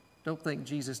 Don't think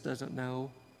Jesus doesn't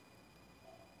know.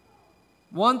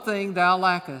 One thing thou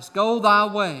lackest. Go thy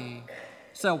way,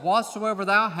 sell whatsoever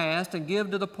thou hast, and give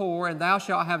to the poor, and thou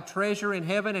shalt have treasure in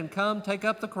heaven, and come, take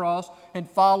up the cross, and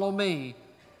follow me.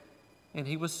 And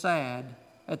he was sad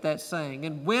at that saying,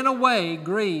 and went away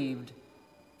grieved,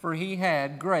 for he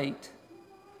had great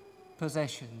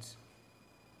possessions.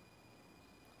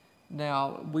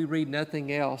 Now, we read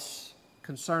nothing else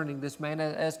concerning this man.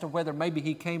 As to whether maybe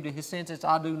he came to his senses,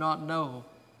 I do not know.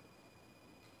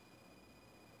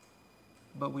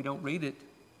 But we don't read it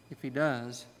if he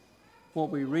does. What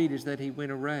we read is that he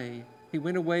went away. He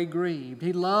went away grieved.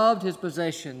 He loved his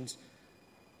possessions,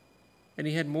 and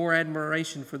he had more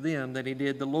admiration for them than he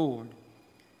did the Lord.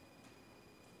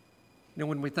 Now,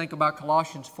 when we think about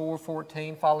Colossians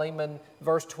 4:14, Philemon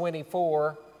verse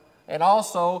 24, and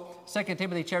also 2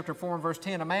 Timothy chapter 4 and verse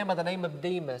 10, a man by the name of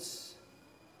Demas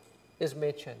is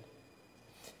mentioned.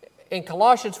 In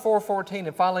Colossians 4:14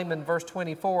 and Philemon verse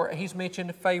 24, he's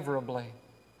mentioned favorably.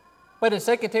 But in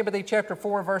 2 Timothy chapter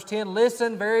 4 and verse 10,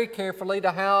 listen very carefully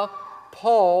to how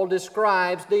Paul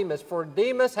describes Demas. For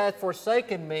Demas hath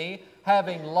forsaken me,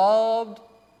 having loved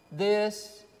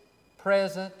this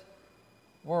present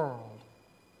world.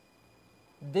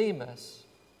 Demas,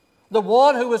 the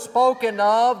one who was spoken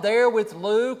of there with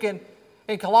Luke in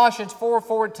Colossians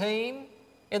 4:14,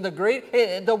 in the Greek,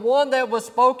 the one that was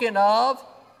spoken of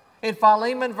in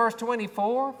Philemon verse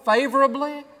 24,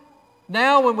 favorably.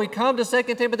 Now when we come to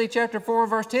 2 Timothy chapter 4 and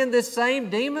verse 10, this same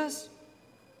Demas,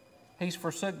 he's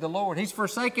forsook the Lord. He's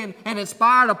forsaken an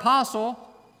inspired apostle.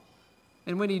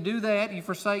 And when you do that, you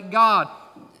forsake God.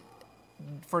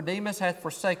 For Demas hath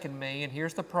forsaken me, and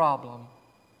here's the problem.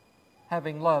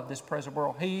 Having loved this present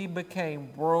world, he became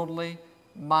worldly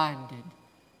minded.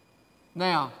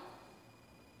 Now,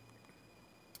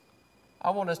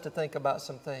 I want us to think about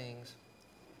some things.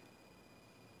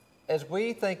 As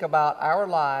we think about our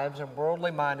lives and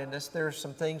worldly mindedness, there's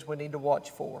some things we need to watch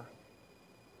for.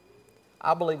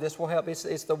 I believe this will help.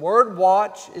 It's the word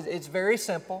watch. It's very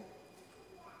simple,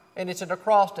 and it's an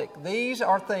acrostic. These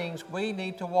are things we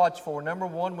need to watch for. Number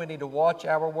one, we need to watch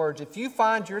our words. If you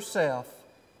find yourself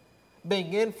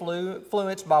being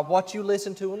influenced by what you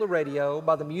listen to on the radio,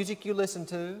 by the music you listen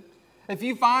to, if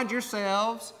you find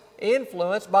yourselves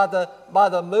influenced by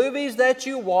the movies that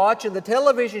you watch and the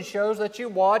television shows that you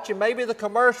watch and maybe the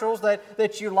commercials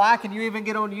that you like, and you even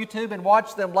get on YouTube and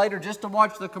watch them later just to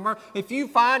watch the commercial. If you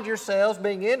find yourselves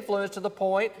being influenced to the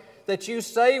point that you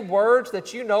say words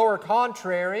that you know are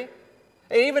contrary,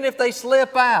 even if they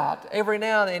slip out every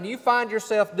now and then, you find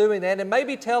yourself doing that and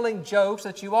maybe telling jokes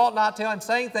that you ought not tell and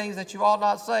saying things that you ought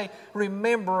not say,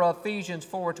 remember Ephesians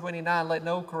 4:29, let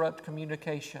no corrupt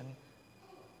communication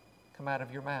come out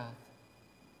of your mouth.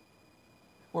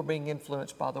 We're being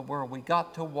influenced by the world. We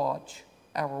got to watch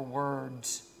our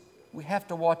words. We have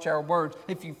to watch our words.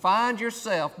 If you find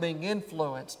yourself being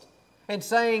influenced and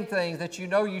saying things that you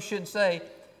know you shouldn't say,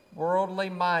 worldly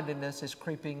mindedness is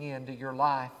creeping into your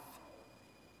life.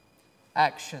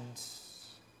 Actions.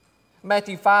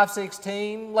 Matthew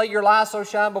 5:16, let your light so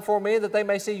shine before men that they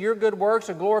may see your good works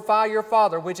and glorify your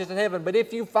Father which is in heaven. But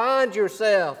if you find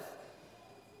yourself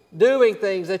doing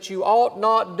things that you ought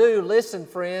not do, listen,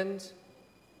 friends,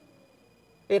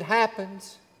 it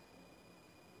happens.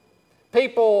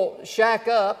 People shack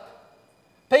up.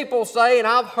 People say, and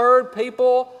I've heard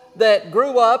people that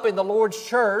grew up in the Lord's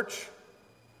church,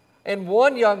 And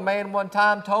one young man one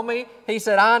time told me, he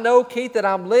said, I know, Keith, that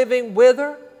I'm living with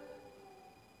her.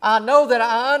 I know that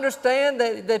I understand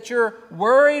that you're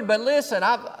worried, but listen,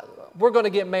 we're going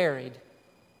to get married.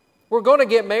 We're going to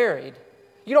get married.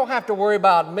 You don't have to worry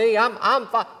about me. I'm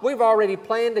fine. We've already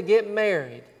planned to get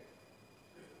married.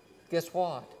 Guess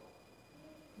what?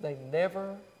 They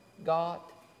never got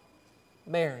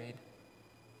married.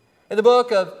 In the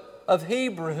book of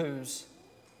Hebrews,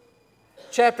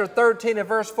 chapter 13 and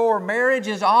verse 4, marriage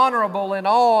is honorable in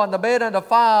all, and the bed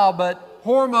undefiled, but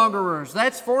whoremongers,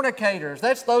 that's fornicators,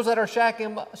 that's those that are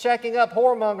shacking up,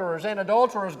 whoremongers and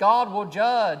adulterers, God will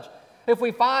judge. If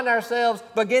we find ourselves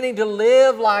beginning to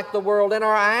live like the world in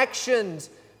our actions,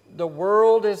 the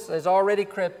world has already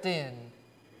crept in.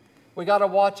 We got to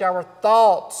watch our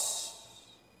thoughts.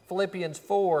 Philippians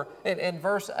 4 and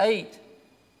verse 8.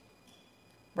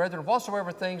 Brethren,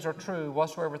 whatsoever things are true,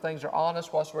 whatsoever things are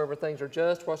honest, whatsoever things are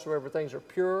just, whatsoever things are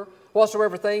pure,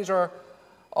 whatsoever things are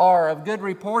of good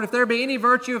report, if there be any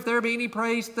virtue, if there be any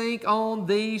praise, think on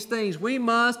these things. We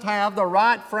must have the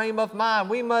right frame of mind.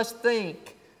 We must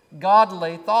think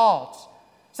godly thoughts.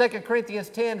 2 Corinthians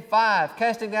 10:5,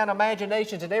 casting down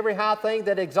imaginations and every high thing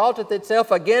that exalteth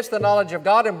itself against the knowledge of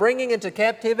God, and bringing into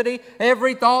captivity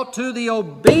every thought to the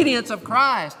obedience of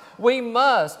Christ. We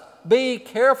must be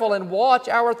careful and watch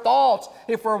our thoughts.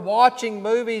 If we're watching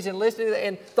movies and listening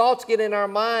and thoughts get in our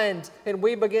minds and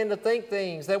we begin to think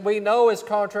things that we know is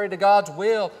contrary to God's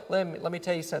will, let me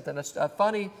tell you something.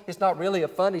 It's not really a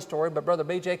funny story, but Brother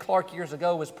B.J. Clark years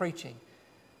ago was preaching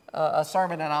a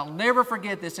sermon, and I'll never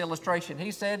forget this illustration. He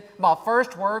said, my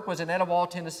first work was in Etowah,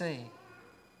 Tennessee.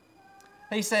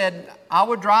 He said, I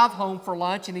would drive home for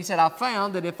lunch, and he said, I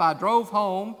found that if I drove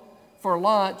home for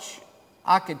lunch,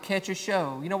 I could catch a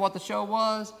show. You know what the show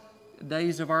was?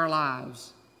 Days of Our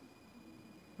Lives.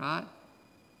 Right?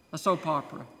 A soap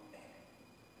opera.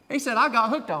 He said, I got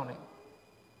hooked on it.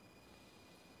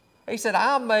 He said,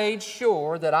 I made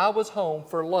sure that I was home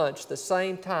for lunch the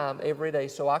same time every day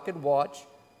so I could watch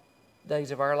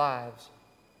Days of Our Lives.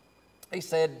 He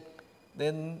said,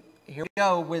 then here we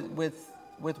go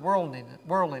with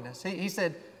worldliness. He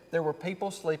said, there were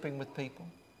people sleeping with people.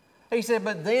 He said,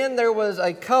 but then there was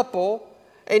a couple,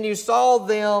 and you saw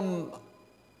them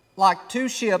like two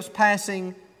ships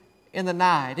passing in the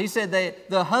night. He said that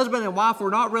the husband and wife were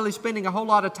not really spending a whole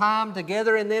lot of time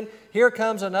together, and then here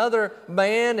comes another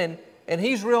man, and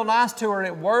he's real nice to her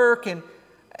at work, and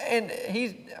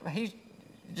he's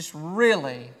just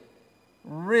really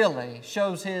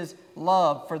shows his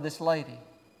love for this lady.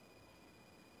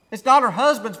 It's not her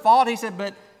husband's fault. He said,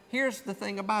 but here's the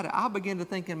thing about it. I begin to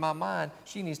think in my mind,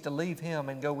 she needs to leave him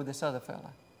and go with this other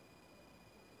fella.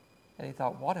 And he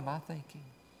thought, what am I thinking?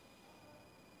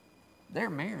 They're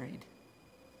married.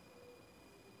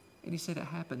 And he said it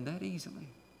happened that easily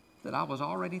that I was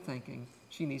already thinking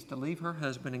she needs to leave her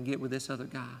husband and get with this other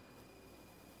guy.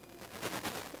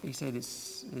 He said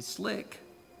it's slick.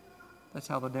 That's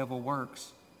how the devil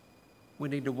works. We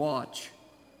need to watch.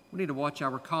 We need to watch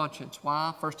our conscience.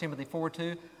 Why? 1 Timothy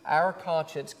 4:2, our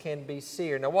conscience can be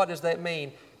seared. Now what does that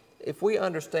mean? If we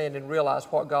understand and realize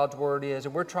what God's Word is,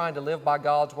 and we're trying to live by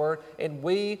God's Word, and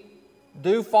we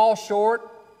do fall short,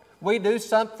 we do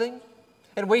something,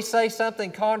 and we say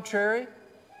something contrary,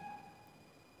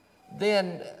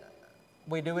 then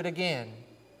we do it again,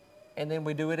 and then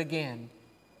we do it again.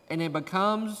 And it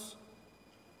becomes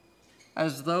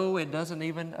as though it doesn't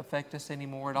even affect us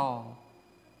anymore at all.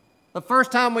 The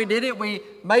first time we did it, we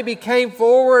maybe came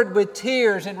forward with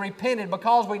tears and repented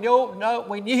because we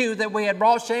knew that we had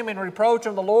brought shame and reproach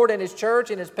on the Lord and His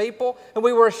church and His people, and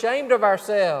we were ashamed of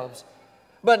ourselves.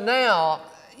 But now,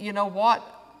 you know what?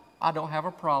 I don't have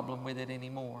a problem with it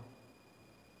anymore.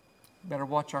 Better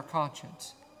watch our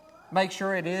conscience. Make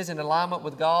sure it is in alignment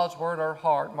with God's Word or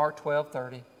heart. Mark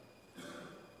 12:30.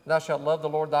 Thou shalt love the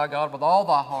Lord thy God with all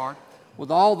thy heart,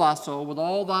 with all thy soul, with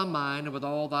all thy mind, and with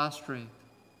all thy strength.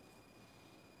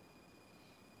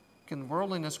 Can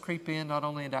worldliness creep in not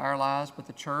only into our lives, but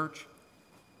the church?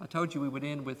 I told you we would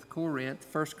end with Corinth,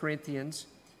 1 Corinthians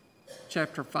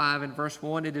chapter 5 and verse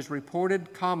 1. It is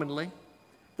reported commonly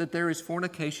that there is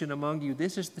fornication among you.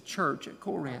 This is the church at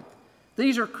Corinth.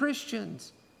 These are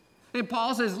Christians. And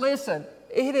Paul says, listen,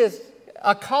 it is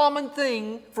a common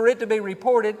thing for it to be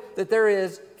reported that there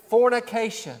is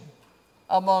fornication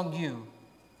among you.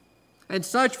 And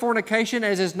such fornication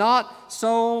as is not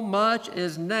so much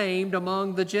as named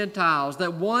among the Gentiles,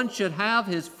 that one should have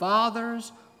his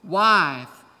father's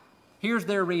wife. Here's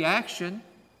their reaction.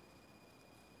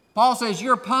 Paul says,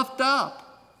 you're puffed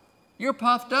up. You're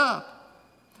puffed up.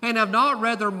 and have not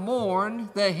rather mourned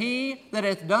that he that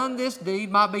hath done this deed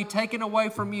might be taken away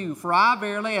from you. For I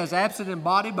verily, as absent in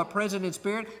body but present in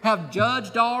spirit, have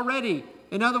judged already.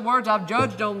 In other words, I've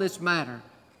judged on this matter,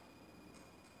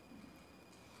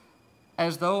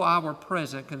 as though I were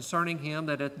present concerning him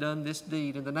that hath done this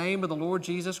deed. In the name of the Lord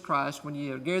Jesus Christ, when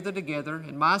ye are gathered together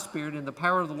in my spirit, in the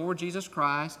power of the Lord Jesus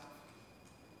Christ,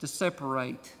 to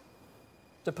separate,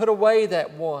 to put away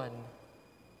that one,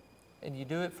 and you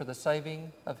do it for the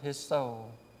saving of his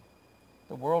soul.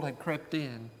 The world had crept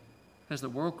in. Has the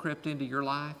world crept into your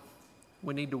life?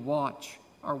 We need to watch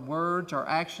our words, our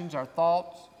actions, our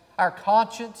thoughts, our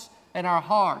conscience, and our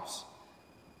hearts.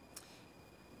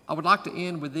 I would like to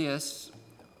end with this.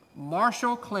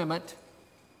 Marshall Clement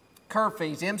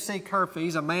Curfeys, M.C.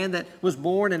 Curfeys, a man that was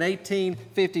born in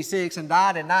 1856 and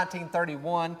died in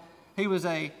 1931. He was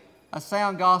a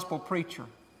sound gospel preacher.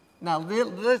 Now,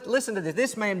 listen to this.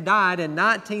 This man died in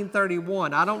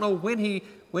 1931. I don't know when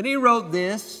he wrote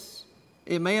this.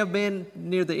 It may have been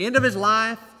near the end of his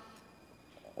life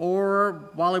or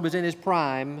while he was in his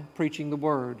prime preaching the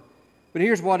Word. But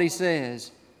here's what he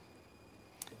says.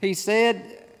 He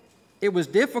said, it was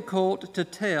difficult to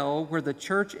tell where the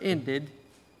church ended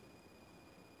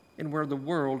and where the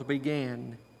world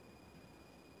began.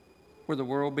 Where the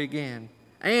world began.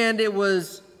 And it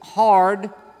was hard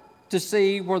to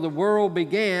see where the world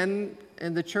began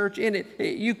and the church ended.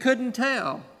 You couldn't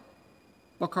tell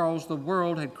because the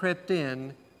world had crept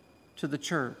in to the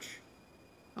church.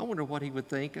 I wonder what he would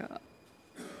think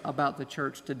about the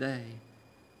church today.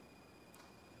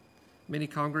 Many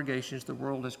congregations, the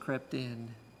world has crept in.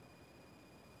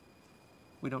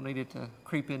 We don't need it to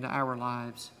creep into our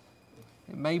lives.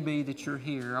 It may be that you're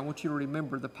here. I want you to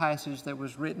remember the passage that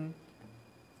was written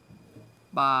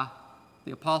by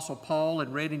the Apostle Paul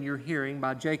and read in your hearing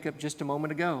by Jacob just a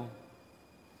moment ago.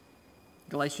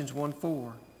 Galatians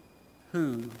 1:4.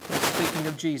 Who, speaking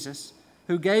of Jesus,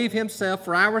 who gave himself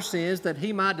for our sins that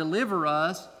he might deliver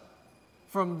us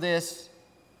from this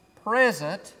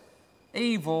present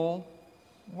evil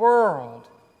world.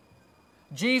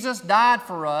 Jesus died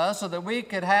for us so that we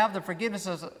could have the forgiveness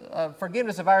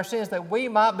of our sins, that we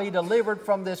might be delivered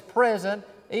from this present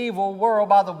evil world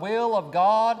by the will of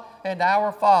God and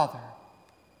our Father.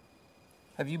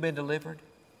 Have you been delivered?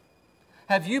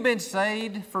 Have you been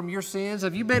saved from your sins?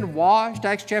 Have you been washed?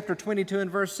 Acts chapter 22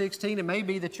 and verse 16. It may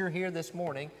be that you're here this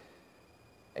morning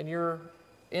and you're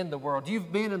in the world.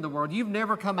 You've been in the world. You've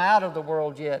never come out of the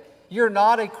world yet. You're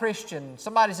not a Christian.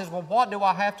 Somebody says, well, what do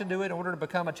I have to do in order to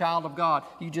become a child of God?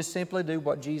 You just simply do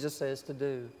what Jesus says to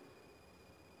do.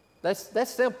 That's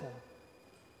simple.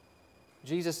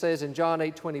 Jesus says in John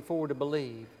 8:24 to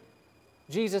believe.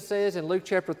 Jesus says in Luke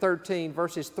chapter 13,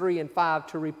 verses 3 and 5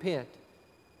 to repent.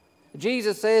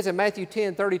 Jesus says in Matthew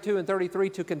 10:32 and 33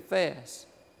 to confess.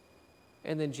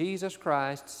 And then Jesus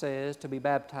Christ says to be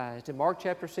baptized. In Mark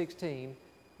chapter 16,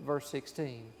 verse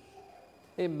 16.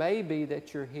 It may be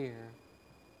that you're here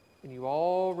and you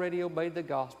already obeyed the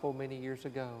gospel many years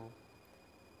ago,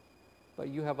 but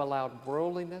you have allowed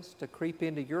worldliness to creep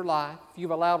into your life.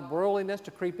 You've allowed worldliness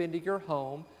to creep into your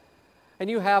home, and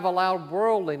you have allowed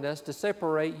worldliness to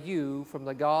separate you from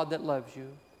the God that loves you,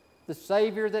 the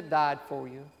Savior that died for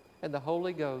you, and the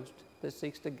Holy Ghost that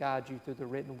seeks to guide you through the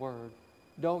written Word.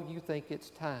 Don't you think it's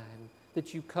time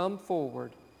that you come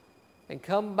forward and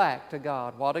come back to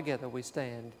God while together we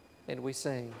stand and we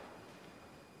sing?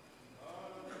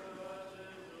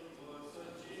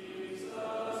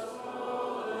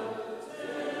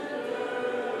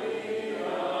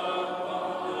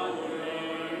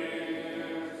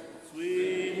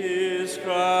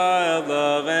 Cry of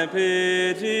love and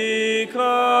pity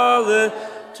calleth,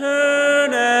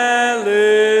 turn and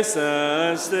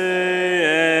listen,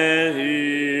 stay and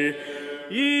hear.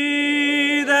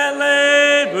 Ye that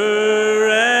labor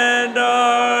and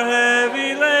are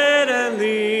heavy laden,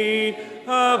 lean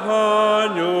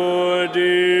upon your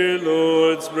dear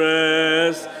Lord's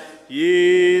breast.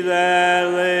 Ye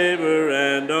that labor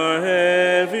and are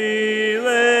heavy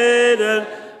laden,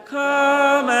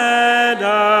 come and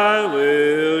I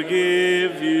will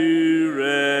give you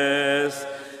rest.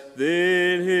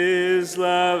 Then his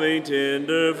loving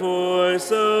tender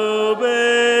voice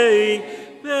obeying,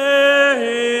 bear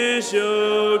his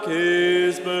yoke,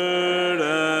 his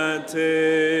burden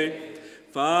take.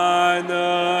 Find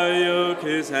the yoke,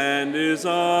 his hand is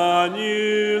on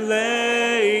you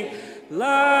laying,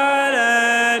 light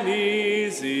and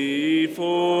easy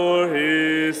for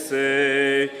his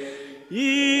sake.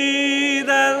 Ye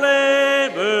that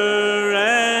labor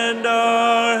and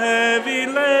are heavy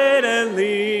laden,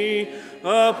 lean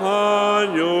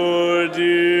upon your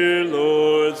dear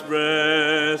Lord's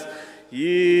breast.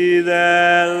 Ye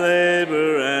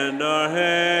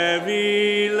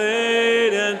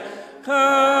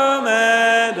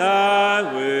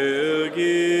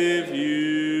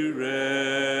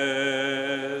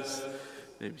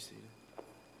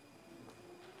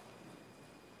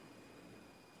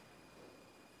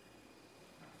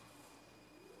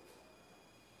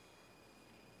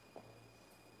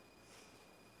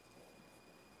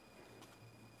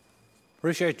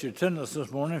Appreciate your attendance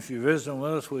this morning. If you're visiting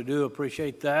with us, we do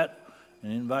appreciate that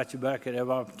and invite you back at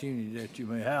every opportunity that you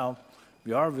may have. If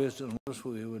you are visiting with us,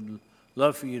 we would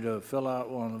love for you to fill out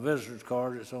one of the visitor's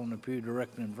cards that's on the pew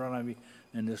directly in front of you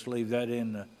and just leave that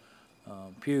in the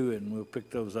pew, and we'll pick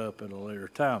those up at a later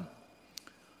time.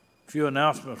 A few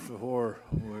announcements before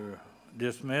we're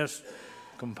dismissed.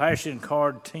 Compassion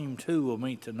Card Team 2 will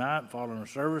meet tonight following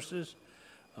services.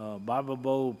 Bible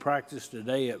Bowl practice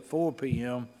today at 4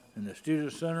 p.m. in the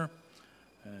Student Center.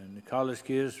 And the college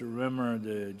kids, remember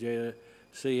the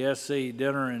JCSC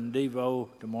dinner and Devo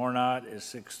tomorrow night at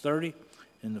 6:30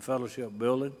 in the Fellowship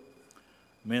Building.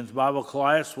 Men's Bible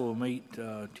class will meet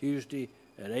Tuesday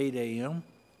at 8 a.m.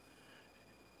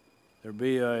 There'll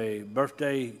be a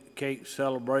birthday cake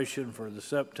celebration for the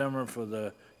September for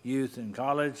the youth in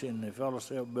college in the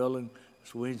Fellowship Building.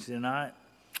 It's Wednesday night,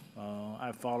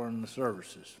 following the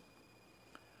services.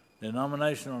 The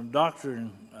denominational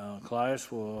doctrine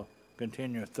class will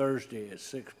continue Thursday at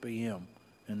 6 p.m.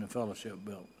 in the Fellowship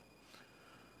Building.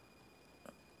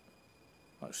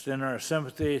 I extend our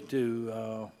sympathy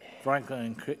to Franklin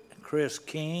and Chris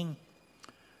King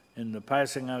in the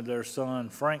passing of their son,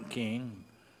 Frank King.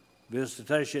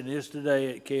 Visitation is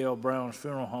today at K.L. Brown's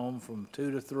funeral home from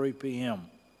 2 to 3 p.m.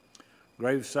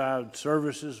 Graveside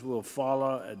services will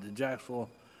follow at the Jacksonville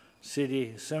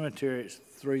City Cemetery at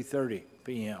 3:30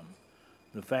 p.m.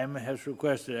 The family has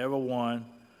requested everyone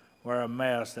wear a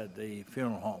mask at the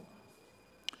funeral home.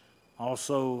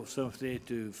 Also, sympathy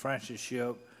to Frances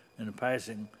Ship in the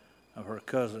passing of her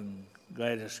cousin,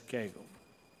 Gladys Cagle.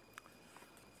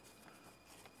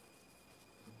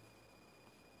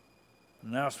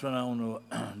 Announcement on the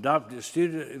adopted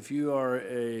student. If you are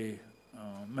a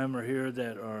member here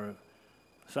that are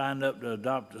signed up to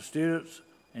adopted students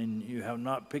and you have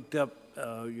not picked up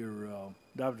your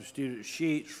adopted student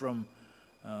sheets from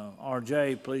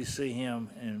RJ, please see him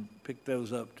and pick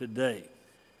those up today.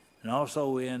 And also,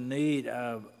 we're in need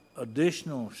of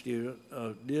additional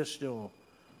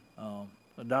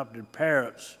adopted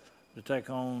parents to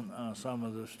take on some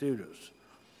of the students.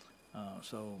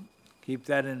 So keep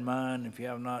that in mind. If you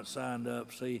have not signed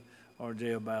up, see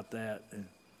RJ about that. And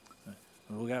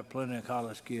we got plenty of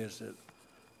college kids that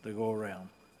go around.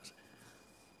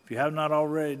 If you have not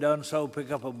already done so, pick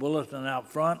up a bulletin out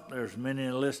front. There's many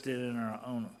listed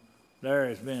in there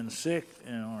as being sick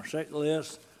in our sick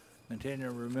list. Continue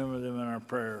to remember them in our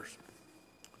prayers.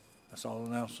 That's all the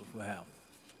announcements we have.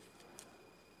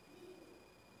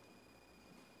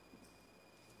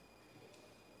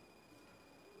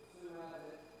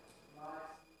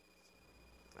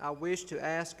 I wish to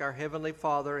ask our Heavenly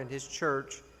Father and His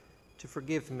church to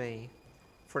forgive me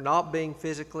for not being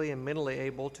physically and mentally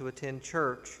able to attend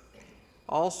church.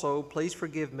 Also, please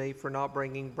forgive me for not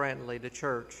bringing Brantley to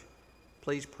church.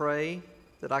 Please pray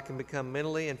that I can become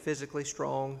mentally and physically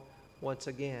strong once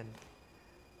again.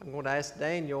 I'm going to ask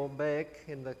Daniel Beck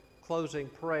in the closing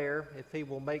prayer if he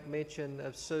will make mention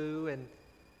of Sue and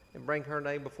bring her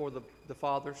name before the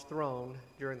Father's throne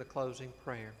during the closing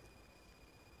prayer.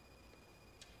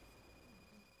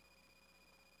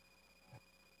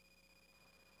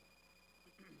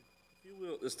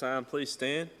 Will at this time please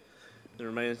stand and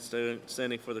remain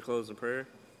standing for the closing prayer.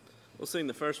 We'll sing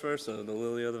the first verse of the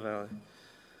Lily of the Valley.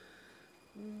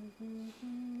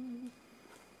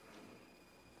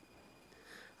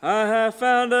 I have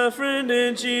found a friend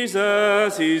in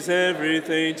Jesus, He's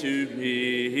everything to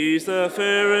me. He's the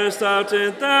fairest of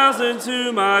 10,000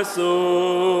 to my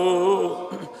soul.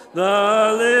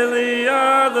 The lily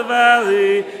of the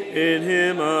valley, in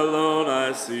Him alone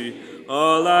I see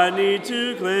all I need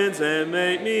to cleanse and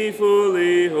make me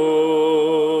fully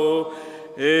whole.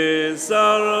 In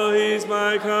sorrow He's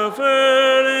my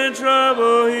comfort, in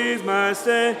trouble He's my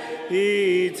stay.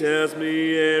 He tells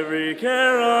me every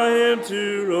care on Him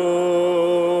to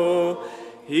roll.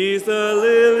 He's the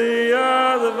lily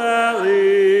of the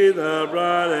valley, the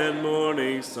bright and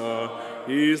morning star.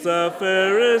 He's the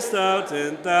fairest of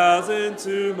 10,000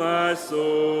 to my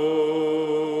soul.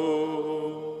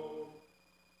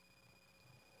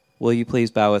 Will you please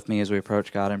bow with me as we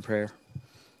approach God in prayer?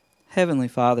 Heavenly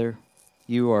Father,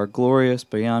 You are glorious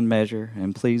beyond measure,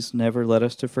 and please never let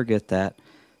us to forget that.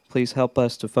 Please help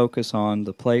us to focus on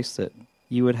the place that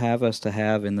You would have us to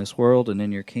have in this world and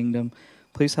in Your kingdom.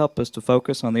 Please help us to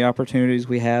focus on the opportunities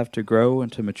we have to grow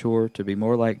and to mature, to be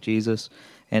more like Jesus,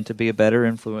 and to be a better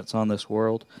influence on this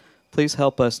world. Please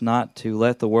help us not to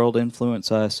let the world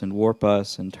influence us and warp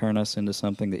us and turn us into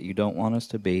something that You don't want us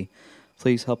to be.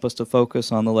 Please help us to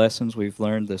focus on the lessons we've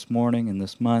learned this morning and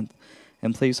this month,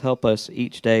 and please help us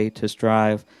each day to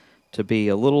strive to be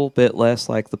a little bit less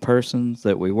like the persons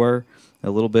that we were, a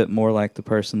little bit more like the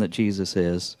person that Jesus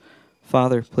is.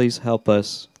 Father, please help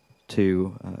us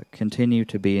to continue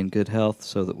to be in good health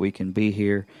so that we can be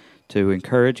here to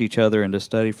encourage each other and to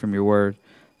study from your word.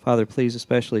 Father, please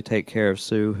especially take care of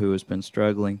Sue, who has been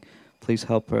struggling. Please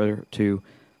help her to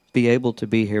be able to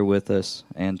be here with us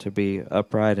and to be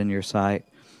upright in your sight.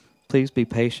 Please be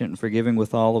patient and forgiving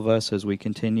with all of us as we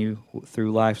continue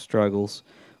through life struggles.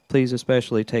 Please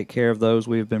especially take care of those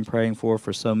we have been praying for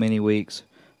so many weeks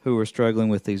who are struggling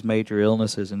with these major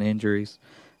illnesses and injuries.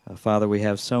 Father, we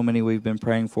have so many we've been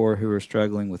praying for who are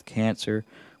struggling with cancer,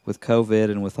 with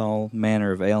COVID, and with all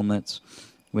manner of ailments.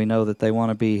 We know that they want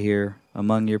to be here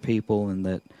among your people and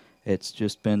that it's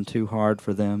just been too hard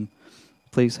for them.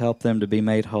 Please help them to be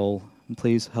made whole. And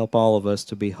please help all of us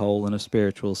to be whole in a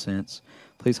spiritual sense.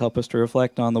 Please help us to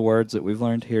reflect on the words that we've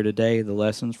learned here today, the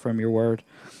lessons from your word.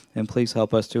 And please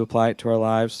help us to apply it to our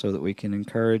lives so that we can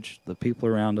encourage the people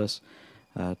around us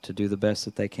to do the best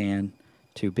that they can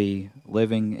to be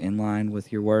living in line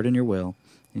with your word and your will.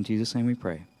 In Jesus' name we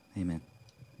pray. Amen.